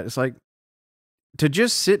 2A, all that. It's like, to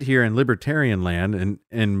just sit here in libertarian land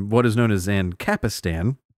in what is known as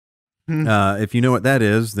Zancapistan, if you know what that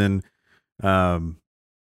is, then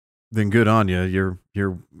good on you.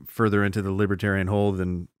 You're further into the libertarian hole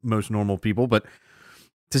than most normal people. But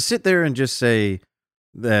to sit there and just say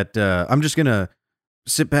that I'm just going to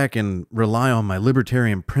sit back and rely on my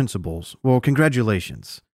libertarian principles, well,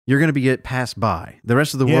 congratulations. You're going to get passed by. The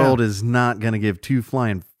rest of the world is not going to give two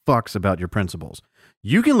flying fucks about your principles.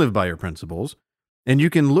 You can live by your principles, and you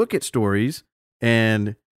can look at stories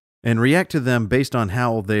and react to them based on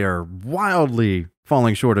how they are wildly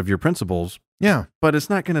falling short of your principles. Yeah. But it's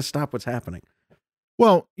not going to stop what's happening.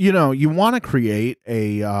 Well, you want to create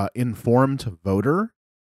a informed voter.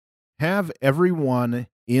 Have everyone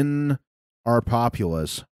in our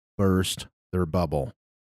populace burst their bubble.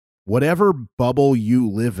 Whatever bubble you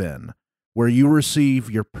live in, where you receive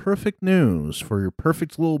your perfect news for your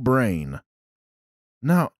perfect little brain.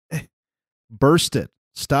 No, burst it.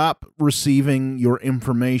 Stop receiving your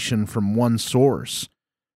information from one source.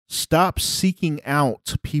 Stop seeking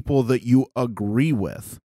out people that you agree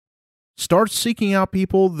with. Start seeking out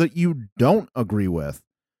people that you don't agree with,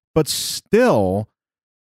 but still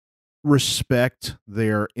respect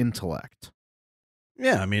their intellect.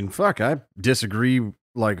 Yeah, I mean, fuck, I disagree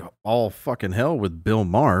like all fucking hell with Bill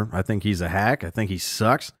Maher. I think he's a hack. I think he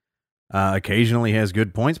sucks. Occasionally has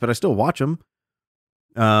good points, but I still watch him.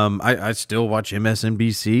 I still watch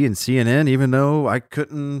MSNBC and CNN, even though I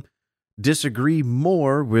couldn't disagree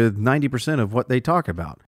more with 90% of what they talk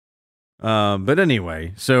about. But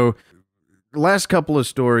anyway, so last couple of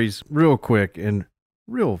stories real quick in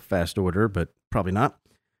real fast order, but probably not.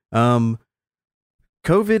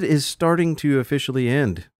 COVID is starting to officially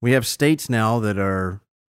end. We have states now that are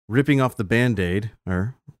ripping off the Band-Aid,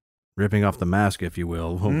 or ripping off the mask, if you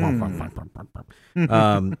will.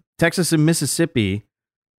 Texas and Mississippi.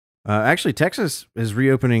 Actually, Texas is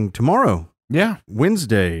reopening tomorrow. Yeah.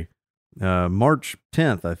 Wednesday, March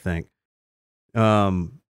 10th, I think.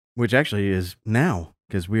 Which actually is now,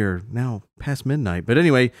 because we are now past midnight. But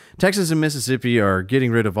anyway, Texas and Mississippi are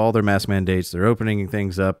getting rid of all their mask mandates. They're opening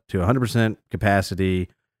things up to 100% capacity.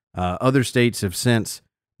 Other states have since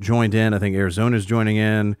joined in. I think Arizona's joining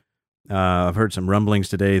in. I've heard some rumblings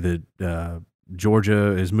today that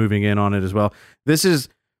Georgia is moving in on it as well. This is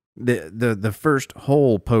the first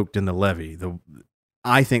hole poked in the levee.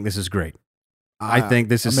 I think this is great. I think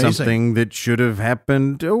this is amazing. Something that should have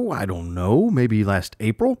happened, I don't know, maybe last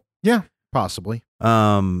April? Yeah, possibly.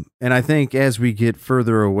 And I think as we get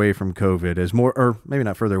further away from COVID, as more, or maybe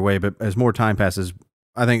not further away, but as more time passes,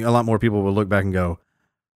 I think a lot more people will look back and go,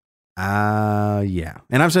 yeah.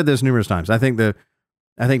 And I've said this numerous times. I think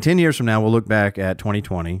 10 years from now, we'll look back at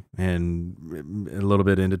 2020 and a little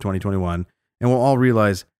bit into 2021, and we'll all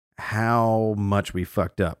realize how much we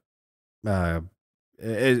fucked up.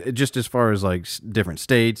 Just as far as like different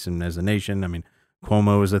states and as a nation. I mean,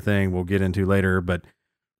 Cuomo is a thing we'll get into later, but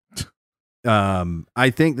I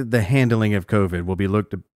think that the handling of COVID will be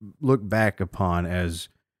looked back upon as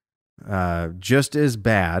just as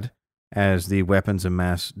bad as the weapons of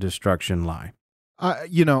mass destruction lie.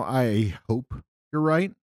 I hope you're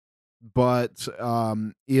right, but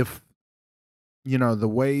if the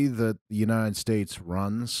way that the United States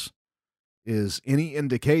runs is any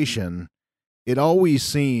indication, it always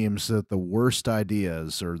seems that the worst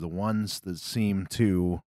ideas are the ones that seem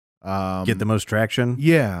to get the most traction.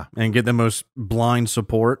 Yeah. And get the most blind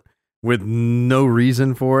support with no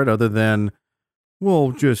reason for it other than,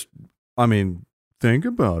 well, think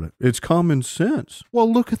about it. It's common sense.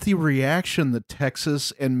 Well, look at the reaction that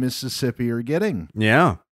Texas and Mississippi are getting.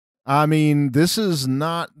 Yeah. I mean, this is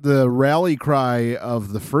not the rally cry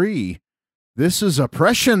of the free. This is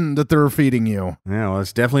oppression that they're feeding you. Yeah, well,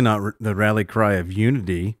 it's definitely not the rally cry of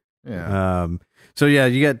unity. Yeah. So, yeah,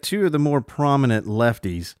 you got two of the more prominent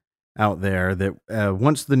lefties out there that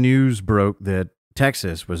once the news broke that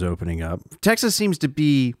Texas was opening up, Texas seems to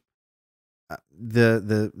be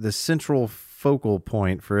the central focal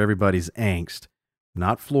point for everybody's angst.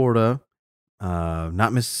 Not Florida,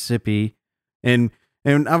 not Mississippi. And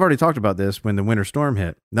and I've already talked about this when the winter storm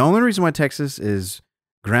hit. The only reason why Texas is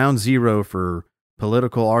ground zero for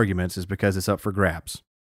political arguments is because it's up for grabs.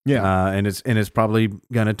 Yeah. And it's probably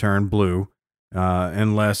going to turn blue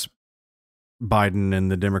unless Biden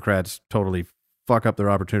and the Democrats totally fuck up their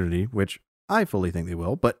opportunity, which I fully think they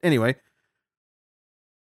will. But anyway,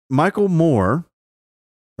 Michael Moore,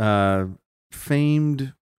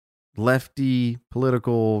 famed lefty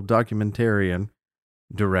political documentarian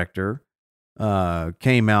director,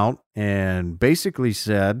 came out and basically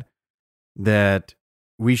said that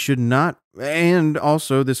we should not, and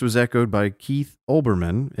also this was echoed by Keith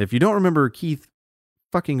Olbermann. If you don't remember Keith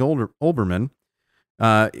fucking Olbermann,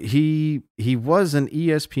 he was an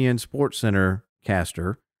ESPN Sports Center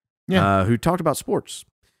caster who talked about sports.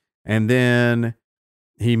 And then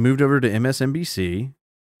he moved over to MSNBC,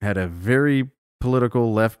 had a very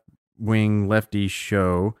political left-wing lefty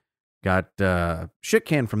show, got shit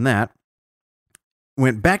canned from that,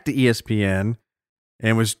 went back to ESPN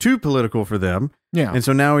and was too political for them. Yeah. And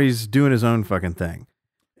so now he's doing his own fucking thing.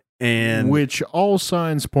 And which all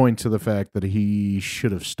signs point to the fact that he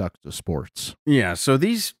should have stuck to sports. Yeah, so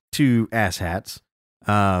these two asshats,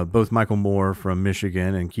 both Michael Moore from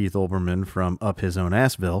Michigan and Keith Olbermann from up his own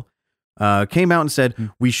assville, came out and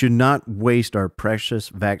said, we should not waste our precious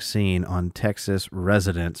vaccine on Texas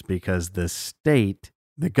residents because the state,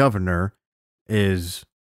 the governor, is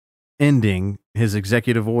ending his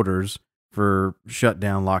executive orders for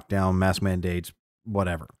shutdown, lockdown, mask mandates,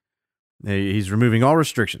 whatever. He's removing all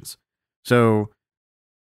restrictions. So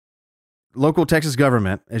local Texas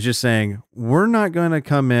government is just saying, we're not going to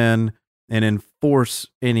come in and enforce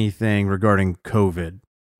anything regarding COVID.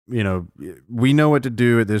 You know, we know what to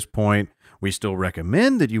do at this point. We still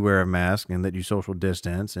recommend that you wear a mask and that you social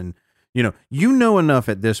distance. And, you know enough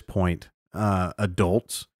at this point,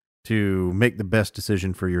 adults, to make the best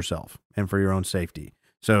decision for yourself and for your own safety.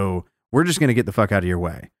 So we're just going to get the fuck out of your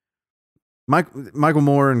way. Michael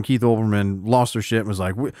Moore and Keith Olbermann lost their shit and was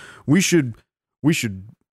like, we should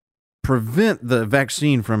prevent the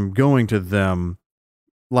vaccine from going to them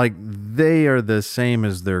like they are the same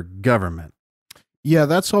as their government. Yeah,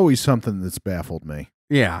 that's always something that's baffled me.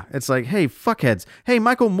 Yeah, it's like, hey, fuckheads. Hey,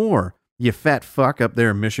 Michael Moore, you fat fuck up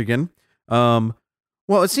there in Michigan.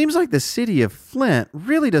 Well, it seems like the city of Flint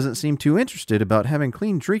really doesn't seem too interested about having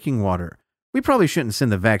clean drinking water. We probably shouldn't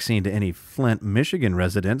send the vaccine to any Flint, Michigan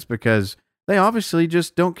residents because they obviously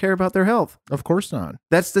just don't care about their health. Of course not.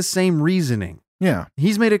 That's the same reasoning. Yeah.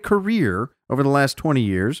 He's made a career over the last 20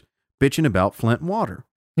 years bitching about Flint water.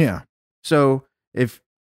 Yeah. So if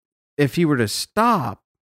he were to stop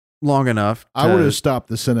long enough, I would have stopped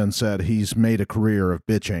the sentence and said he's made a career of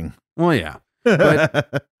bitching. Well, yeah.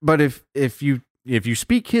 But if you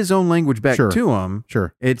speak his own language back to him,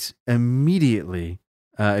 it's immediately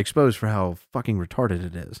exposed for how fucking retarded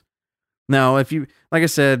it is. Now, if you, like I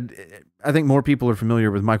said, I think more people are familiar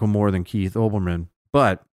with Michael Moore than Keith Olbermann,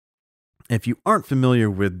 but if you aren't familiar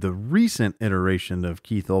with the recent iteration of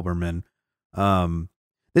Keith Olbermann,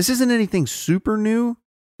 this isn't anything super new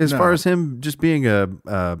as far as him just being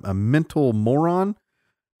a mental moron.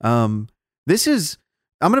 This is,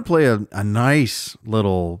 I'm going to play a nice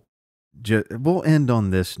little, we'll end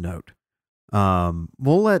on this note.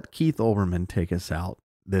 We'll let Keith Olbermann take us out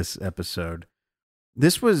this episode.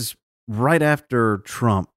 This was right after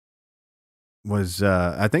Trump was,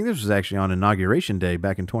 I think this was actually on Inauguration Day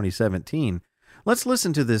back in 2017. Let's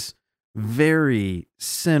listen to this very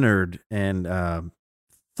centered and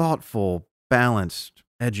thoughtful, balanced,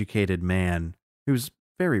 educated man who's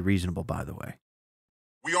very reasonable, by the way.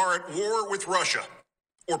 We are at war with Russia,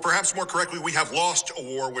 or perhaps more correctly, we have lost a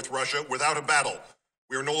war with Russia without a battle.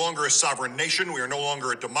 We are no longer a sovereign nation. We are no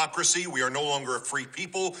longer a democracy. We are no longer a free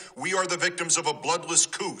people. We are the victims of a bloodless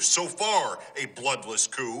coup. So far, a bloodless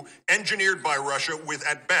coup engineered by Russia with,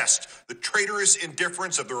 at best, the traitorous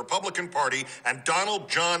indifference of the Republican Party and Donald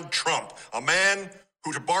John Trump, a man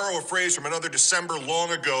who, to borrow a phrase from another December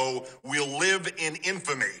long ago, will live in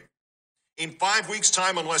infamy. In 5 weeks'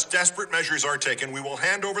 time, unless desperate measures are taken, we will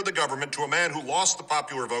hand over the government to a man who lost the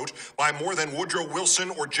popular vote by more than Woodrow Wilson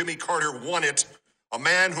or Jimmy Carter won it. A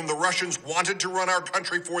man whom the Russians wanted to run our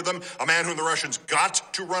country for them, a man whom the Russians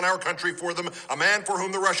got to run our country for them, a man for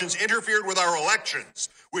whom the Russians interfered with our elections,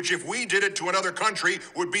 which if we did it to another country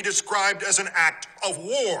would be described as an act of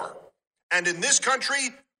war. And in this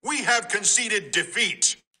country, we have conceded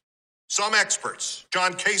defeat. Some experts,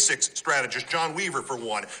 John Kasich's strategist, John Weaver for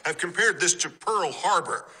one, have compared this to Pearl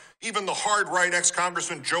Harbor. Even the hard-right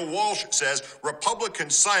ex-Congressman Joe Walsh says Republican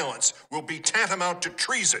silence will be tantamount to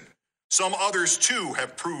treason. Some others, too,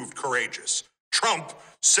 have proved courageous. Trump,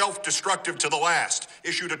 self-destructive to the last,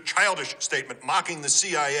 issued a childish statement mocking the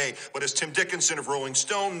CIA, but as Tim Dickinson of Rolling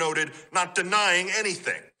Stone noted, not denying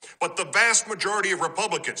anything. But the vast majority of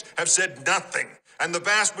Republicans have said nothing. And the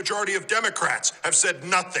vast majority of Democrats have said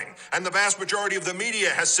nothing. And the vast majority of the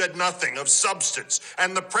media has said nothing of substance.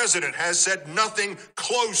 And the president has said nothing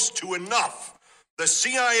close to enough. The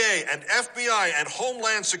CIA and FBI and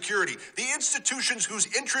Homeland Security, the institutions whose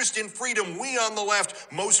interest in freedom we on the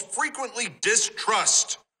left most frequently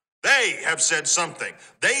distrust, they have said something.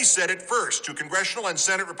 They said it first to congressional and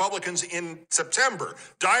Senate Republicans in September.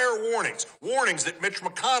 Dire warnings. Warnings that Mitch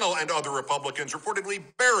McConnell and other Republicans reportedly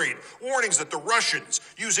buried. Warnings that the Russians,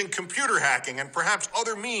 using computer hacking and perhaps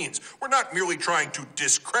other means, were not merely trying to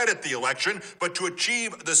discredit the election, but to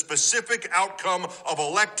achieve the specific outcome of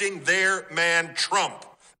electing their man Trump.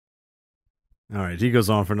 All right, he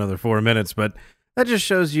goes on for another 4 minutes, but that just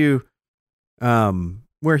shows you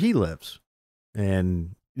where he lives.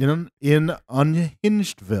 And in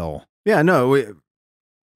Unhingedville. Yeah, no,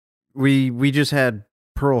 we just had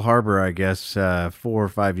Pearl Harbor, I guess, 4 or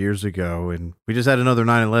 5 years ago, and we just had another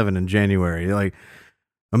 9/11 in January. Like,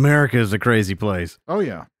 America is a crazy place. Oh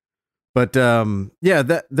yeah, but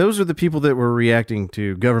those are the people that were reacting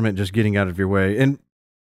to government just getting out of your way. And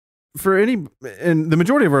the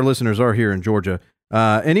majority of our listeners are here in Georgia.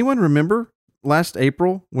 Anyone remember last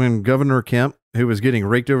April when Governor Kemp, who was getting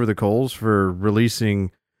raked over the coals for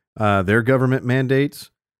releasing their government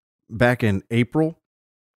mandates back in April?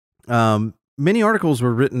 Many articles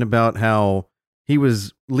were written about how he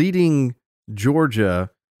was leading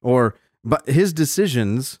Georgia, but his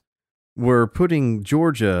decisions were putting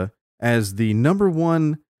Georgia as the number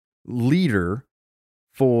one leader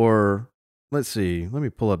for, let's see, let me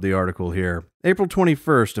pull up the article here. April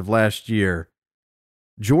 21st of last year.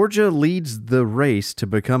 Georgia leads the race to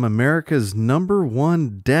become America's number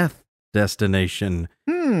one death destination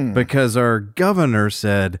because our governor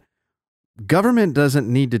said government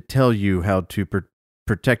doesn't need to tell you how to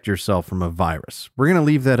protect yourself from a virus. We're going to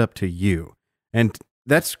leave that up to you. And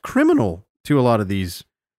that's criminal to a lot of these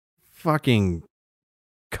fucking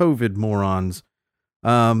COVID morons.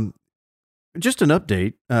 Just an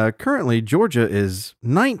update. Currently, Georgia is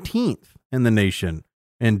 19th in the nation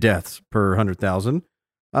in deaths per 100,000.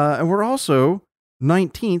 And we're also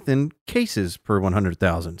 19th in cases per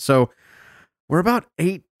 100,000. So we're about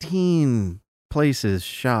 18 places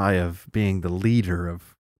shy of being the leader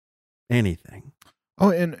of anything.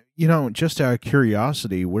 Oh, and, just out of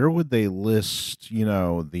curiosity, where would they list,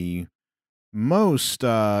 the most,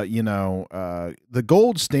 the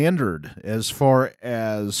gold standard as far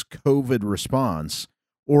as COVID response,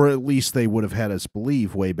 or at least they would have had us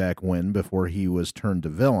believe way back when, before he was turned to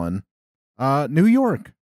villain, New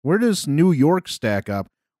York. Where does New York stack up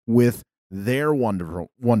with their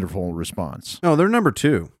wonderful response? Oh, they're number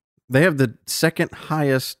 2. They have the second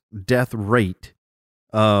highest death rate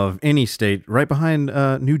of any state, right behind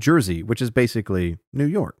New Jersey, which is basically New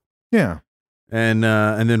York. Yeah. And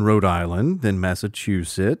then Rhode Island, then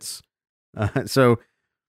Massachusetts. So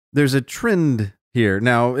there's a trend here.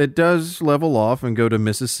 Now, it does level off and go to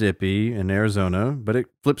Mississippi and Arizona, but it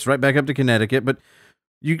flips right back up to Connecticut. But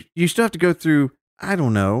you still have to go through, I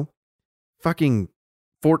don't know, fucking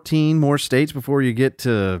 14 more states before you get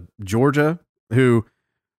to Georgia, who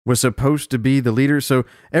was supposed to be the leader. So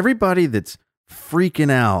everybody that's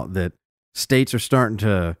freaking out that states are starting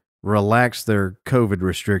to relax their COVID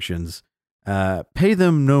restrictions, pay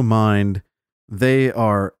them no mind. They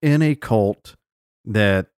are in a cult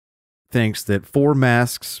that thinks that 4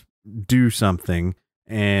 masks do something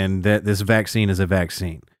and that this vaccine is a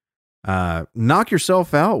vaccine. Knock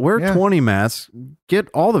yourself out, wear 20 masks, get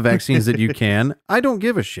all the vaccines that you can. I don't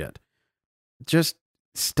give a shit. Just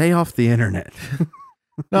stay off the internet.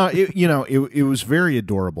 No, it was very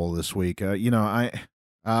adorable this week.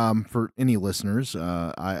 For any listeners,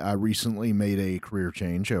 I recently made a career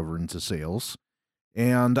change over into sales,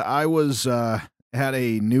 and I was had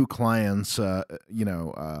a new client's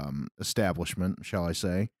establishment, shall I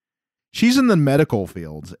say. She's in the medical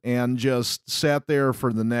field and just sat there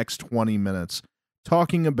for the next 20 minutes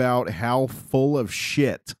talking about how full of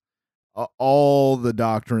shit all the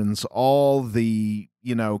doctrines, all the,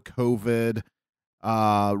 COVID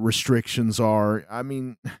restrictions are. I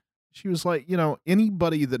mean, she was like,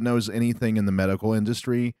 anybody that knows anything in the medical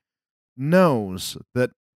industry knows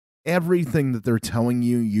that everything that they're telling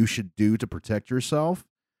you should do to protect yourself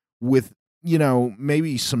with,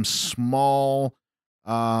 maybe some small,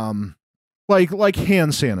 like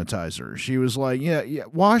hand sanitizer. She was like, yeah,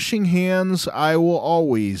 washing hands, I will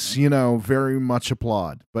always, very much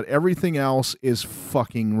applaud, but everything else is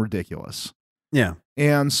fucking ridiculous. Yeah.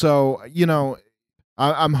 And so,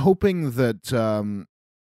 I'm hoping that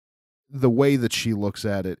the way that she looks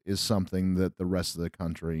at it is something that the rest of the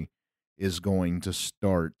country is going to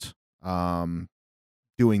start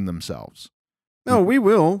doing themselves. No, we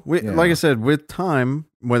will. Yeah. Like I said, with time,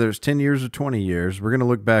 whether it's 10 years or 20 years, we're going to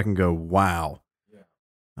look back and go, wow.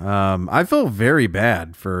 I feel very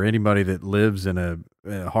bad for anybody that lives in a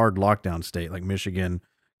hard lockdown state like Michigan,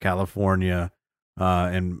 California,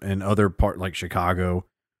 and other part like Chicago.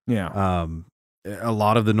 Yeah. A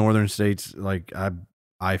lot of the northern states, like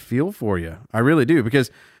I feel for you. I really do, because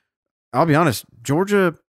I'll be honest,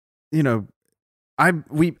 Georgia, I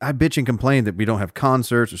bitch and complain that we don't have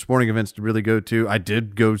concerts or sporting events to really go to. I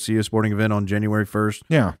did go see a sporting event on January 1st.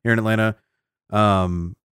 Yeah. Here in Atlanta.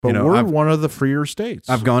 But we're one of the freer states.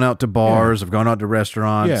 I've gone out to bars. Yeah. I've gone out to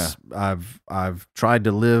restaurants. Yeah. I've tried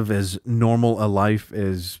to live as normal a life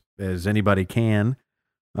as anybody can.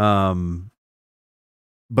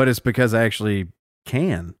 But it's because I actually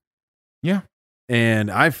can. Yeah.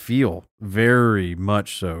 And I feel very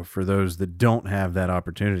much so for those that don't have that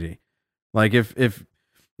opportunity. Like if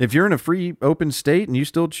you're in a free open state and you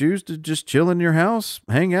still choose to just chill in your house,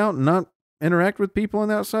 hang out and not interact with people on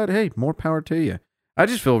the outside, hey, more power to you. I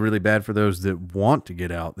just feel really bad for those that want to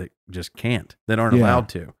get out that just can't, that aren't allowed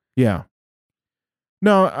to. Yeah.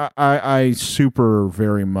 No, I super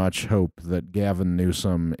very much hope that Gavin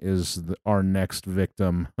Newsom is our next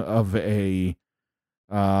victim of a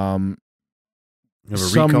recall?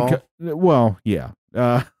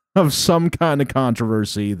 Of some kind of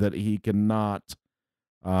controversy that he cannot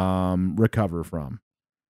recover from.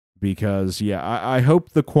 Because, I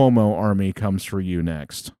hope the Cuomo army comes for you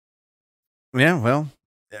next. Yeah, well,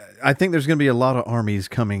 I think there's going to be a lot of armies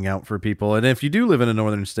coming out for people. And if you do live in a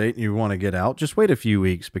northern state and you want to get out, just wait a few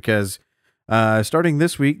weeks, because starting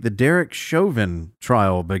this week, the Derek Chauvin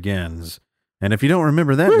trial begins. And if you don't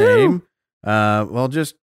remember that name, well,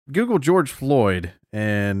 just Google George Floyd,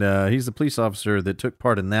 and he's the police officer that took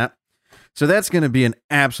part in that. So that's going to be an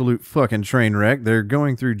absolute fucking train wreck. They're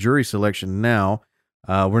going through jury selection now.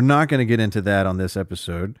 We're not going to get into that on this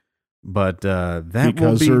episode, but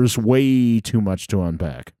because there's way too much to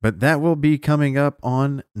unpack. But that will be coming up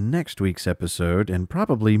on next week's episode, and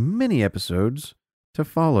probably many episodes to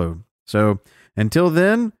follow. So until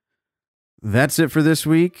then, that's it for this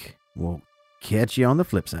week. We'll catch you on the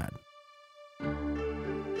flip side.